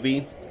or a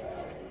movie,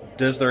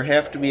 does there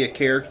have to be a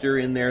character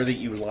in there that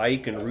you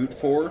like and root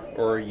for,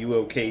 or are you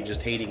okay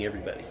just hating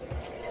everybody?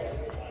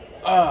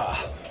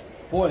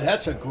 Boy,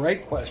 that's a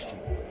great question.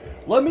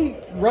 Let me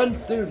run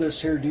through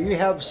this here. Do you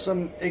have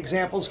some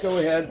examples? Go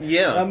ahead.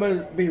 Yeah. I'm going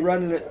to be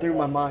running it through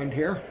my mind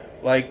here.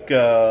 Like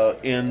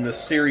in the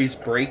series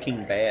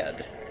Breaking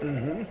Bad.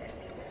 Mm-hmm.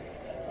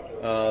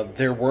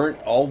 There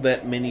weren't all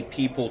that many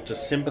people to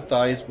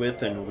sympathize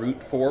with and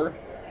root for.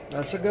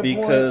 That's a good point.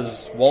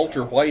 Because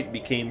Walter White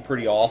became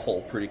pretty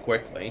awful pretty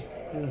quickly.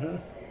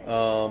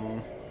 Mm-hmm.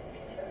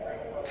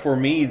 For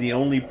me, the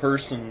only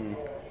person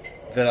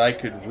that I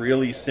could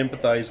really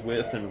sympathize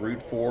with and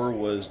root for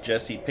was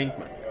Jesse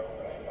Pinkman.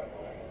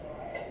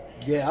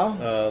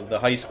 Yeah. The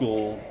high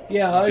school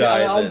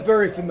guy. I'm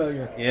very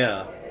familiar.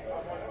 Yeah.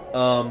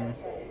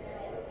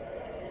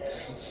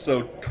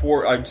 So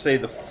I'd say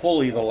the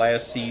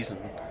last season,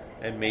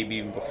 and maybe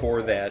even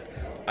before that,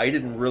 I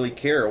didn't really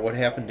care what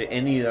happened to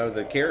any of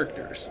the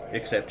characters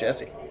except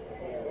Jesse.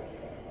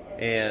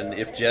 And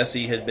if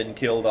Jesse had been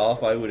killed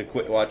off, I would have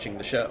quit watching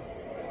the show.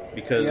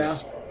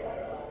 Because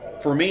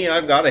for me,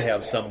 I've got to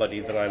have somebody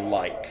that I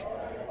like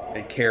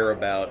and care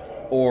about,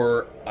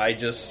 or I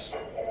just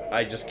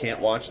can't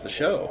watch the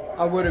show.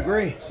 I would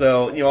agree.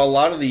 So, a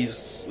lot of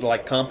these,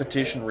 like,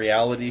 competition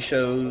reality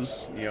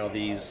shows,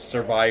 these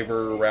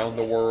Survivor, Around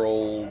the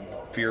World,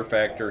 Fear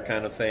Factor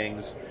kind of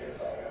things,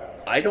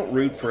 I don't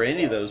root for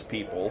any of those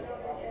people.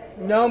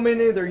 No, me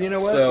neither. You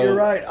know what? So you're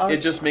right. It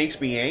just makes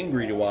me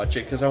angry to watch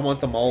it because I want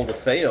them all to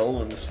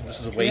fail, and this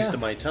is a waste of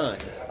my time.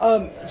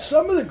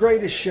 Some of the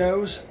greatest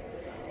shows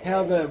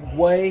have a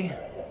way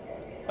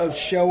of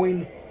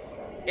showing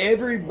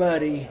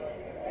everybody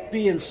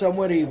being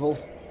somewhat evil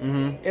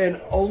and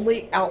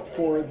only out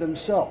for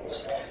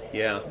themselves.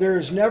 Yeah.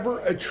 There's never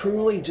a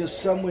truly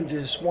just someone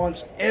just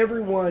wants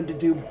everyone to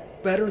do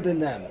better than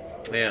them.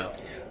 Yeah.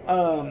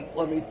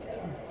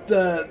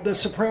 The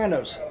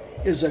Sopranos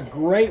is a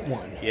great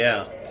one.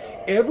 Yeah.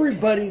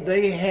 Everybody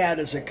they had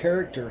as a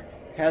character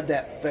had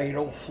that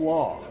fatal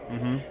flaw.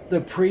 Mm-hmm.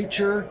 The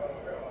preacher,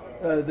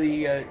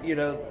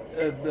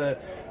 the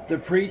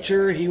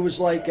preacher, he was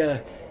like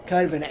a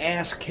kind of an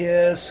ass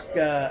kiss.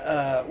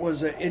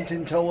 Was it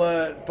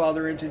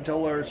Father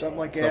Intintola or something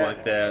like that? Something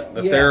like that.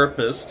 The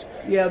therapist.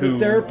 Yeah, the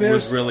therapist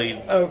was really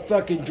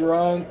fucking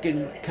drunk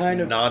and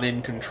kind of not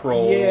in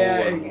control.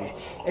 Yeah,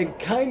 and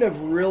kind of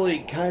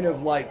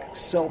like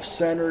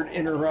self-centered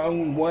in her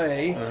own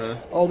way.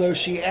 Although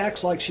she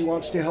acts like she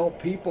wants to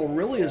help people,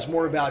 really is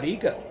more about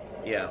ego.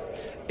 Yeah.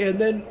 And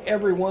then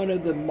every one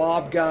of the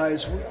mob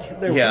guys,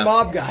 they were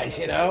mob guys,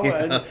 and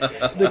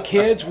the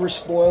kids were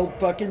spoiled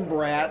fucking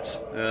brats.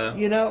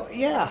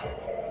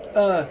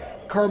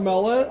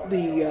 Carmela,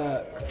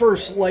 the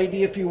first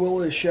lady, if you will,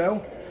 of the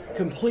show,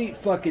 complete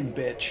fucking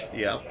bitch.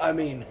 Yeah. I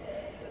mean,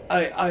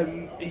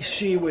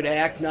 she would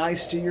act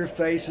nice to your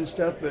face and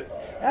stuff,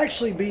 but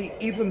actually be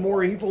even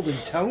more evil than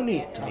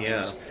Tony at times.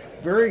 Yeah.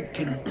 Very,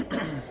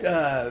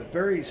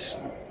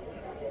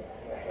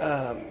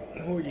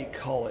 what do you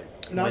call it?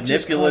 Not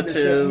manipulative.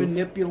 Just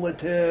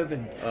manipulative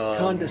and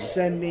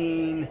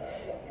condescending,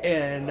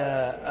 and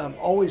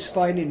always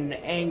finding an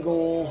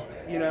angle,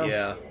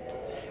 Yeah.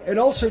 and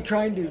also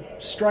trying to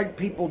strike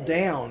people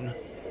down,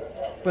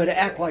 but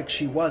act like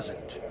she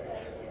wasn't.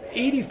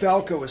 Edie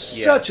Falco is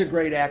such a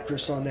great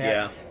actress on that.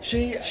 Yeah.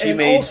 She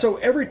also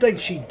everything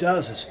she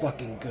does is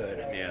fucking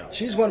good. Yeah.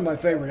 She's one of my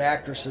favorite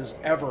actresses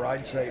ever,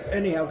 I'd say.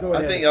 Anyhow, go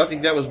ahead. I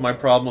think that was my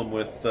problem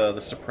with The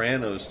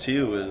Sopranos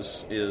too.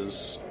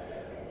 Is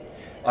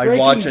I'd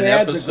watch an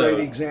Bad's episode. a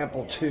great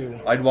example, too.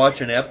 I'd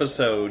watch an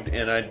episode,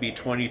 and I'd be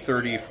 20,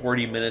 30,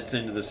 40 minutes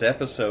into this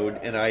episode,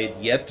 and I had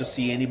yet to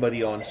see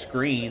anybody on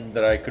screen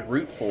that I could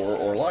root for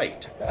or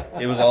liked.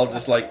 It was all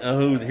just like,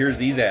 oh, here's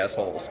these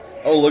assholes.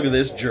 Oh, look at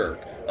this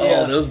jerk.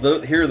 Yeah.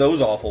 Oh, here are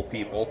those awful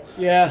people.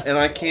 Yeah. And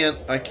I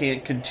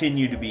can't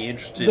continue to be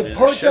interested in The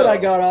part a show. that I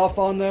got off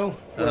on, though,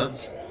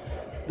 was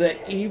the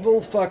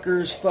evil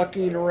fuckers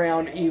fucking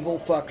around evil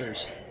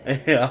fuckers.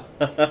 Yeah.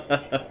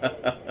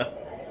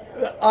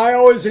 I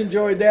always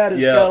enjoyed that.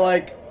 It's Yeah. kind of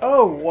like,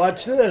 oh,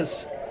 watch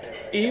this.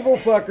 Evil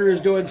fucker is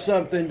doing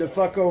something to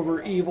fuck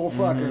over evil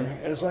fucker.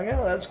 And it's like,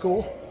 oh, that's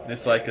cool.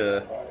 It's like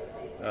a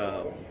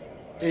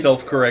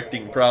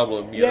self-correcting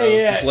problem. You know?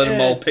 Yeah. Just let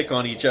them all pick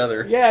on each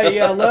other.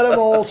 Yeah, let them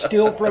all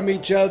steal from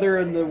each other,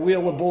 and the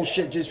wheel of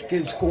bullshit just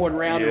keeps going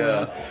round and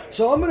round.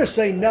 So I'm going to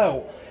say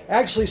no.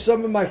 Actually,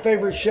 some of my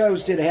favorite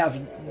shows didn't have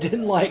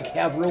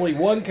really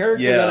one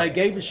character that I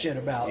gave a shit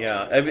about.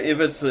 Yeah, if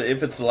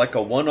it's like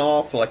a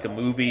one-off, like a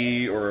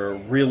movie or a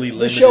really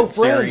limited the show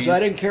series, Friends, I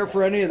didn't care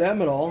for any of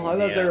them at all. I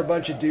thought they were a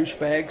bunch of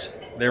douchebags.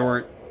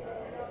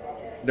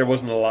 There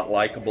wasn't a lot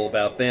likable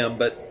about them,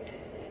 but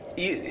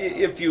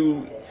if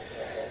you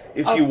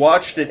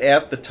watched it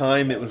at the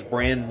time it was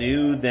brand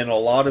new, then a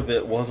lot of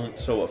it wasn't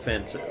so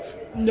offensive.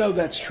 No,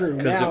 that's true.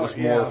 Because it was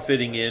more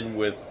fitting in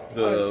with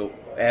the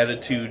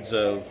attitudes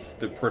of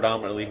the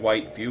predominantly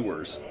white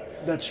viewers.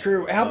 That's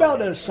true. How about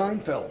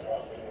Seinfeld?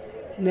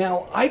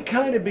 Now, I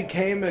kind of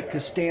became a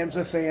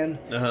Costanza fan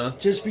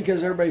just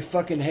because everybody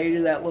fucking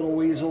hated that little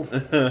weasel.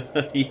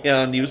 Yeah,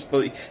 and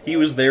he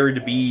was there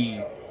to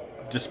be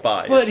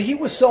despised. But he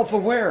was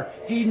self-aware.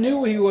 He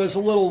knew he was a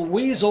little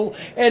weasel,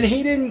 and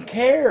he didn't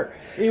care.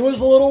 He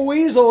was a little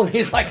weasel, and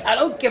he's like, I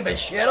don't give a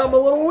shit, I'm a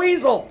little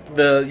weasel.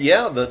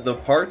 The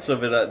parts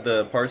of it,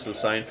 the parts of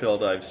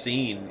Seinfeld I've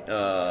seen,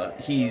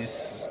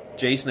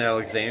 Jason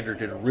Alexander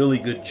did a really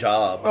good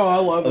job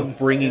of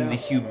bringing the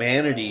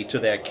humanity to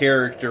that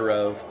character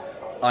of,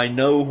 I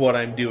know what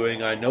I'm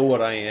doing, I know what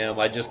I am,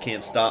 I just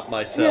can't stop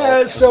myself.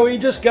 Yeah, so he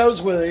just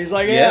goes with it. He's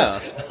like,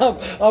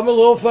 I'm a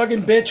little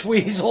fucking bitch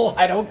weasel,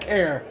 I don't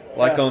care.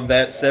 Like on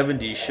that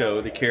 70s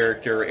show, the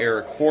character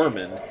Eric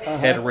Foreman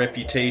had a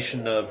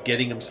reputation of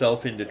getting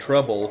himself into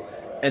trouble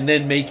and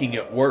then making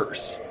it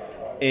worse.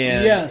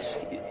 And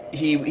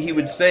he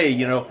would say,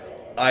 you know,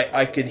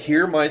 I could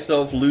hear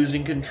myself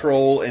losing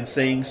control and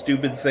saying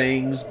stupid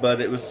things,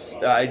 but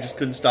I just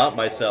couldn't stop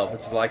myself.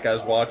 It's like I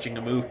was watching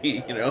a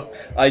movie, you know.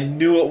 I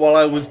knew it while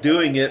I was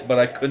doing it, but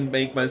I couldn't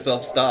make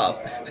myself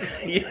stop.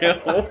 You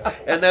know?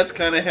 And that's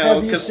kind of how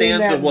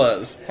Costanza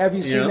was. Have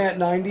you seen that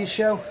 90s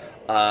show?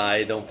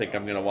 I don't think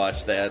I'm going to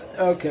watch that.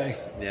 Okay.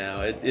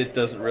 No, it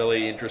doesn't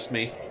really interest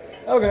me.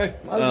 Okay,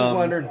 I was just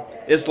wondering.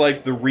 It's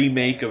like the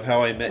remake of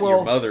How I Met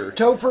Your Mother.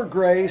 Topher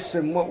Grace,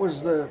 and what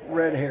was the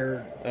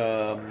red-haired?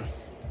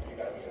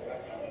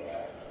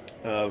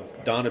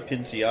 Donna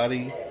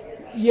Pinciotti.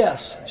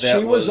 Yes,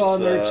 she was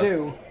on there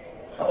too.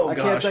 Oh I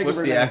gosh, can't think what's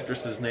of her the name.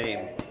 actress's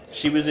name?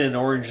 She was in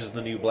Orange Is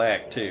the New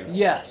Black too.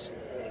 Yes.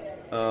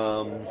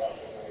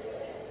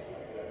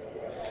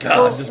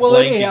 Just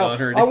blanking on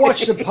her name. I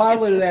watched the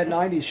pilot of that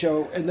 90s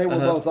show, and they were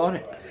both on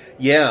it.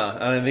 Yeah,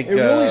 and I think it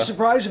really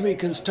surprised me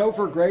because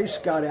Topher Grace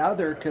got out of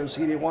there because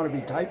he didn't want to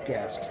be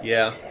typecast.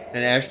 Yeah,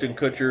 and Ashton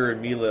Kutcher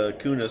and Mila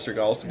Kunis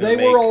are also going to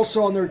They were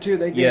also on there too.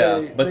 They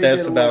did but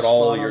that's about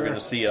all you're going to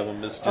see of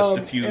them. It's just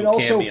a few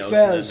cameos, and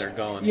then they're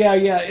gone. Yeah.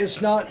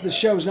 It's not. The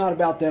show's not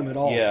about them at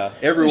all. Yeah,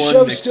 everyone. The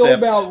show's still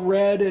about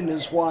Red and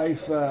his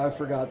wife. I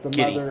forgot the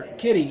Kitty. mother,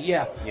 Kitty.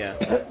 Yeah. Yeah.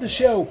 The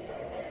show.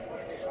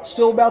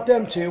 Still about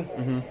them too,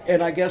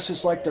 and I guess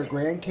it's like their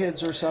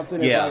grandkids or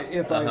something. Yeah,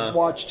 if I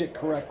watched it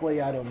correctly,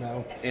 I don't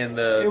know. And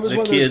it was the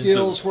one of kids those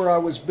deals where I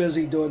was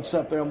busy doing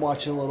something. I'm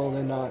watching a little,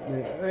 then not.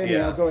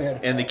 Anyhow, go ahead.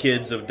 And the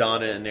kids of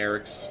Donna and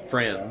Eric's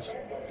friends.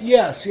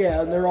 Yes,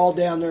 and they're all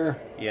down there.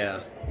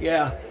 Yeah.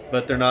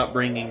 But they're not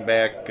bringing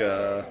back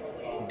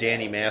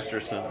Danny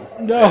Masterson.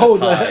 No,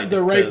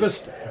 the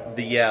rapist.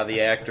 The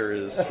actor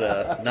is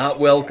not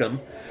welcome.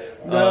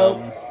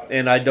 No.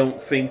 And I don't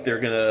think they're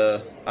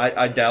gonna.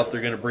 I doubt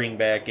they're gonna bring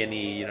back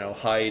any,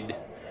 Hyde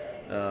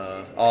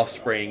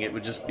offspring. It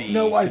would just be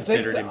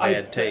considered in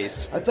bad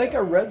taste. I think I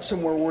read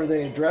somewhere where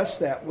they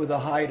addressed that with a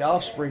Hyde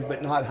offspring,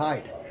 but not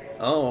Hyde.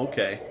 Oh,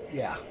 okay.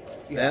 Yeah.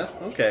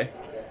 Okay.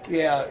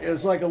 Yeah, it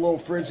was like a little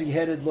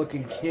frizzy-headed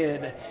looking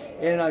kid,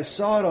 and I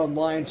saw it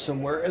online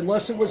somewhere.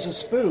 Unless it was a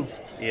spoof,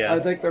 I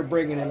think they're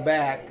bringing him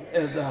back,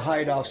 the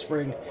Hyde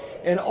offspring.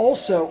 And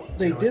also,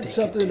 they did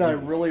something that I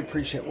really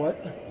appreciate.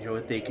 What? You know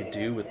what they could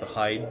do with the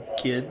Hyde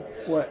kid?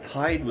 What?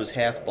 Hyde was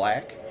half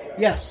black.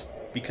 Yes.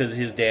 Because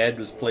his dad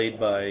was played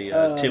by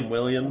Tim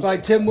Williams. By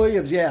Tim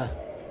Williams, yeah.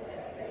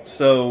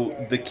 So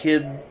the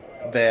kid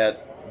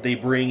that they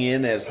bring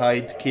in as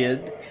Hyde's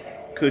kid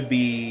could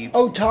be...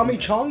 Oh, Tommy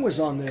Chong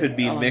was on there. Could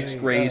be mixed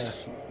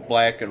race,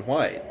 black and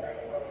white.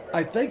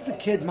 I think the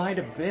kid might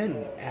have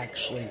been,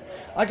 actually.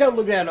 I got to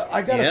look at it.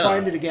 I got to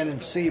find it again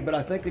and see, but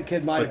I think the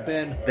kid might have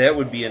been. That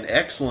would be an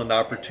excellent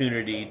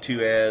opportunity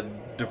to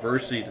add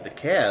diversity to the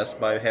cast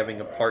by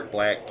having a part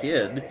black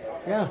kid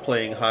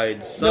playing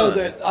Hyde's son.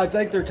 No, I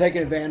think they're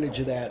taking advantage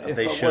of that. If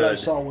they should. What I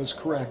saw was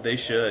correct. They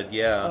should,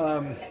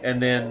 yeah.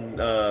 And then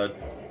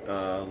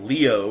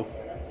Leo,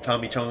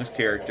 Tommy Chong's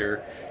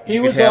character, he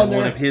was could have on there.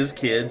 one of his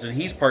kids, and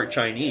he's part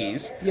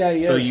Chinese. Yeah, he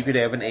so is. you could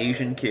have an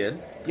Asian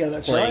kid. Yeah,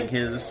 that's playing right.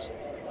 his.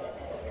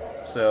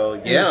 So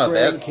his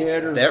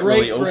grandkid or that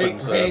great really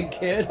opens up.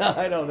 grandkid.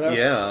 I don't know.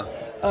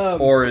 Yeah,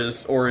 or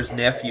his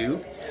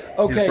nephew,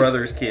 his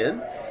brother's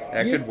kid.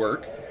 That could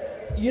work.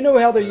 You know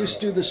how they used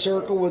to do the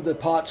circle with the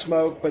pot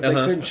smoke, but they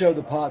couldn't show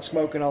the pot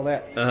smoke and all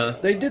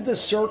that? They did the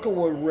circle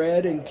with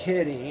Red and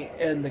Kitty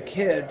and the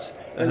kids,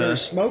 and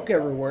there's smoke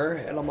everywhere,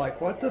 and I'm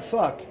like, what the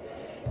fuck?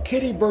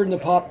 Kitty burned the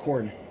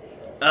popcorn.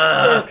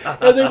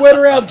 And they went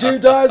around 2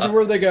 times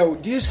where they go,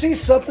 do you see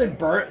something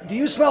burn? Do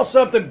you smell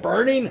something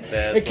burning?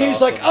 That's and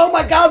Kitty's awesome. like, oh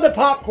my God, the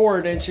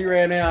popcorn. And she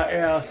ran out,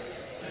 yeah.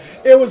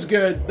 It was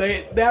good.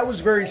 That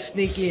was very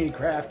sneaky and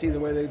crafty the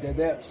way they did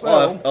that.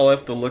 So I'll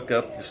have to look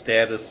up the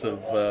status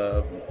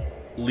of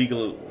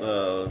legal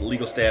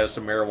status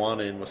of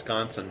marijuana in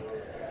Wisconsin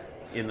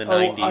in the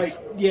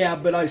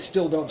 90s. But I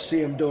still don't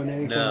see them doing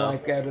anything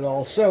like that at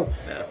all. So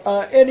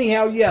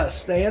anyhow,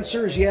 yes, the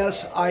answer is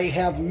yes. I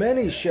have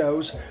many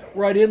shows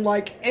where I didn't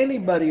like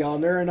anybody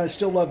on there, and I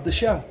still love the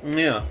show.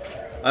 Yeah,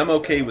 I'm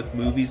okay with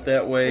movies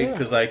that way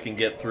because I can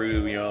get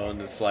through,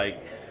 and it's like.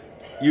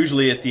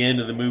 Usually at the end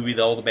of the movie,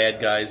 all the bad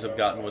guys have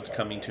gotten what's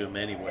coming to them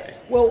anyway.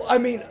 Well, I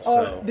mean,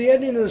 the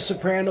ending of The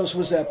Sopranos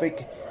was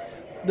epic.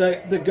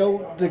 The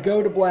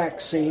go to black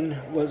scene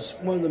was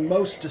one of the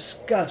most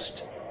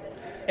discussed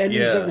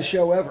endings of the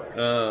show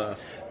ever.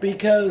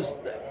 Because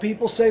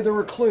people say there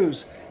were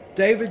clues.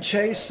 David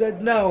Chase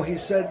said no. He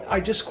said, I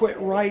just quit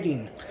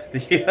writing.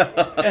 Yeah.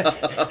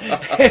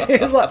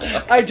 He's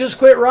like, I just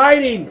quit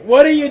writing.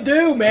 What do you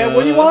do, man?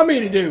 What do you want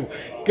me to do?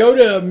 Go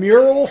to a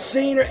mural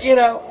scene?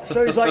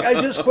 So he's like,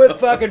 I just quit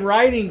fucking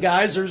writing,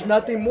 guys. There's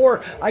nothing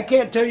more. I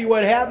can't tell you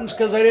what happens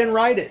because I didn't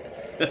write it.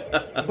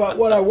 But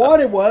what I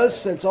wanted was,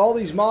 since all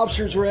these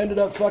mobsters were ended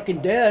up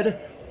fucking dead,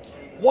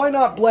 why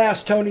not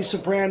blast Tony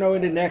Soprano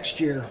into next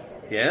year?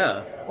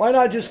 Yeah. Why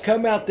not just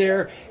come out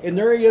there, and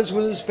there he is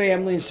with his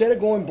family. Instead of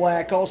going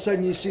black, all of a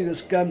sudden you see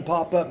this gun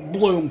pop up, and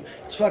bloom,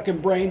 his fucking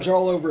brains are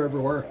all over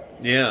everywhere.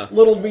 Yeah.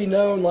 Little to be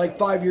known, like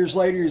 5 years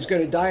later, he's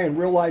going to die in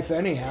real life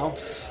anyhow.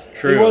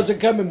 True. He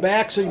wasn't coming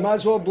back, so you might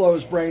as well blow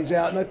his brains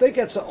out. And I think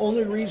that's the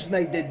only reason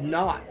they did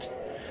not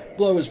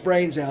blow his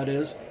brains out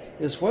is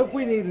what if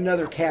we need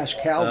another cash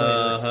cow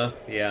later?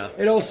 Yeah.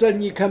 And all of a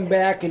sudden you come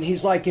back, and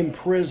he's like in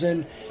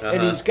prison,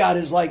 and he's got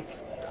his, like,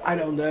 I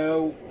don't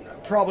know,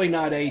 probably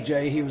not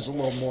AJ. He was a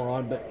little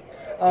moron, but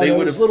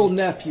his little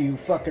nephew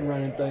fucking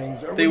running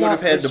things. They would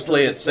have had to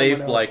play it safe,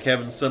 like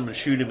having someone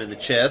shoot him in the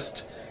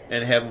chest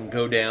and have him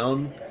go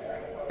down,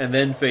 and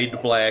then fade to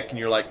black, and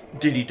you're like,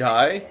 did he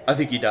die? I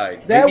think he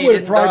died. That Maybe would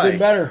have probably been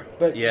better,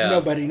 but Yeah.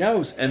 nobody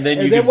knows. And then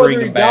you can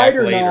bring him back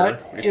later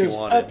if you is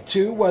wanted. up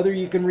to whether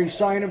you can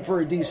re-sign him for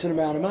a decent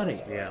amount of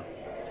money. Yeah.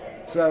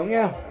 So,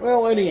 yeah.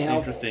 Well, anyhow.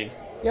 Interesting.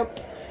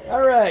 Yep.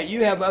 All right.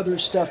 You have other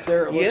stuff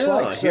there, it looks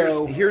like.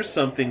 So here's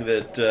something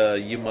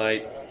that you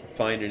might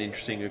find an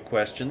interesting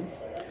question.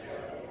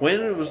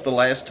 When was the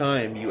last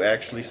time you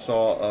actually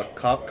saw a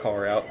cop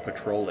car out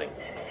patrolling?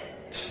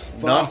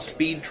 Not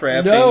speed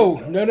trapping.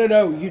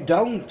 No. You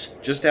don't.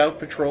 Just out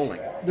patrolling.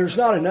 There's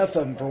not enough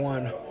of them, for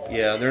one.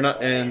 Yeah, they're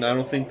not, and I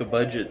don't think the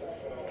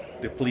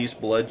police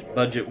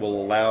budget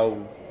will allow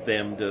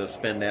them to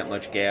spend that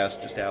much gas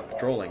just out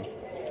patrolling.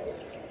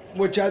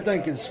 Which I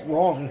think is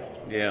wrong.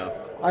 Yeah.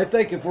 I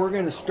think if we're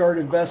going to start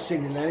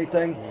investing in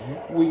anything,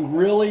 we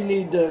really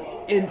need to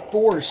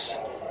enforce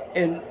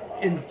and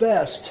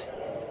invest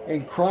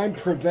in crime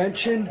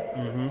prevention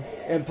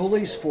and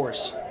police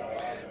force.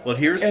 Well,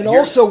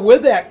 also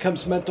with that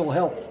comes mental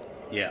health.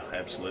 Yeah,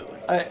 absolutely.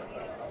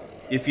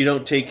 If you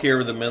don't take care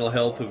of the mental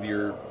health of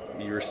your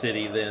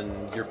city,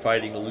 then you're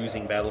fighting a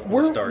losing battle from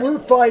the start. We're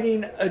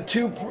fighting a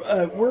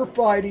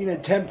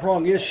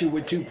 10-prong issue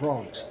with 2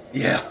 prongs.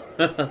 Yeah,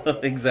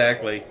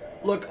 exactly.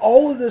 Look,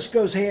 all of this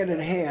goes hand in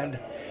hand,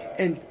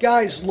 and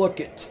guys, look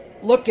at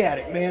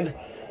it, man.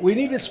 We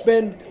need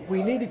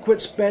to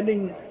quit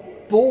spending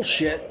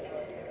bullshit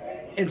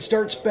and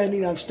start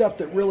spending on stuff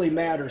that really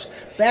matters.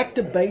 Back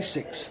to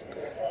basics.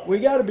 We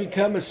got to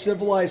become a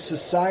civilized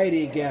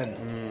society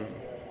again.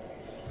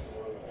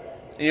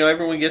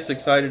 Everyone gets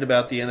excited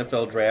about the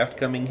NFL draft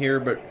coming here,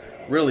 but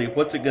really,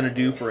 what's it going to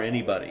do for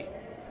anybody?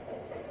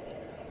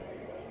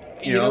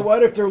 You know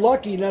what? If they're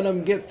lucky, none of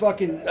them get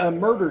fucking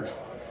murdered.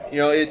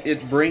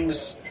 It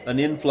brings an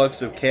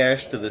influx of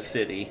cash to the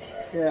city.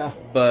 Yeah.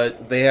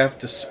 But they have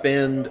to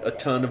spend a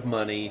ton of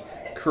money,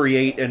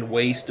 create and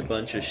waste a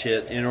bunch of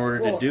shit in order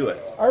to do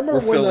it. I remember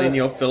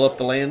fill up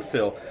the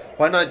landfill.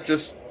 Why not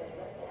just,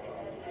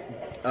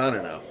 I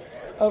don't know.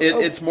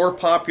 It's more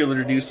popular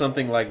to do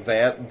something like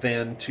that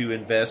than to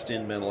invest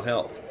in mental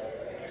health.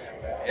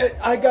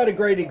 I got a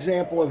great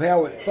example of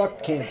how it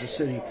fucked Kansas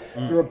City.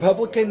 The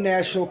Republican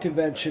National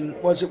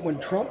Convention, was it when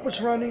Trump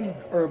was running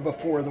or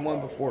before? The one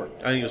before?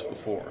 I think it was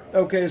before.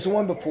 Okay, it's the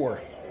one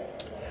before.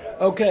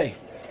 Okay,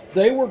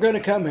 they were going to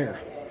come here.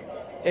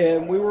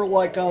 and we were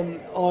like on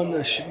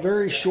the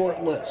very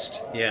short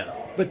list. Yeah.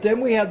 But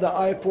then we had the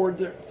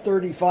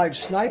I-435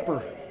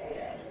 sniper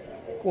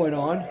going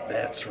on.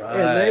 That's right.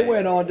 And they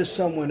went on to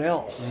someone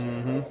else.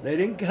 Mm-hmm. They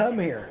didn't come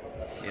here.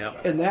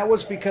 Yep. And that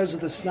was because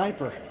of the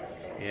sniper.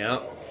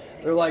 Yep.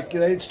 They're like,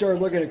 they started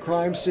looking at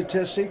crime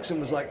statistics and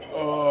was like,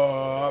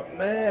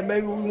 man,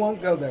 maybe we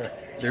won't go there.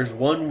 There's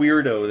one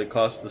weirdo that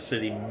cost the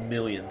city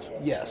millions.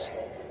 Yes.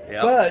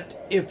 Yep.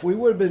 But if we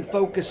would have been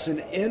focusing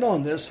in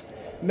on this,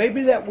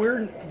 maybe that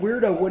weirdo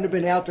wouldn't have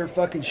been out there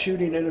fucking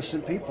shooting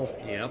innocent people.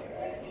 Yep.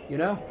 You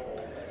know?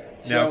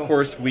 Now, of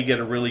course, we get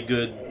a really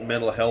good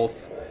mental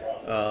health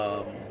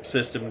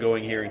system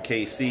going here in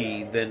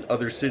KC, then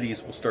other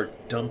cities will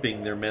start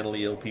dumping their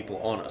mentally ill people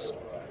on us.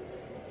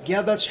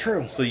 Yeah, that's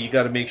true. So you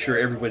got to make sure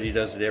everybody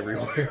does it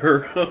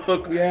everywhere.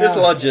 Yeah. It's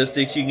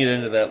logistics. You can get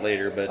into that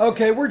later, but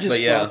okay, we're just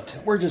fucked.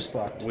 We're just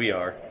fucked. We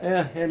are.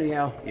 Yeah.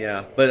 Anyhow.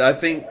 Yeah, but I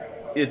think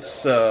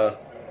it's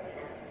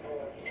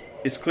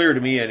clear to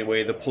me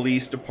anyway. The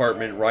police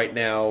department right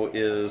now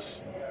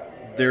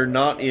they're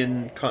not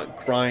in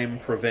crime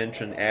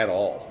prevention at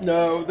all.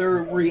 No,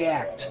 they're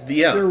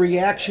Yeah. They're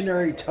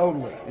reactionary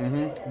totally.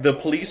 Mm-hmm. The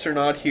police are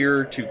not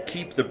here to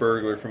keep the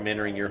burglar from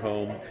entering your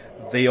home.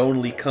 They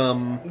only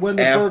come when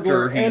the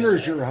burglar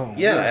enters your home.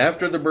 Yeah,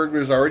 after the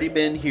burglar's already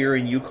been here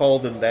and you call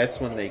them, that's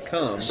when they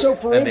come. So,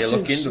 for and instance, they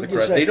look into the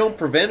crime. They don't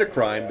prevent a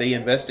crime, they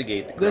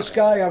investigate the crime. This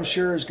guy, I'm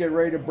sure, is getting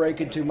ready to break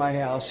into my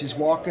house. He's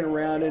walking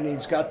around and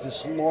he's got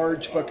this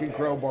large fucking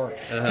crowbar.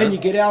 Can you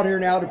get out here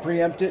now to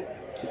preempt it?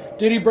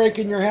 Did he break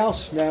in your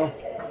house? No.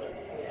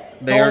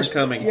 They aren't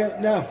coming. Yeah,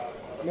 no.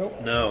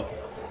 Nope. No.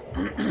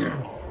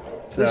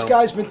 This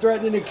guy's been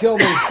threatening to kill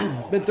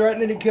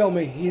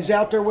me. He's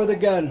out there with a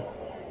gun.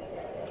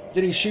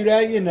 Did he shoot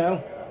at you?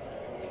 No.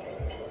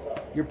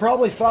 You're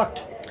probably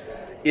fucked.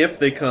 If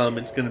they come,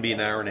 it's going to be an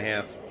hour and a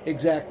half.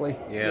 Exactly.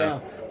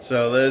 Yeah.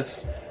 So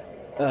that's...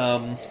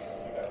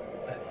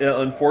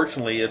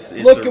 unfortunately, it's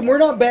look, and we're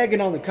not bagging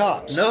on the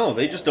cops. No,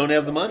 they just don't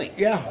have the money.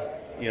 Yeah.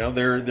 You know,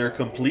 they're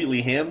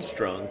completely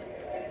hamstrung.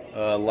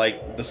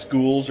 Like, the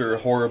schools are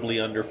horribly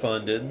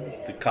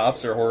underfunded. The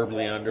cops are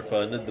horribly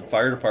underfunded. The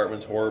fire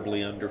department's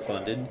horribly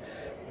underfunded.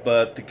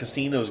 But the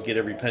casinos get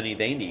every penny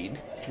they need.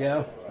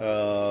 Yeah.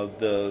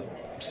 The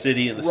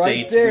city and the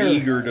state's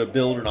eager to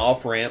build an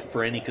off-ramp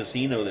for any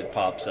casino that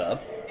pops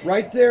up.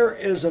 Right there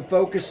is a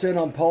focus in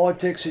on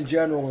politics in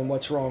general and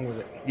what's wrong with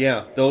it.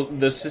 Yeah.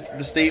 The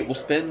state will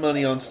spend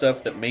money on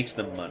stuff that makes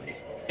them money.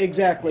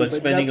 Exactly. But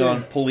spending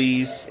on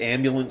police,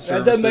 ambulance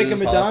services, that doesn't make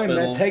them a dime.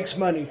 hospitals, That takes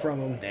money from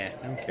them. Nah,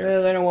 I don't care. Yeah,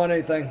 they don't want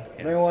anything.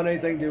 Yeah. They don't want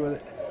anything to do with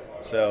it.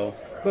 So.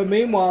 But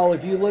meanwhile,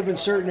 if you live in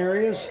certain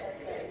areas,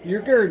 you're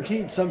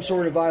guaranteed some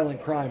sort of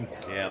violent crime.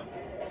 Yeah.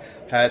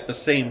 At the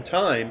same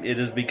time, it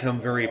has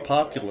become very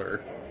popular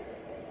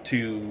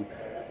to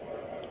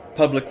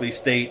publicly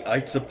state,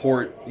 I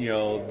support,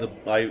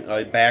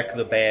 I back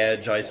the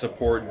badge, I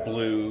support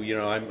blue,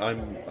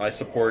 I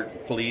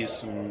support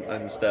police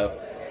and stuff.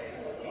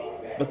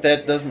 But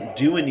that doesn't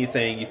do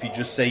anything if you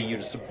just say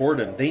you support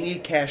them. They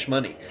need cash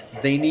money.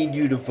 They need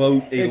you to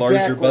vote a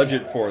larger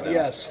budget for them.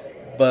 Yes.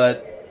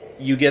 But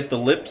you get the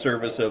lip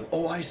service of,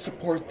 I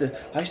support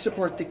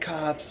the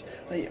cops.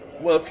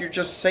 Well, if you're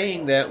just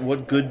saying that,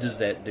 what good does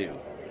that do?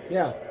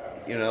 Yeah.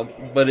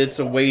 But it's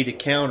a way to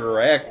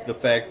counteract the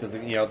fact that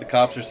the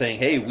cops are saying,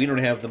 hey, we don't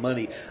have the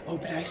money. Oh,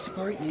 but I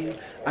support you.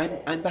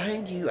 I'm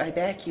behind you. I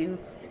back you.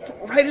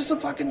 Write us a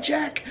fucking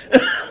check.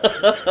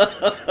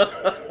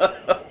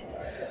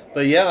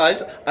 But yeah,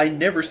 I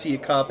never see a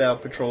cop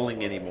out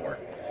patrolling anymore.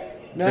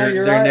 No,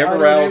 they're right.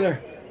 never out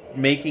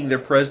making their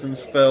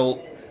presence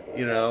felt,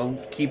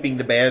 keeping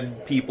the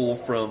bad people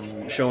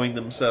from showing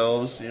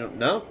themselves.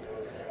 No.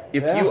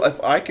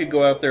 If I could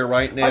go out there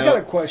right now I got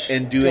a question.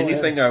 and do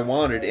anything I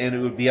wanted, and it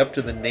would be up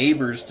to the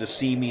neighbors to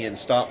see me and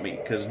stop me,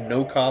 because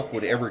no cop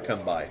would ever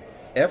come by.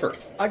 Ever.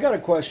 I got a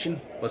question.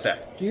 What's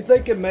that? Do you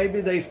think that maybe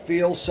they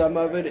feel some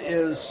of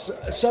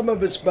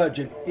it's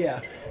budget?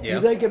 Yeah. Do you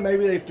think that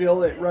maybe they feel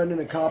that running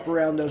a cop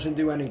around doesn't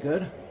do any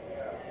good?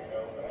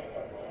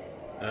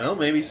 Well,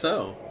 maybe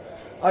so.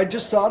 I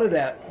just thought of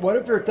that. What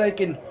if they're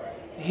thinking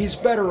he's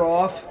better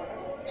off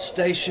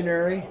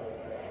stationary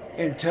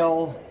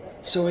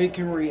so he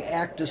can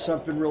react to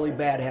something really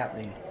bad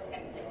happening?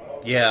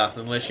 Yeah,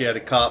 unless you had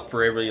a cop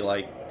for every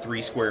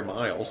 3 square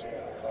miles.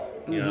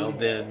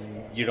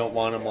 Then you don't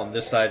want him on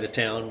this side of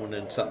town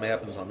when something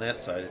happens on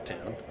that side of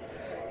town.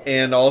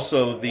 And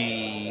also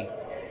the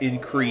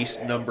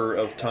increased number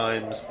of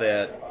times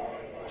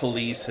that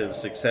police have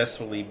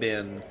successfully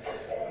been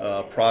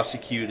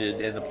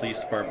prosecuted and the police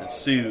department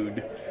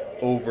sued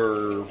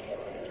over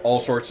all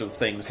sorts of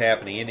things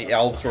happening, and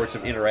all sorts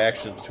of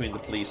interactions between the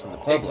police and the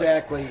public.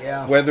 Exactly,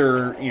 yeah.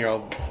 Whether,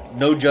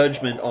 no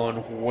judgment on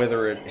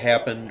whether it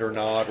happened or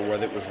not, or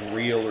whether it was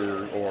real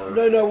or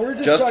no, we're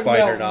just justified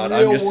talking or about not.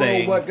 real I'm just world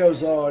saying what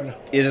goes on.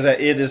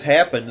 It has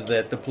happened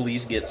that the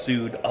police get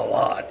sued a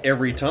lot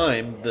every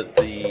time that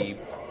the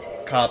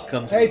cop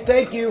comes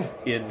thank you.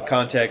 in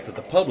contact with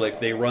the public.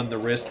 They run the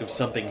risk of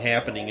something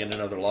happening in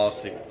another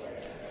lawsuit.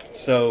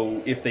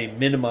 So if they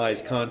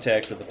minimize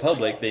contact with the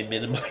public, they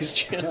minimize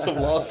chance of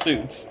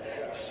lawsuits.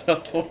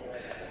 So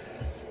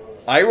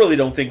I really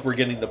don't think we're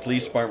getting the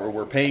police department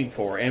we're paying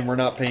for, and we're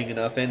not paying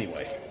enough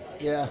anyway.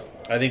 Yeah.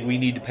 I think we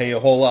need to pay a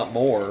whole lot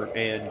more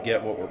and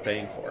get what we're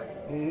paying for.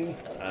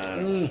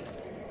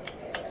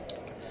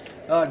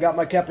 Got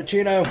my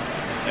cappuccino.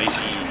 Nice.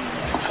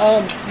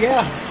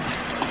 Yeah.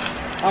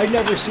 I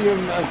never see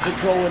him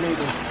patrolling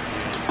either.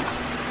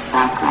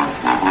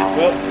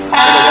 Well,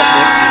 what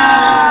next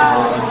is some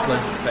more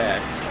unpleasant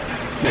facts.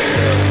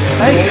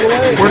 Hey,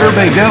 where'd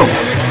everybody go?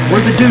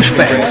 Where are the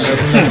douchebags?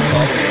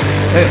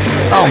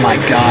 Oh my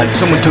God,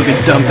 someone took a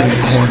dump in the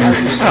corner.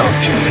 Oh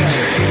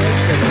jeez.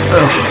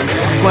 Ugh,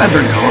 glad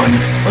they're gone.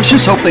 Let's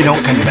just hope they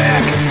don't come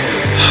back.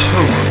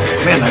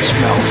 Man, that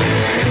smells.